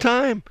them all the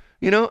time.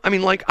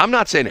 I'm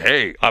not saying,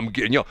 hey,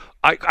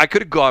 I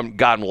could have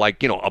gotten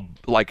like,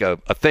 a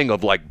thing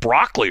of like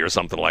broccoli or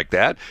something like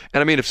that.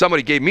 And if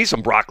somebody gave me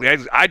some broccoli,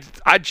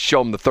 I'd show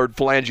them the third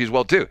phalange as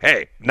well too.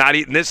 Hey, not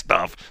eating this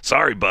stuff.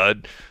 Sorry,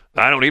 bud.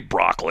 I don't eat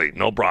broccoli.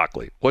 No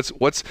broccoli.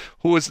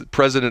 Who was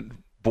President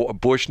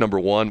Bush number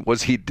 1?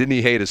 Didn't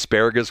he hate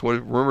asparagus?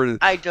 Remember?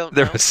 I don't know.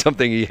 There was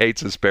something, he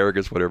hates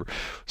asparagus, whatever.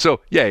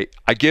 So, yeah,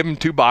 I give him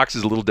 2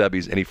 boxes of Little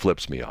Debbie's and he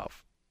flips me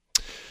off.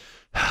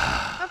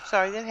 I'm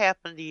sorry that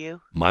happened to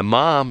you. My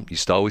mom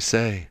used to always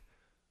say,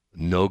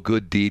 no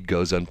good deed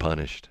goes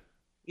unpunished.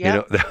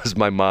 Yeah. That was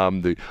my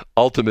mom, the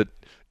ultimate,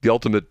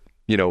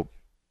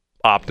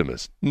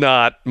 optimist.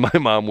 My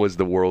mom was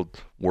the world's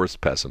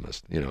worst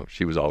pessimist.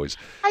 She was always.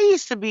 I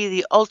used to be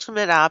the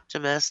ultimate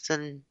optimist,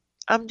 and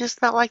I'm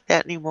just not like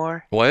that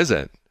anymore. Why is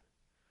that?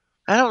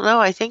 I don't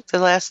know. I think the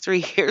last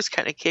 3 years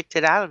kind of kicked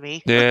it out of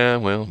me. Yeah,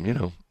 well,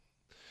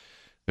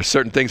 there's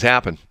certain things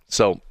happen.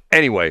 So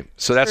anyway,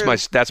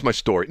 that's my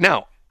story.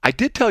 Now, I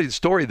did tell you the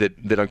story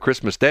that on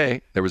Christmas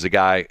Day there was a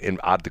guy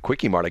at the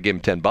Quickie Mart. I gave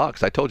him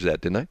 $10. I told you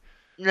that, didn't I?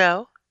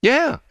 No.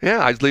 Yeah.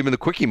 I was leaving the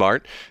Quickie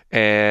Mart,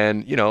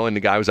 and and the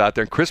guy was out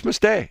there on Christmas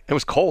Day. It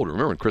was cold.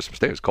 Remember, on Christmas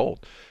Day it was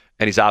cold,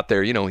 and he's out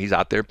there. He's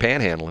out there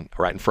panhandling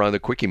right in front of the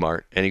Quickie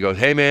Mart, and he goes,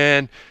 "Hey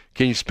man,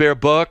 can you spare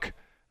 $1?"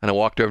 And I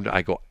walked over and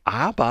I go,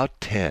 "How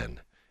about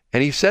 10?"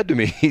 And he said to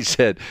me, he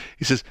says,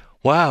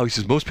 "Wow," he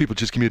says, "most people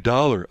just give me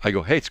 $1." I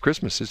go, "Hey, it's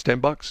Christmas. It's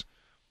 $10."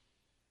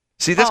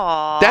 See,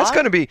 that's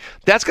going to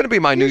be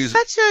my New Year's.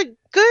 You're such a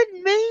good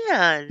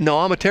man. No,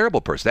 I'm a terrible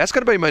person. That's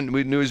going to be my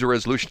New Year's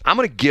resolution. I'm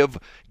going to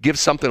give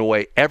something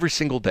away every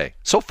single day.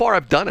 So far,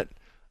 I've done it.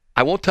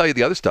 I won't tell you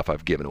the other stuff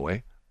I've given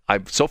away.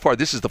 So far,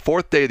 this is the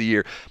 4th day of the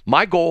year.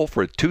 My goal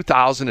for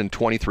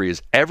 2023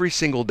 is every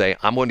single day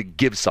I'm going to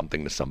give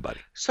something to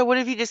somebody. So what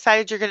have you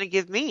decided you're going to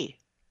give me?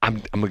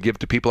 I'm going to give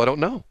to people I don't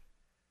know.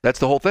 That's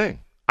the whole thing.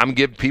 I'm going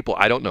to give people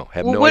I don't know.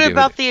 Have no idea. What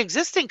about the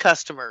existing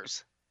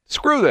customers?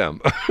 Screw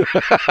them.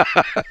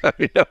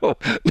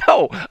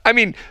 No.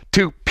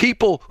 To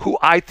people who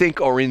I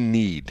think are in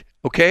need.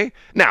 Okay?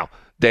 Now,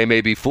 they may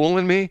be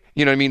fooling me.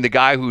 The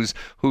guy who's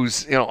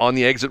on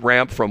the exit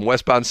ramp from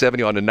westbound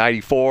 70 onto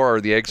 94,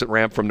 or the exit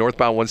ramp from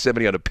northbound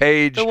 170 onto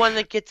Page. The one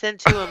that gets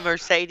into a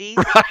Mercedes.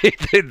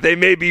 Right. They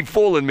may be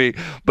fooling me.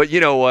 But you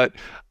know what?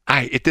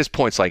 At this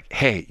point, it's like,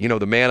 hey,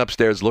 the man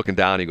upstairs looking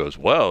down, he goes,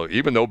 well,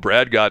 even though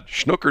Brad got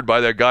schnookered by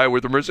that guy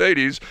with the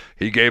Mercedes,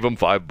 he gave him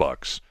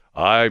 $5.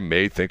 I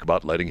may think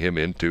about letting him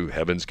into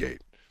Heaven's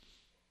Gate.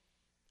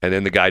 And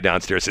then the guy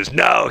downstairs says,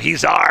 no,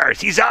 he's ours.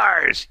 He's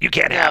ours. You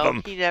can't have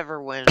him. He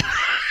never wins.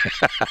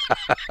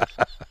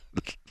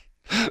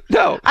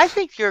 No. I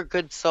think you're a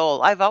good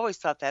soul. I've always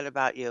thought that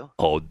about you.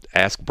 Oh,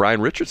 ask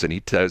Brian Richardson.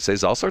 He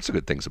says all sorts of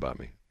good things about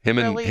me. It's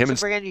a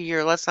brand new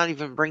year. Let's not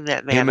even bring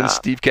that man up. Him and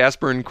Steve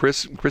Casper and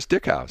Chris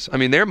Dickhouse. I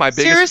mean, they're my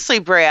biggest. Seriously,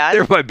 Brad.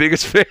 They're my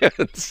biggest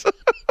fans.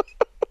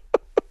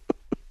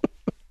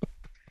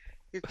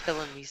 You're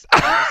killing me,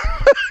 Steve.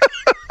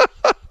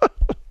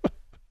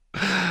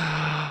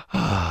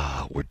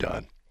 We're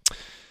done.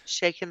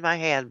 Shaking my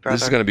hand, brother.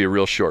 This is going to be a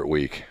real short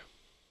week.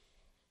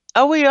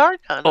 Oh, we are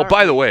done. Oh,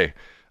 by the way,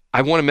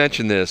 I want to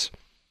mention this.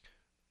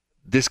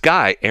 This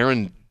guy,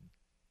 Aaron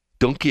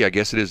Dunke, I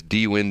guess it is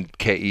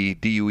Dunke,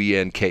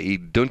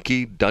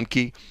 Duenke,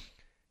 Dunke.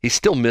 He's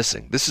still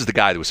missing. This is the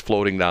guy that was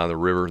floating down the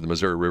river, the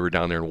Missouri River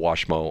down there in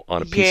Washmo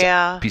on a piece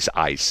of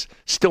ice.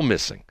 Still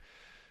missing.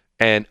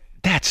 And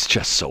that's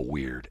just so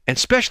weird. And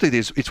especially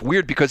it's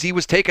weird because he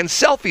was taking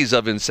selfies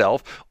of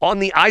himself on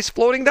the ice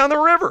floating down the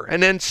river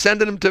and then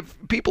sending them to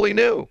people he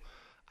knew.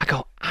 I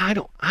go, I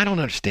don't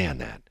understand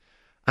that.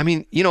 I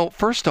mean,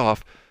 first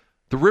off,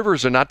 the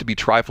rivers are not to be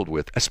trifled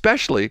with,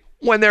 especially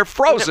when they're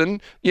frozen,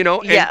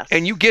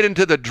 and you get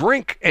into the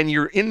drink and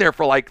you're in there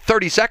for like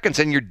 30 seconds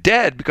and you're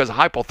dead because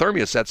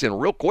hypothermia sets in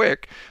real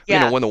quick,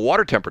 when the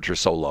water temperature is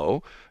so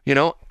low.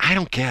 I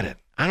don't get it.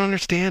 I don't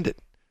understand it.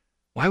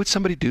 Why would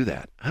somebody do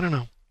that? I don't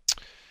know.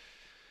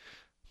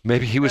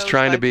 Maybe he was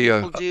trying to be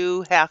people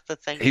do half the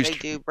things they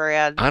do,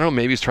 Brad. I don't know.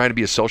 Maybe he's trying to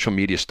be a social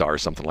media star or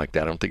something like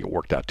that. I don't think it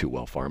worked out too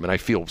well for him. And I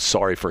feel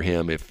sorry for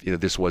him if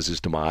this was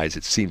his demise.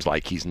 It seems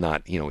like he's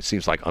not, it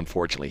seems like,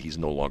 unfortunately, he's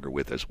no longer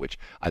with us, which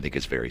I think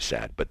is very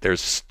sad. But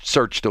there's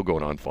search still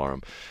going on for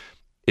him.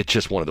 It's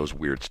just one of those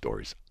weird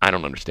stories. I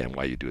don't understand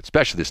why you do it,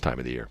 especially this time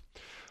of the year.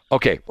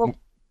 Okay. Well,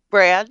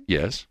 Brad?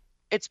 Yes?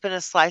 It's been a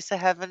slice of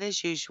heaven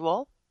as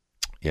usual.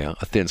 Yeah,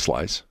 a thin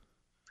slice.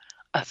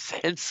 A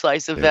thin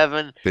slice of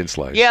heaven. Thin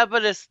slice. Yeah,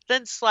 but a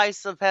thin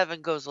slice of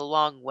heaven goes a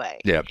long way.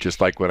 Yeah, just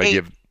like when I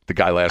give the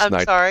guy last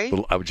night. Sorry?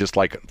 I was just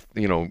like,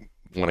 when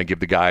I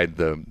give the guy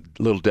the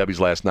Little Debbie's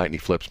last night and he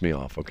flips me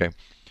off, okay?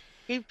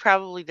 He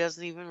probably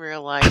doesn't even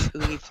realize who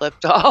he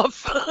flipped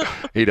off.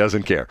 He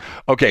doesn't care.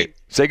 Okay,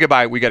 say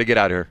goodbye. We got to get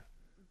out of here.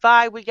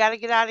 Bye. We got to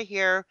get out of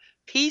here.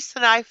 Peace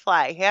and I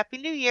fly. Happy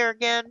New Year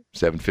again.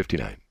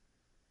 7:59.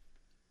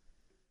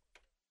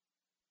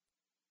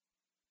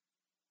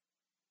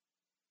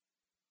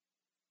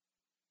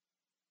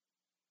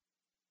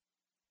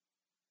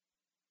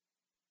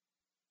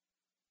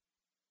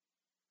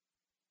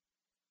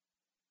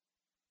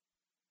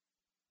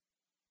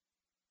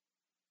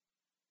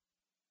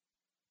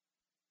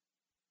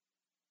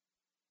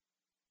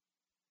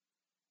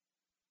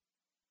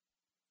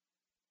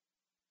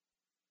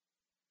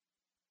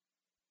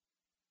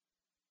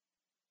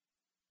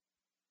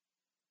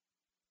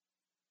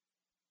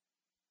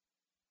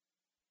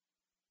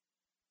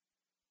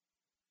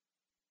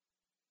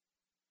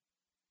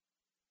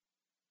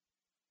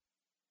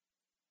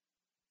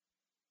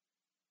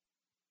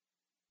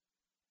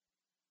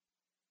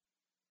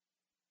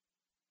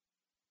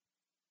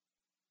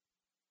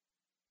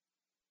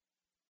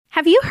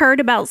 Have you heard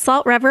about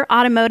Salt River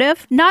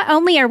Automotive? Not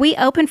only are we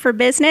open for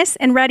business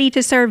and ready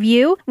to serve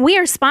you, we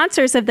are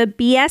sponsors of the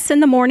BS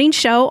in the Morning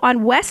show on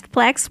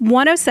Westplex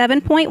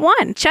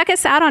 107.1. Check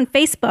us out on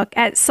Facebook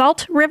at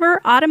Salt River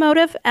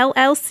Automotive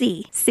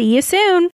LLC. See you soon.